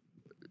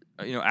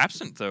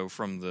 Absent, though,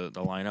 from the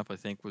lineup, I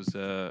think, was,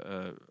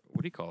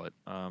 what do you call it?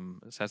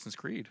 Assassin's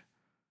Creed.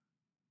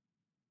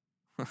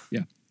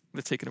 Yeah.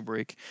 They're taking a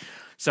break.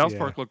 South Yeah.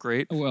 Park looked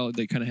great. Well,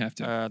 they kind of have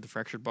to. The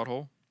Fractured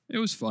Butthole. It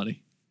was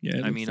funny. Yeah. it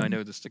I looked mean, I funny.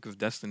 know the Stick of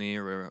Destiny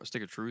or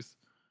Stick of Truth.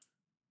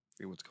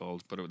 forget what it's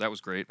called, but that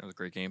was great. That was a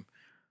great game.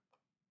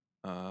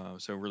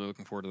 So really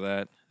looking forward to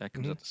that. That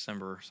comes Mhm. out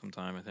December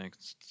sometime. I think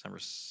it's December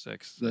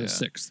 6th. The Yeah.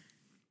 6th.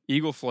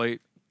 Eagle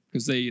Flight.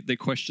 Because they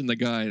questioned the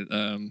guy.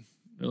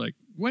 They're like,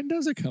 when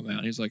does it come out?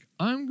 And he's like,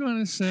 I'm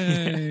gonna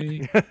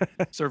say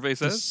Survey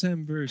says.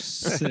 December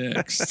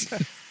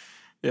 6th.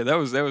 Yeah, that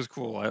was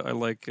cool. I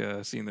like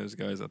seeing those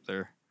guys up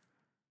there.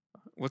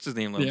 What's his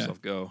name? Let Yeah.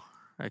 himself go.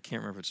 I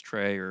can't remember if it's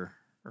Trey or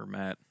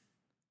Matt.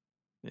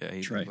 Yeah,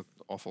 he Trey. looked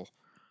awful.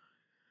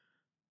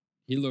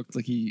 He looked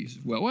like he's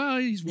he's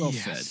well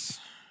fed. Yes.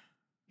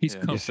 He's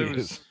Yeah. Yes, comfy. he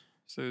is.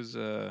 So is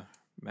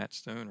Matt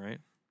Stone, right?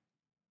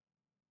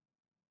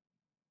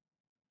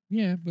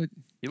 Yeah, but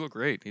He looked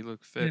great. He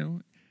looked fit. you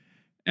know,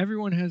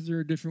 everyone has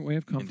their different way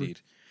of comfort.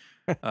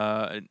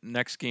 Indeed.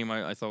 Next game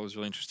I thought was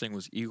really interesting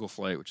was Eagle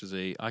Flight, which is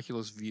a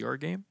Oculus VR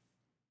game.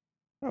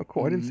 Oh,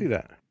 cool. I didn't see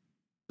that.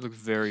 It looked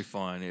very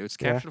fun. It's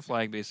Yeah. capture the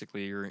flag,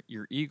 basically.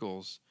 You're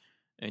eagles,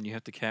 and you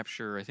have to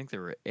capture. I think they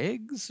were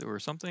eggs or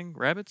something,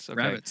 rabbits. Okay.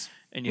 Rabbits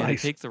And you had to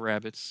Nice. take the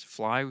rabbits,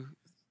 fly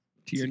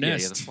to your Yeah, you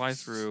had nest. to fly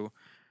through.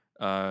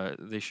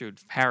 They showed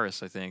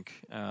Paris, I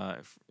think,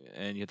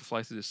 and you had to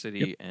fly through the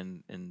city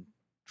and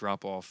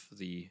drop off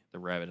the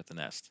rabbit at the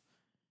nest.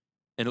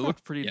 And it Huh.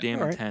 looked pretty Yeah. damn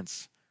Alright.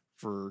 intense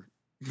for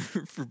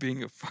for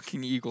being a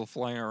fucking eagle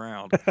flying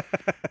around.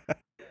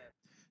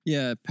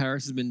 Yeah,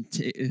 Paris has been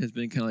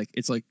kind of like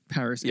it's like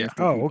Paris. Yeah.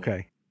 After Oh, Google.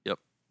 okay. Yep.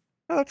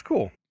 Oh, that's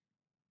cool.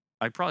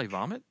 I'd probably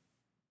vomit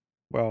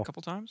Well, a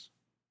couple times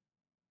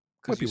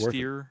Might because be worth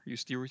it. you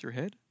steer with your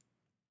head.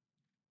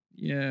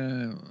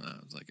 Yeah, I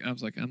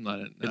was like, I'm not.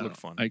 It looked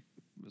fun. I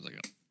was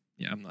like,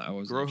 yeah, I'm not. I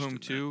wasn't. Grow Home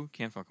interested in 2,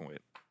 can't fucking wait.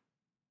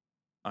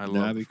 I That'd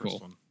love be the first cool.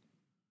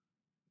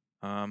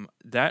 one.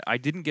 That I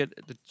didn't get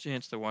the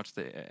chance to watch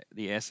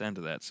the ass end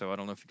of that, so I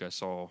don't know if you guys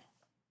saw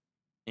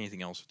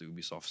anything else with the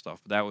Ubisoft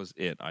stuff. But that was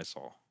it I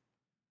saw.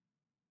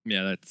 that.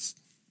 Yeah, that's.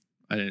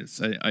 I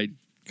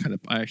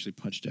didn't. I actually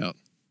punched out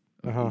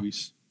of Uh-huh.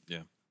 movies.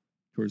 Yeah.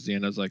 Towards the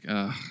end, I was like,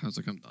 I'm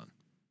done.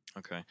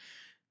 Okay.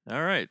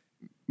 All right.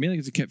 Mainly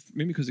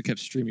because it kept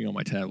streaming on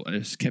my tablet. It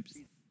just kept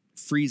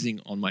freezing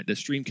on the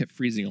stream kept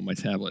freezing on my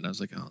tablet, and I was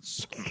like, oh,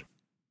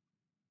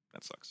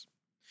 That sucks.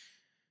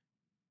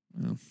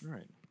 well. All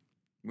right.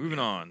 Moving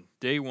on.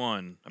 Day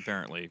one,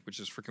 apparently, which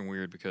is freaking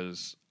weird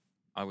because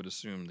I would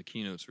assume the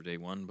keynotes are day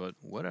one, but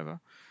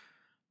whatever.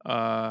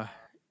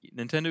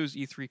 Nintendo's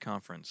E3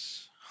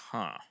 conference.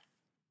 Huh.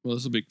 Well,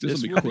 this will be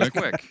This quick. will be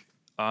quick.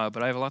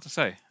 But I have a lot to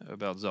say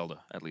about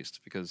Zelda, at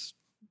least, because,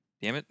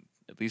 damn it,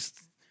 at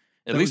least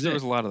That was there it.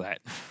 was a lot of that.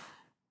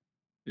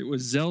 It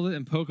was Zelda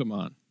and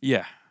Pokemon.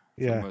 Yeah,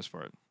 for the yeah. most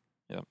part.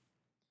 Yep.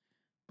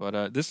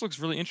 But this looks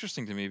really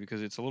interesting to me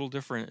because it's a little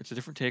different. It's a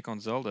different take on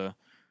Zelda.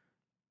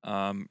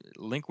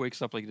 Link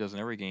wakes up like he does in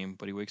every game,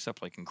 but he wakes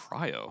up like in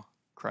cryo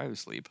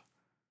sleep,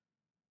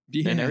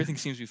 Yeah, and everything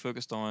seems to be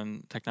focused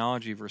on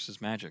technology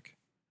versus magic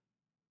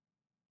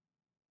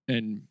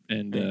and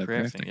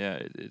crafting.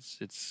 Yeah,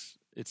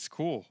 it's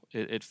cool.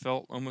 It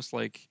felt almost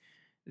like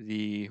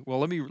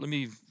let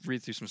me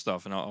read through some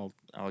stuff and I'll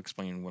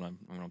explain what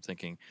I'm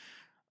thinking.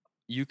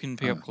 You can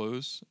pick up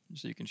clothes,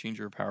 so you can change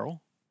your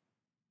apparel.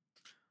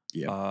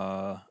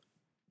 Yeah.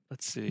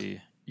 Let's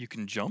see. You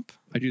can jump.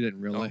 I do that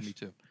in real Oh, life. me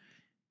too.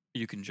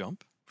 You can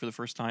jump for the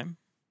first time.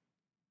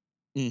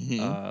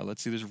 Mm-hmm.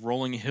 Let's see. There's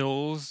rolling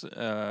hills,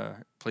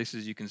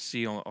 places you can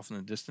see off in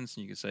the distance,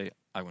 and you can say,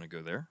 "I want to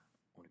go there.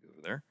 I want to go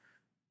over there,"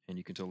 and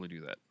you can totally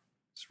do that.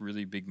 It's a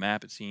really big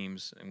map, it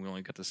seems, and we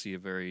only got to see a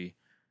very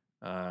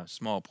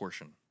small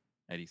portion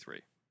at E3.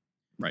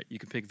 Right. You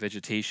can pick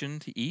vegetation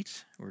to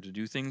eat or to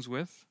do things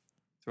with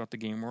throughout the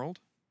game world.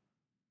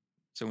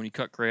 So when you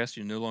cut grass,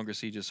 you no longer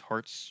see just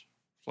hearts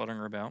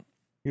fluttering about.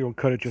 You don't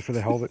cut it just for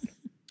the hell of it.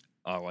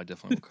 Oh, I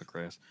definitely will cut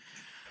grass.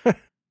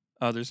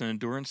 There's an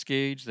endurance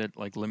gauge that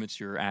like limits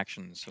your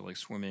actions, so like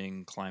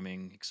swimming,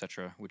 climbing,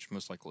 etc., which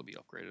most likely will be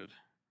upgraded.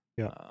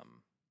 Yeah.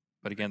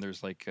 But again,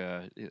 there's like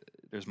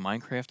there's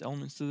Minecraft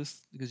elements to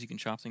this because you can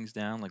chop things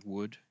down like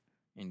wood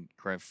and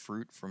grab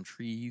fruit from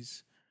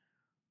trees.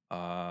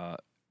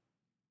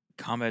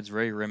 Combat's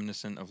very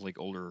reminiscent of like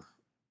older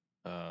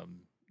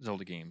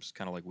Zelda games,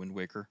 kind of like Wind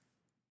Waker.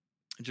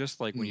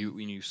 Just like when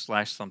you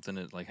slash something,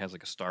 it like has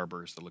like a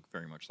starburst that looked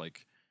very much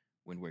like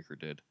Wind Waker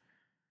did.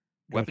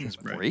 Gotcha. Weapons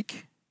Right.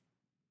 break.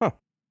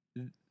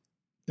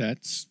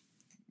 This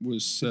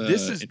is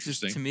This is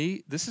interesting. just, to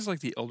me, this is like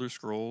the Elder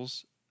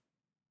Scrolls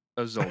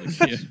of Zelda.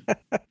 Yeah.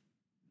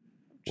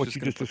 What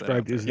you gonna just put that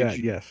out described is there. that,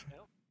 yes.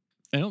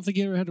 I don't think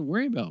you ever had to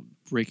worry about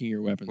breaking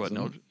your weapons. What? I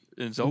No, don't-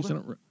 in at least Zelda? I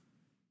don't re-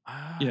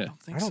 I Yeah.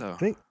 don't think I don't so.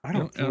 think I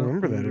don't I don't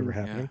remember that ever remember-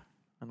 happening.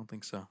 I don't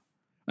think so.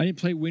 I didn't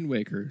play Wind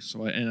Waker,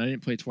 and I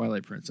didn't play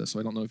Twilight Princess, so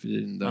I don't know if you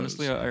did in those.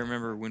 Honestly, I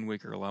remember Wind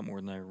Waker a lot more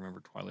than I remember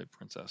Twilight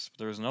Princess. But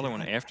there was another one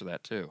God. after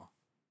that too.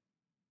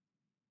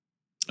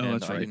 Oh, and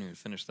that's I right. didn't even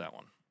finish that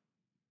one.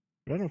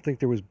 But I don't think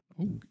there was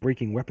Oh,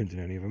 breaking weapons in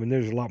any of them. And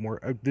there's a lot more.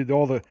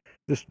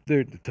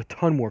 There's a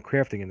ton more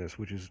crafting in this,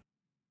 which is,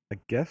 I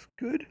guess,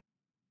 good.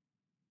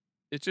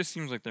 It just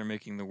seems like they're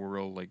making the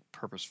world like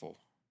purposeful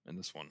in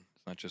this one.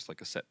 It's not just like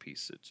a set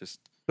piece. So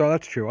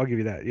that's true. I'll give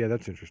you that. Yeah,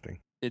 that's interesting.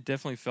 It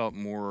definitely felt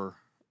more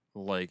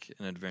like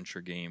an adventure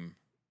game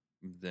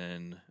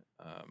than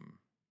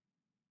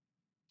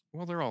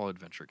well, they're all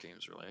adventure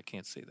games, really. I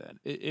can't say that.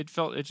 It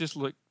just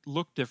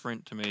looked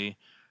different to me.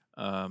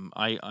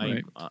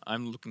 Right.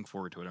 I'm looking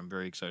forward to it. I'm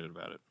very excited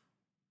about it.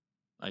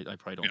 I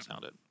probably don't Yeah.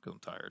 sound it because I'm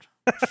tired.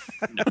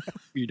 No,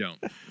 you don't.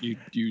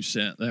 You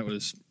said that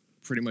was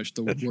pretty much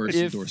the That's worst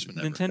If endorsement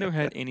ever. Nintendo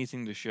had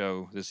anything to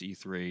show this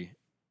E3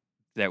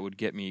 that would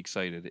get me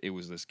excited, it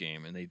was this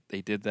game, and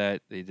they did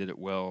that. They did it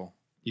well.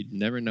 You'd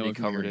never know They if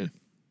you covered heard it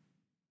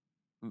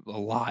a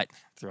lot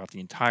throughout the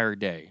entire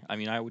day. I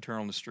mean, I would turn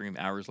on the stream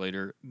hours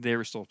later. They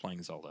were still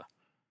playing Zelda.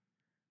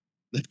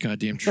 that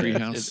goddamn Yeah,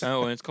 treehouse.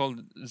 and it's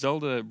called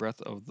Zelda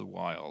Breath of the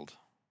Wild,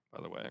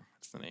 by the way.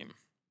 That's the name.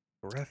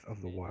 Breath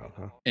of the Wild,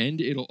 huh?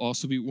 And it'll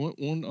also be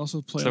one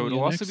also play So on the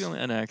it'll NX. also be on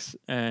the NX,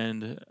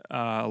 and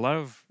a lot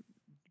of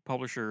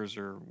publishers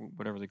or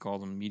whatever they call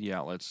them, media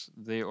outlets,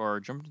 they are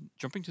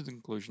jumping to the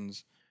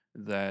conclusions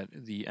that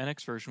the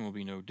NX version will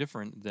be no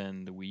different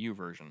than the Wii U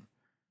version.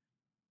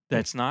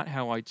 That's not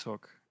how I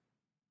took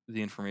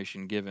the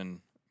information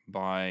given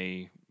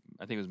by,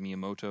 I think it was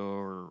Miyamoto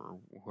or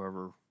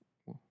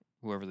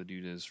whoever the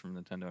dude is from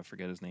Nintendo. I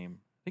forget his name.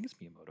 I think it's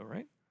Miyamoto,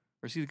 right?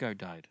 Or is he the guy who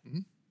died?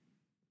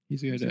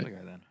 He's the Who's the guy other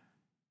guy then?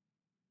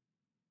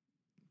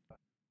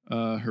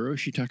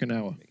 Hiroshi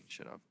Takanawa. Making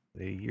shit up.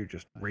 Hey, you're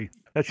just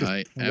that's just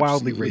I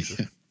wildly absolutely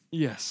racist.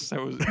 Yes,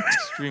 that was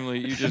extremely.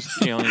 You just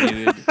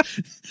alienated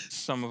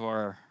some of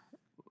our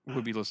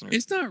would-be listeners.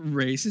 It's not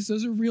racist.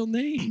 Those are real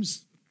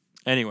names.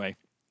 Anyway,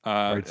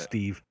 All right,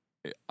 Steve.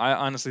 I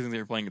honestly think they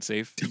were playing it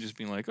safe, and just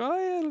being like, "Oh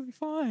yeah, it'll be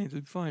fine,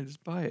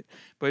 just buy it."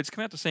 But it's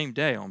coming out the same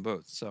day on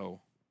both,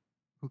 so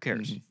who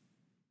cares? Mhm.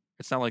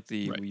 It's not like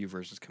the Right. Wii U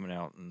version is coming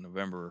out in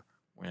November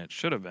when it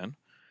should have been,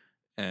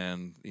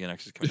 and the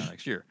NX is coming out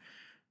next year.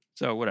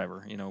 So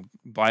whatever,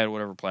 buy it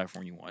whatever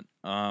platform you want.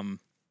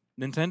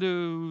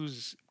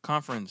 Nintendo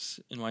conference,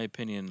 in my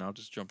opinion, I'll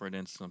just jump right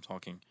in since I'm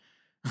talking.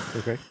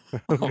 Okay.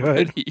 Go ahead.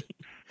 already.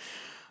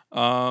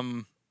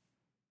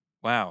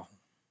 Wow,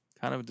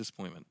 kind of a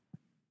disappointment.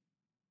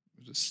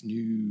 It was a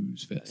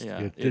snooze fest.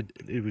 Yeah,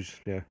 It was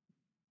yeah.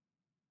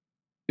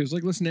 It was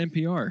like listening to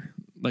NPR.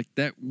 Like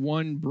that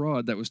one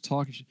broad that was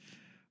talking.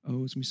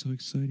 Oh, it's gonna be so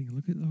exciting!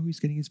 Look at he's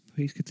getting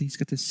he's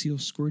got the Seal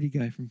Squirty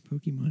guy from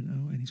Pokemon.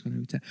 Oh, and he's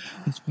gonna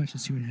let's watch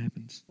and see what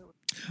happens.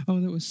 Oh,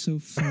 that was so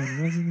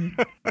fun, wasn't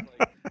it?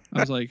 I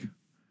was like,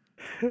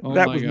 oh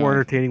that my was God. more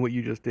entertaining what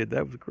you just did.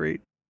 That was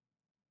great.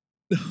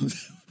 Well,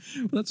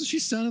 that's what she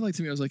sounded like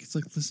to me. I was like, it's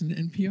like listen to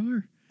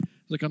NPR. I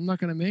was like, I'm not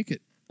gonna make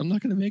it. I'm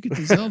not gonna make it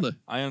to Zelda.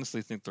 I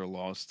honestly think they're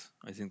lost.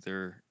 I think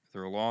they're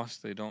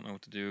lost. They don't know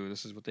what to do.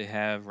 This is what they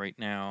have right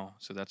now,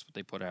 so that's what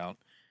they put out.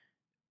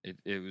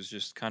 It was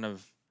just kind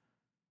of.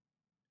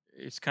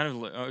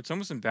 It's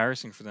almost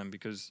embarrassing for them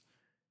because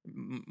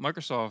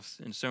Microsoft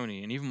and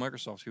Sony, and even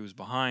Microsoft, who was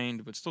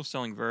behind but still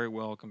selling very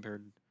well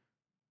compared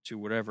to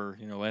whatever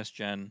last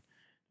gen,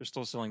 they're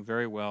still selling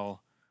very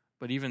well.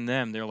 But even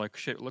them, they're like,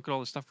 shit, look at all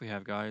the stuff we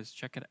have, guys.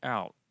 Check it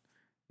out.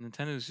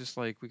 Nintendo's just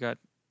like, we got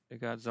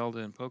Zelda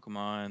and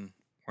Pokemon.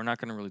 We're not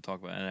going to really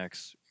talk about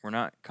NX. We're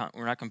not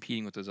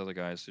competing with those other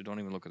guys. So don't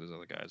even look at those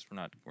other guys. We're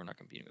not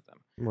competing with them.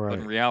 Right. But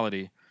in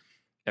reality,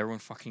 everyone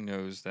fucking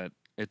knows that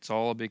it's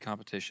all a big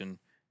competition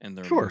and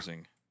they're Sure.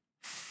 losing.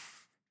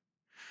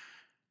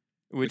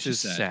 Which is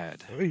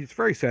sad. It's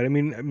very sad. I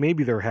mean,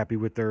 maybe they're happy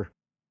with their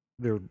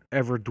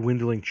ever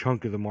dwindling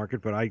chunk of the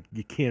market, but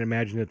you can't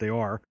imagine that they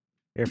are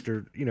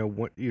after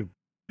what you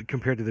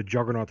compared to the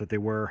juggernaut that they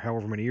were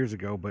however many years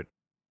ago. But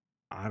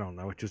I don't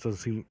know. It just doesn't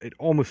seem. It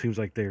almost seems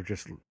like they're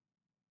just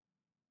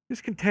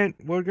content.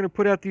 We're going to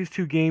put out these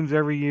 2 games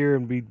every year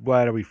and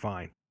it'll be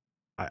fine.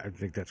 I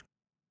think that's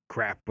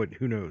crap, but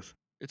who knows?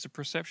 It's a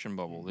perception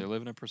bubble. They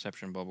live in a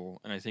perception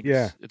bubble, and I think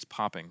Yeah. it's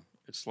popping.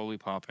 It's slowly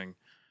popping.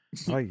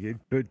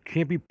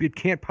 It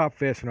can't pop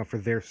fast enough for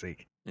their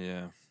sake.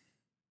 Yeah.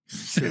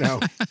 You know.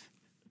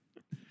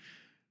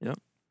 Yep.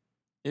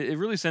 It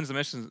really sends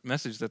the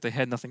message that they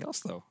had nothing else,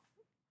 though.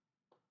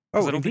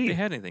 Oh, I don't think indeed. they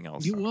had anything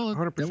else. Well,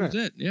 100%. that was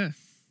it. Yeah.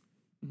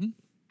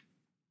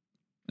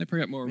 I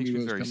forgot more. Makes me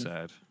amiibos very coming.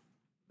 sad.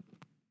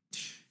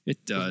 It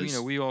 'Cause,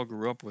 does. we all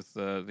grew up with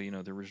the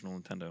original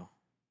Nintendo.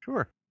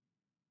 Sure.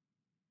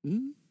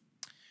 Mm,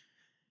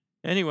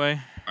 Anyway,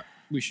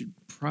 we should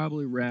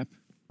probably wrap.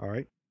 All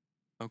right.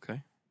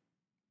 okay.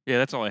 Yeah,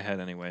 that's all I had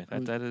anyway.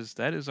 That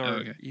is our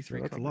okay.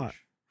 E3 That's a lot.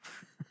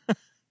 coverage.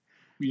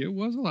 Yeah, it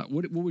was a lot.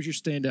 What was your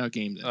standout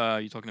game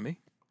then? You talking to me?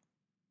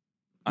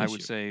 I Yes, would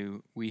you. say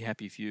We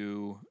Happy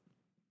Few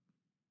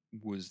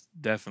was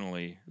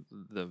definitely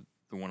the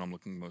one I'm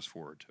looking most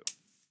forward to.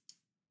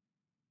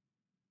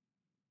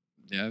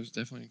 Yeah, it was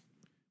definitely.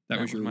 That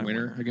was your my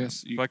winner, I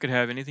guess. If I could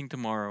have anything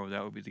tomorrow,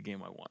 that would be the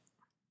game I want.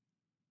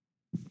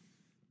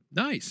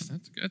 Nice.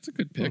 That's a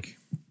good pick.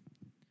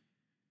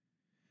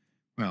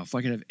 Well, if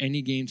I could have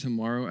any game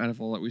tomorrow out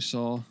of all that we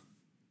saw,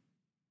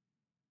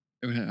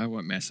 I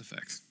want Mass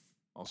Effect.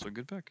 Also a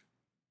good pick.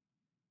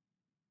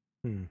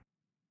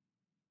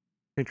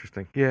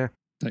 Interesting. Yeah.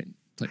 Titan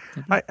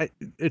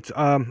It's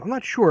I'm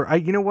not sure.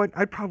 You know what?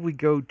 I'd probably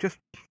go just.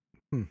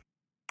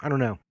 I don't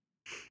know.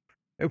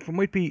 It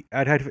might be.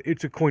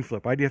 It's a coin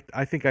flip.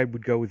 I think I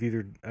would go with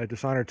either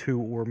Dishonored 2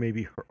 or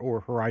maybe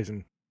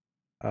Horizon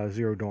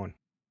Zero Dawn.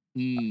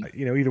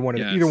 Either one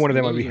of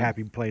them I'd be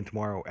happy playing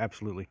tomorrow.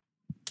 Absolutely.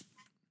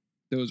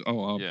 Those.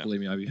 Believe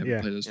me, I'd be happy to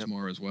play those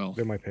tomorrow as well.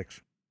 They're my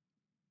picks.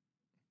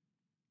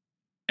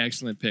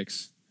 Excellent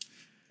picks.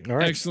 All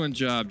right. Excellent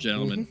job,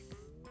 gentlemen.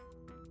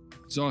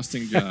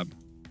 Exhausting job.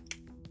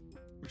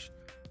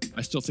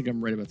 I still think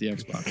I'm right about the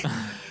Xbox.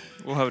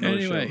 We'll have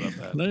another show about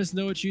that. Let us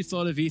know what you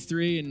thought of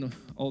E3 and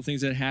all the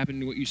things that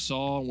happened, what you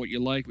saw, and what you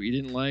liked, what you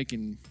didn't like,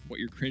 and what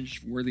your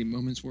cringe-worthy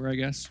moments were, I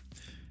guess.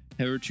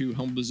 Head over to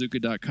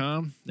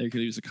humblebazooka.com. There you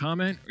can leave us a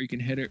comment, or you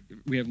can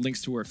we have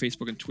links to our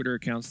Facebook and Twitter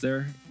accounts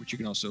there, which you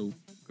can also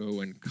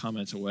go and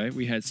comment away.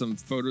 We had some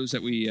photos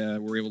that we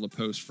were able to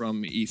post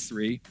from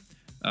E3.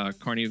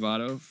 Carney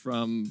Votto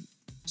from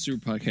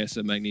Super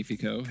Podcast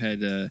Magnifico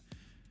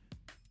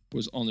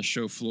was on the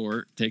show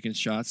floor taking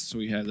shots, so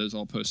we have those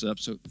all posted up.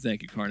 So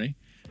thank you, Carney.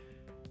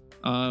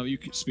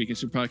 Speaking of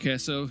Super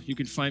Podcast, so you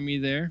can find me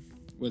there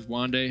with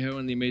Wandeho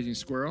and the Amazing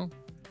Squirrel.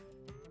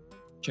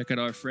 Check out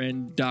our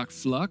friend Doc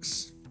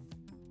Flux.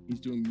 He's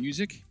doing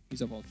music.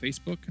 He's up on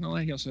Facebook and all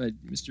that. He also had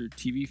Mr.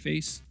 TV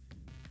Face.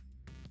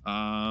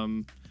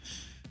 And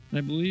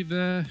I believe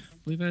that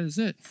is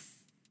it.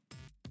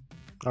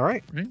 All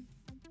right. Right.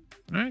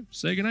 All right.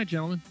 Say goodnight,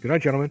 gentlemen. Good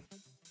night, gentlemen.